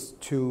abilities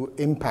to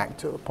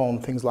impact upon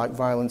things like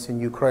violence in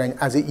Ukraine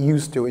as it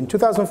used to. In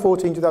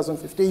 2014,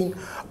 2015,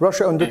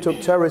 Russia undertook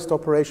terrorist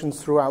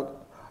operations throughout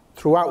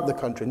the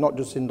country, not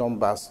just in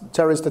Donbas,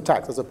 terrorist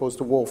attacks as opposed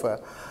to warfare.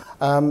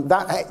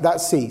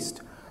 That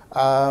ceased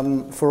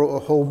for a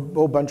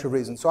whole bunch of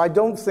reasons. So I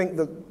don't think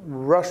that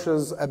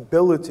Russia's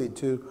ability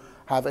to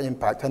have an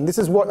impact, and this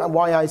is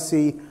why I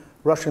see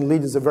Russian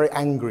leaders are very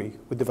angry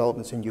with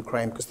developments in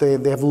Ukraine, because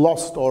they have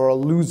lost or are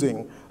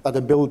losing that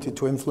ability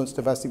to influence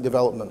domestic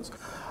developments.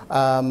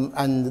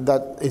 And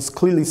that is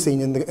clearly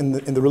seen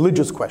in the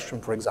religious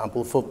question, for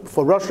example.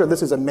 For Russia,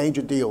 this is a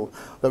major deal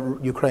that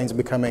Ukraine is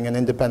becoming an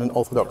independent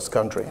Orthodox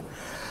country.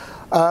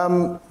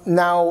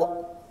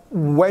 Now,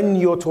 when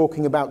you're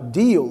talking about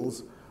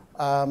deals,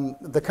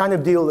 the kind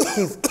of deal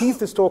that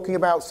Keith is talking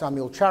about,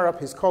 Samuel Charap,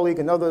 his colleague,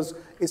 and others,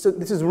 this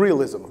is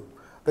realism.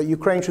 That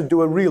Ukraine should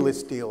do a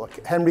realist deal,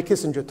 a Henry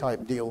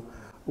Kissinger-type deal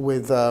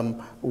with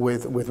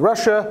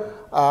Russia,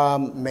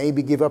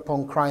 maybe give up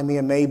on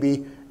Crimea,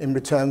 maybe in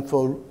return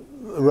for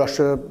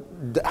Russia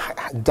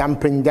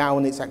damping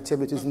down its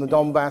activities in the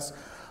Donbas.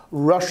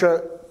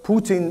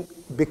 Putin,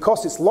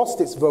 because it's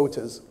lost its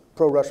voters,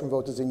 pro-Russian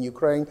voters in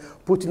Ukraine,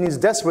 Putin is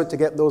desperate to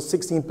get those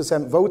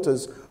 16%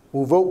 voters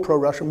who vote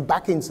pro-Russian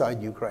back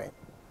inside Ukraine.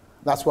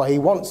 That's why he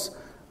wants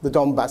the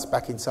Donbas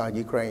back inside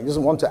Ukraine. He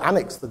doesn't want to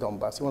annex the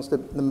Donbas. He wants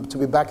them to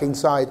be back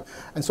inside,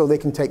 and so they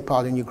can take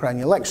part in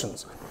Ukrainian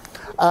elections.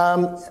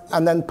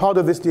 And then part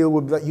of this deal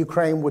would be that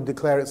Ukraine would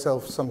declare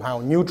itself somehow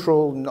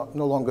neutral,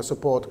 no longer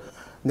support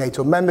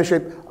NATO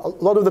membership. A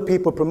lot of the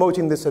people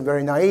promoting this are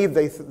very naive.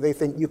 They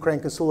think Ukraine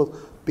can still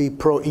be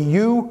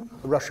pro-EU.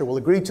 Russia will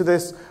agree to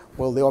this.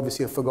 Well, they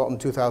obviously have forgotten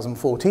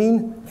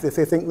 2014, if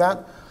they think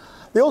that.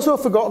 They also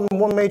have forgotten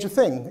one major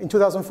thing. In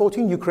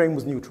 2014, Ukraine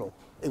was neutral.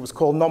 It was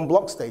called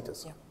non-bloc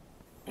status.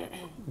 Yeah.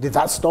 Did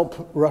that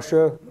stop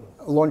Russia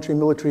launching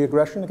military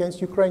aggression against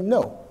Ukraine?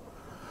 No.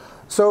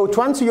 So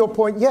to answer your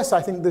point, yes,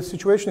 I think the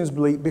situation is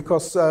bleak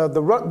because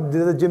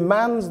the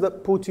demands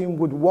that Putin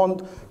would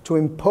want to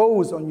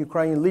impose on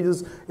Ukrainian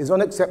leaders is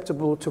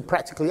unacceptable to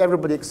practically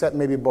everybody except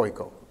maybe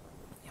Boyko.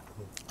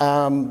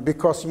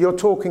 Because you're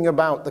talking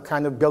about the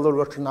kind of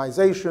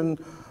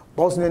Belarusianization,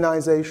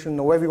 Bosnianization,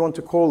 or whatever you want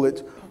to call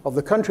it, of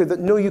the country that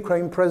no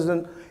Ukrainian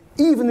president,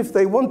 even if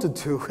they wanted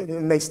to,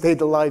 and they stayed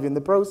alive in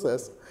the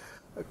process,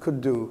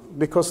 could do.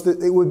 Because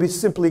it would be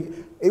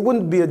it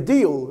wouldn't be a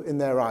deal in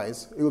their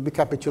eyes, it would be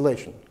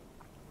capitulation.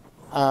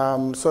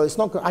 So it's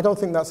not, I don't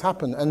think that's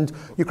happened. And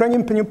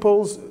Ukrainian opinion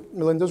polls,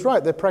 Melinda's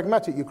right, they're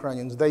pragmatic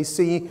Ukrainians. They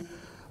see,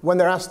 when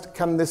they're asked,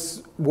 can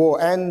this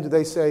war end,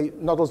 they say,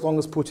 not as long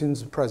as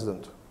Putin's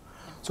president.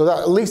 So that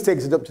at least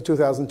takes it up to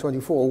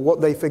 2024.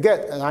 What they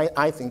forget, and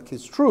I think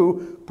is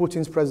true,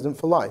 Putin's president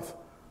for life.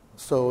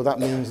 So that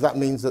means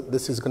that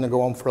this is going to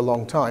go on for a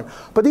long time.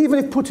 But even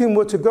if Putin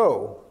were to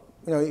go,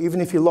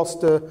 even if he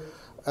lost a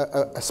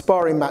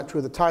sparring match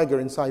with a tiger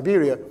in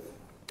Siberia,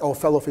 or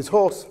fell off his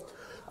horse,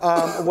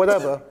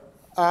 whatever,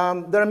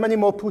 there are many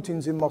more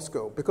Putins in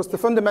Moscow, because the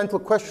fundamental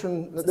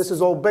question that this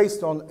is all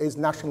based on is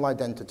national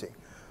identity.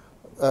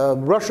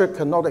 Russia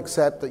cannot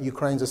accept that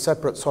Ukraine's a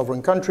separate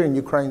sovereign country and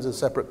Ukraine's a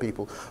separate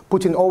people.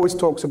 Putin always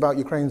talks about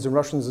Ukrainians and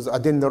Russians as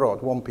Adin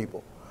Narod, one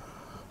people.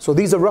 So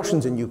these are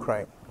Russians in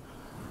Ukraine.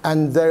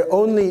 And they're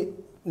only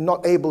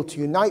not able to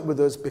unite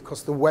with us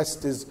because the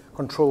West is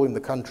controlling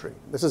the country.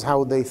 This is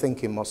how they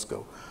think in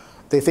Moscow.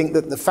 They think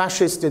that the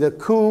fascists did a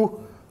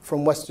coup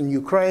from Western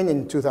Ukraine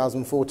in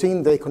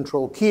 2014. They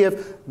control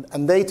Kiev,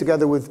 and they,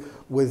 together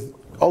with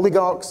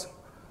oligarchs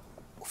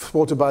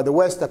supported by the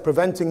West, are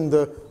preventing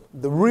the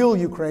real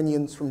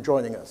Ukrainians from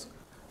joining us.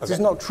 This is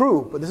not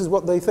true, but this is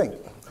what they think.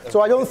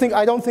 So I don't think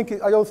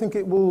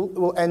it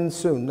will end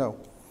soon. No.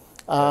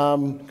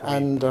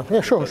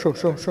 Yeah, sure. Sure.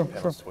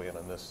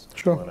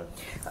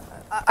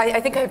 I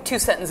think I have two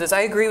sentences.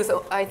 I agree with,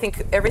 I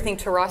think, everything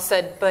Taras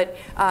said, but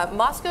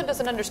Moscow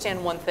doesn't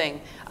understand one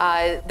thing.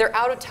 They're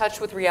out of touch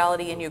with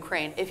reality in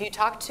Ukraine. If you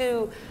talk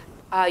to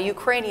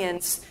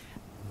Ukrainians,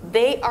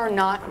 they are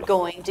not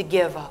going to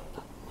give up.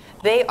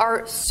 They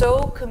are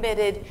so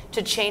committed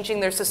to changing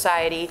their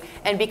society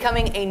and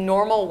becoming a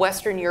normal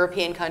Western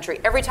European country.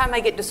 Every time I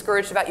get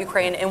discouraged about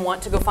Ukraine and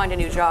want to go find a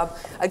new job,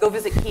 I go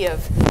visit Kiev.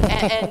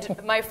 And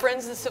my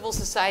friends in civil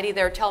society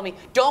there tell me,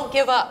 don't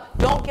give up.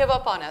 Don't give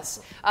up on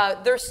us.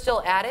 They're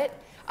still at it.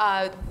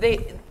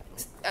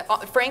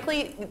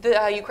 Frankly,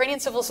 the Ukrainian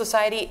civil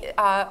society,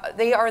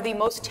 they are the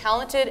most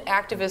talented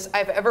activists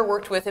I've ever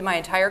worked with in my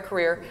entire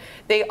career.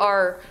 They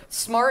are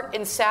smart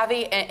and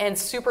savvy and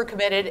super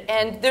committed.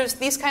 And there's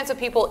these kinds of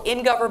people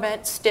in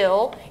government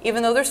still,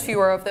 even though there's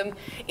fewer of them,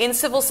 in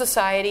civil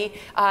society.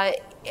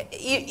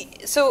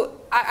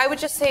 So I would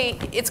just say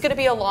it's going to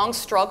be a long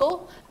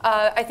struggle.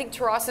 I think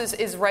Taras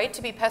is right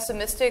to be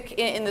pessimistic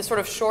in the sort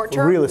of short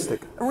term.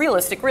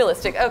 Realistic.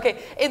 Okay.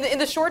 In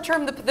the short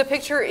term, the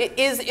picture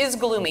is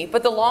gloomy,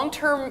 but the long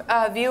term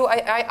view,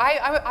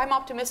 I'm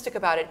optimistic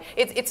about it.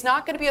 It's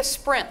not going to be a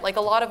sprint like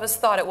a lot of us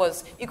thought it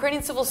was.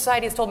 Ukrainian civil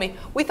society has told me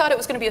we thought it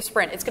was going to be a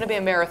sprint. It's going to be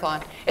a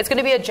marathon. It's going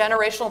to be a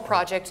generational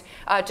project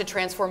to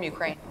transform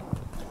Ukraine.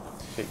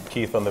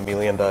 Keith, on the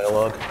Melian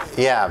dialogue?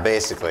 Yeah,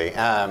 basically.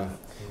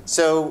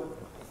 So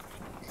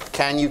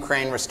can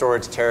Ukraine restore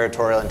its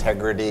territorial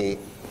integrity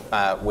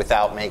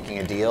without making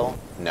a deal?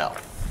 No.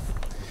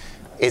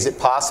 Is it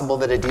possible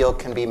that a deal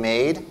can be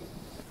made?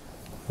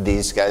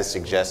 These guys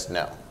suggest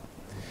no.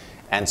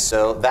 And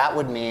so that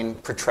would mean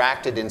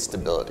protracted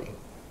instability,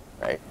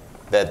 right?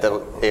 That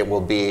it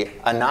will be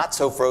a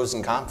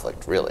not-so-frozen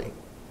conflict, really.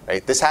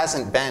 Right? This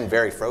hasn't been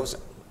very frozen.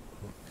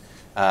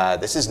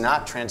 This is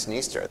not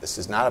Transnistria. This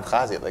is not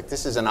Abkhazia. Like,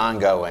 this is an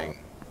ongoing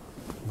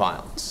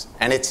violence.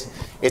 And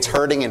it's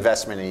hurting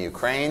investment in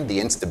Ukraine. The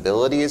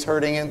instability is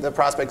hurting the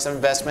prospects of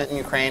investment in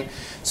Ukraine.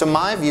 So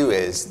my view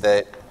is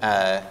that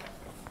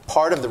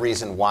part of the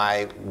reason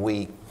why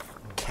we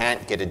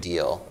can't get a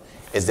deal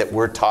is that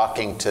we're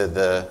talking to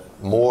the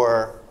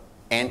more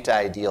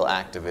anti-deal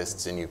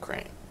activists in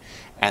Ukraine.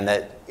 And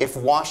that if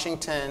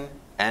Washington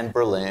and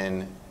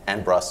Berlin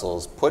and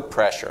Brussels put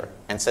pressure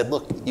and said,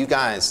 look, you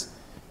guys,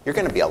 you're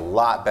going to be a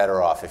lot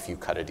better off if you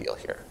cut a deal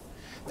here.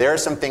 There are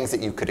some things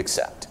that you could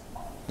accept.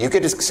 You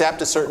could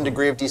accept a certain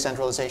degree of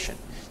decentralization.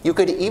 You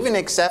could even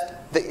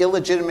accept the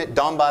illegitimate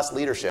Donbas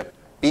leadership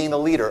being the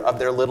leader of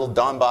their little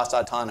Donbas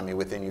autonomy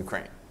within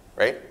Ukraine,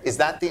 right? Is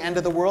that the end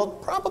of the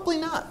world? Probably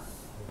not,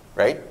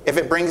 right? If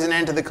it brings an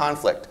end to the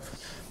conflict.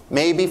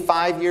 Maybe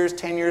 5 years,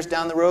 10 years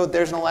down the road,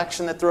 there's an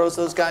election that throws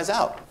those guys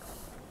out,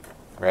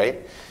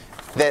 right?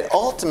 That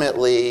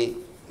ultimately,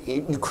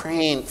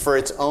 Ukraine, for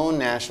its own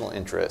national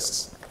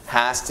interests,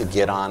 has to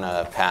get on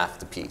a path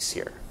to peace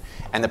here.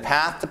 And the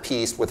path to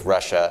peace with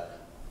Russia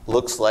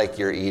looks like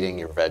you're eating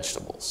your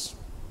vegetables.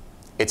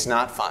 It's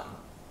not fun.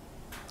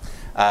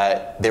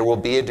 There will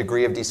be a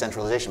degree of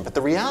decentralization. But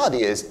the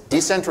reality is,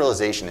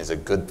 decentralization is a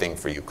good thing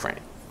for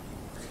Ukraine.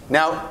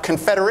 Now,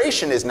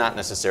 confederation is not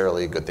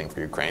necessarily a good thing for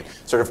Ukraine.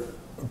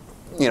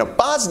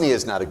 Bosnia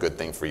is not a good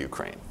thing for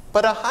Ukraine.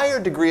 But a higher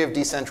degree of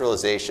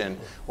decentralization,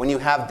 when you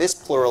have this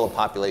plural of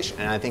population,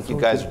 and I think you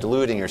guys are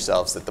deluding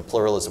yourselves that the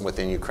pluralism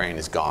within Ukraine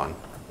is gone.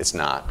 It's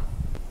not,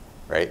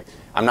 right?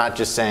 I'm not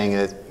just saying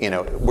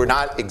that, we're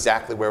not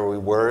exactly where we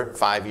were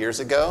 5 years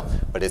ago,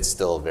 but it's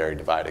still a very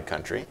divided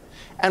country.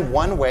 And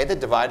one way that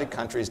divided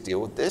countries deal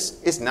with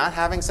this is not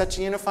having such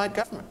a unified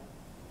government.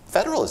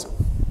 Federalism,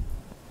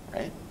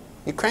 right?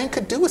 Ukraine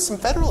could do with some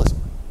federalism.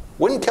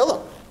 Wouldn't kill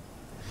them.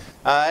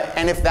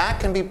 And if that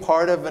can be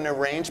part of an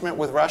arrangement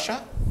with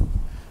Russia,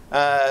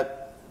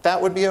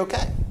 that would be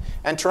okay.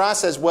 And Taras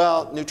says,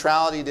 well,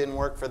 neutrality didn't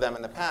work for them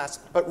in the past.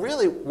 But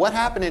really, what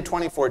happened in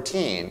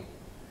 2014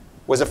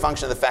 was a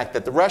function of the fact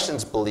that the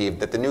Russians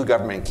believed that the new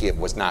government in Kiev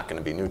was not going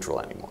to be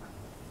neutral anymore.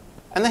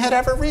 And they had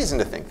every reason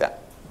to think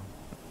that.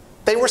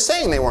 They were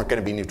saying they weren't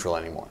going to be neutral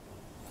anymore.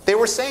 They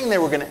were saying they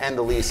were going to end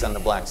the lease on the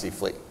Black Sea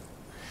Fleet.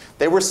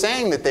 They were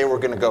saying that they were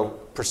going to go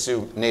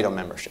pursue NATO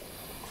membership.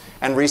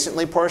 And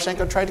recently,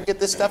 Poroshenko tried to get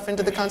this stuff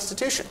into the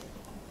Constitution,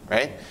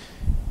 right?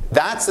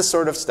 That's the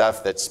sort of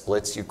stuff that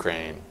splits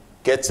Ukraine,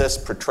 gets us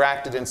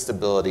protracted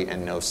instability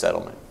and no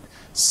settlement.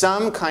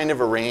 Some kind of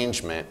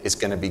arrangement is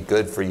going to be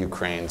good for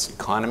Ukraine's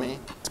economy.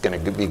 It's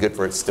going to be good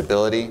for its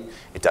stability.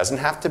 It doesn't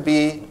have to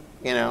be,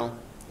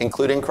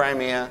 including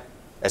Crimea,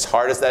 as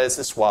hard as that is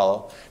to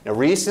swallow. Now,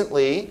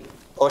 recently,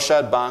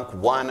 Oshad Bank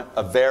won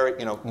a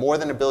very, more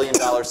than $1 billion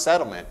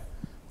settlement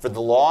for the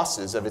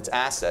losses of its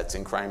assets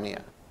in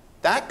Crimea.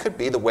 That could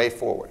be the way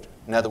forward.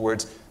 In other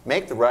words,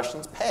 make the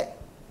Russians pay.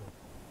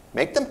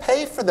 Make them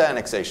pay for the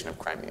annexation of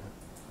Crimea,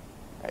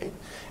 right?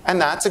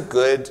 And that's a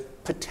good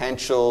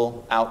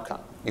potential outcome.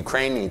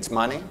 Ukraine needs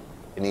money.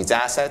 It needs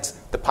assets.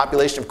 The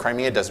population of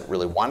Crimea doesn't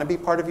really want to be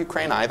part of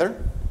Ukraine either.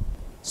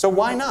 So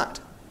why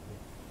not,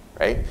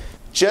 right?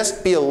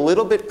 Just be a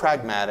little bit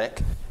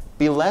pragmatic.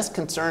 Be less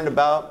concerned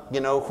about,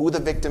 who the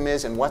victim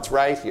is and what's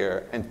right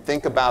here, and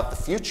think about the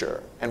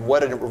future and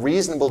what a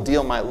reasonable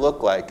deal might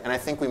look like. And I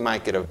think we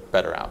might get a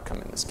better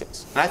outcome in this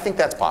case. And I think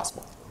that's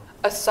possible.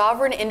 A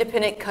sovereign,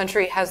 independent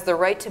country has the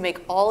right to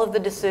make all of the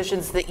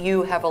decisions that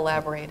you have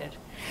elaborated.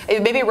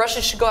 Maybe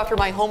Russia should go after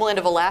my homeland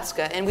of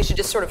Alaska, and we should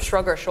just sort of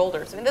shrug our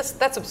shoulders. I mean,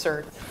 that's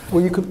absurd.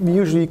 Well, you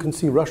can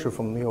see Russia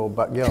from your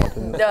backyard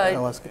in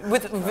Alaska.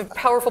 With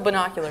powerful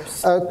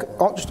binoculars.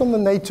 Just on the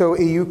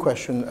NATO-EU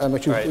question,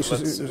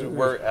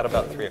 we're at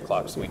about 3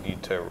 o'clock, so we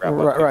need to wrap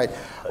up. Right.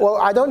 Well,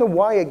 I don't know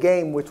why,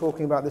 again, we're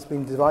talking about this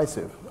being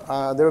divisive.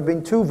 There have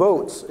been 2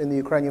 votes in the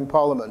Ukrainian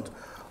parliament.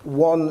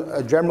 One,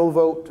 a general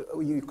vote.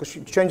 Because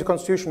you change the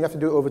constitution, you have to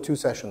do it over 2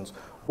 sessions.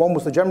 One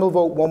was the general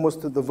vote, one was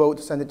the vote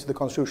to send it to the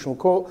Constitutional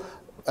Court.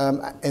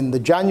 In the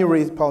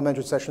January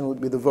parliamentary session would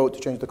be the vote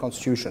to change the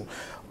constitution.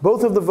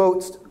 Both of the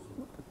votes,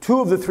 2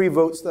 of the 3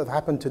 votes that have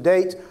happened to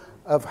date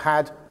have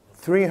had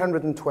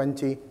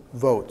 320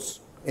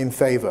 votes in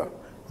favor.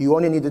 You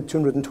only needed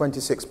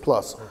 226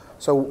 plus.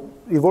 So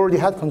you've already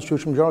had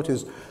constitutional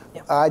majorities.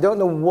 Yep. I don't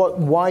know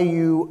why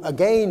you,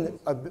 again,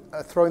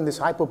 are throwing this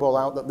hyperbole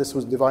out that this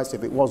was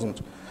divisive. It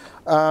wasn't.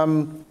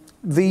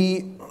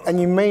 And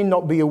you may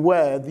not be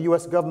aware, the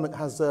US government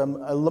has a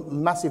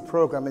massive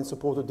program in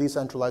support of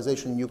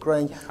decentralization in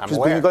Ukraine, which has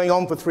been going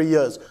on for 3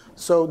 years.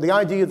 So the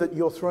idea that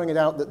you're throwing it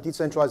out that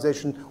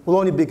decentralization will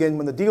only begin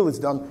when the deal is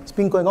done, it's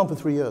been going on for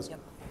 3 years. Yep.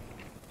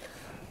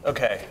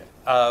 Okay.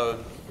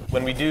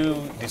 When we do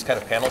these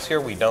kind of panels here,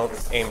 we don't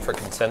aim for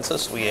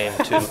consensus. We aim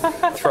to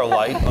throw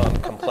light on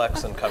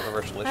complex and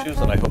controversial issues,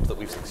 and I hope that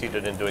we've succeed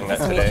in doing that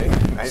today.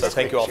 So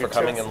thank you all for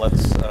coming, and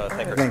let's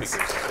thank our speakers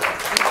as well.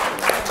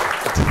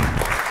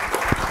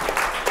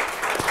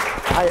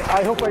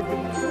 I hope I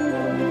did.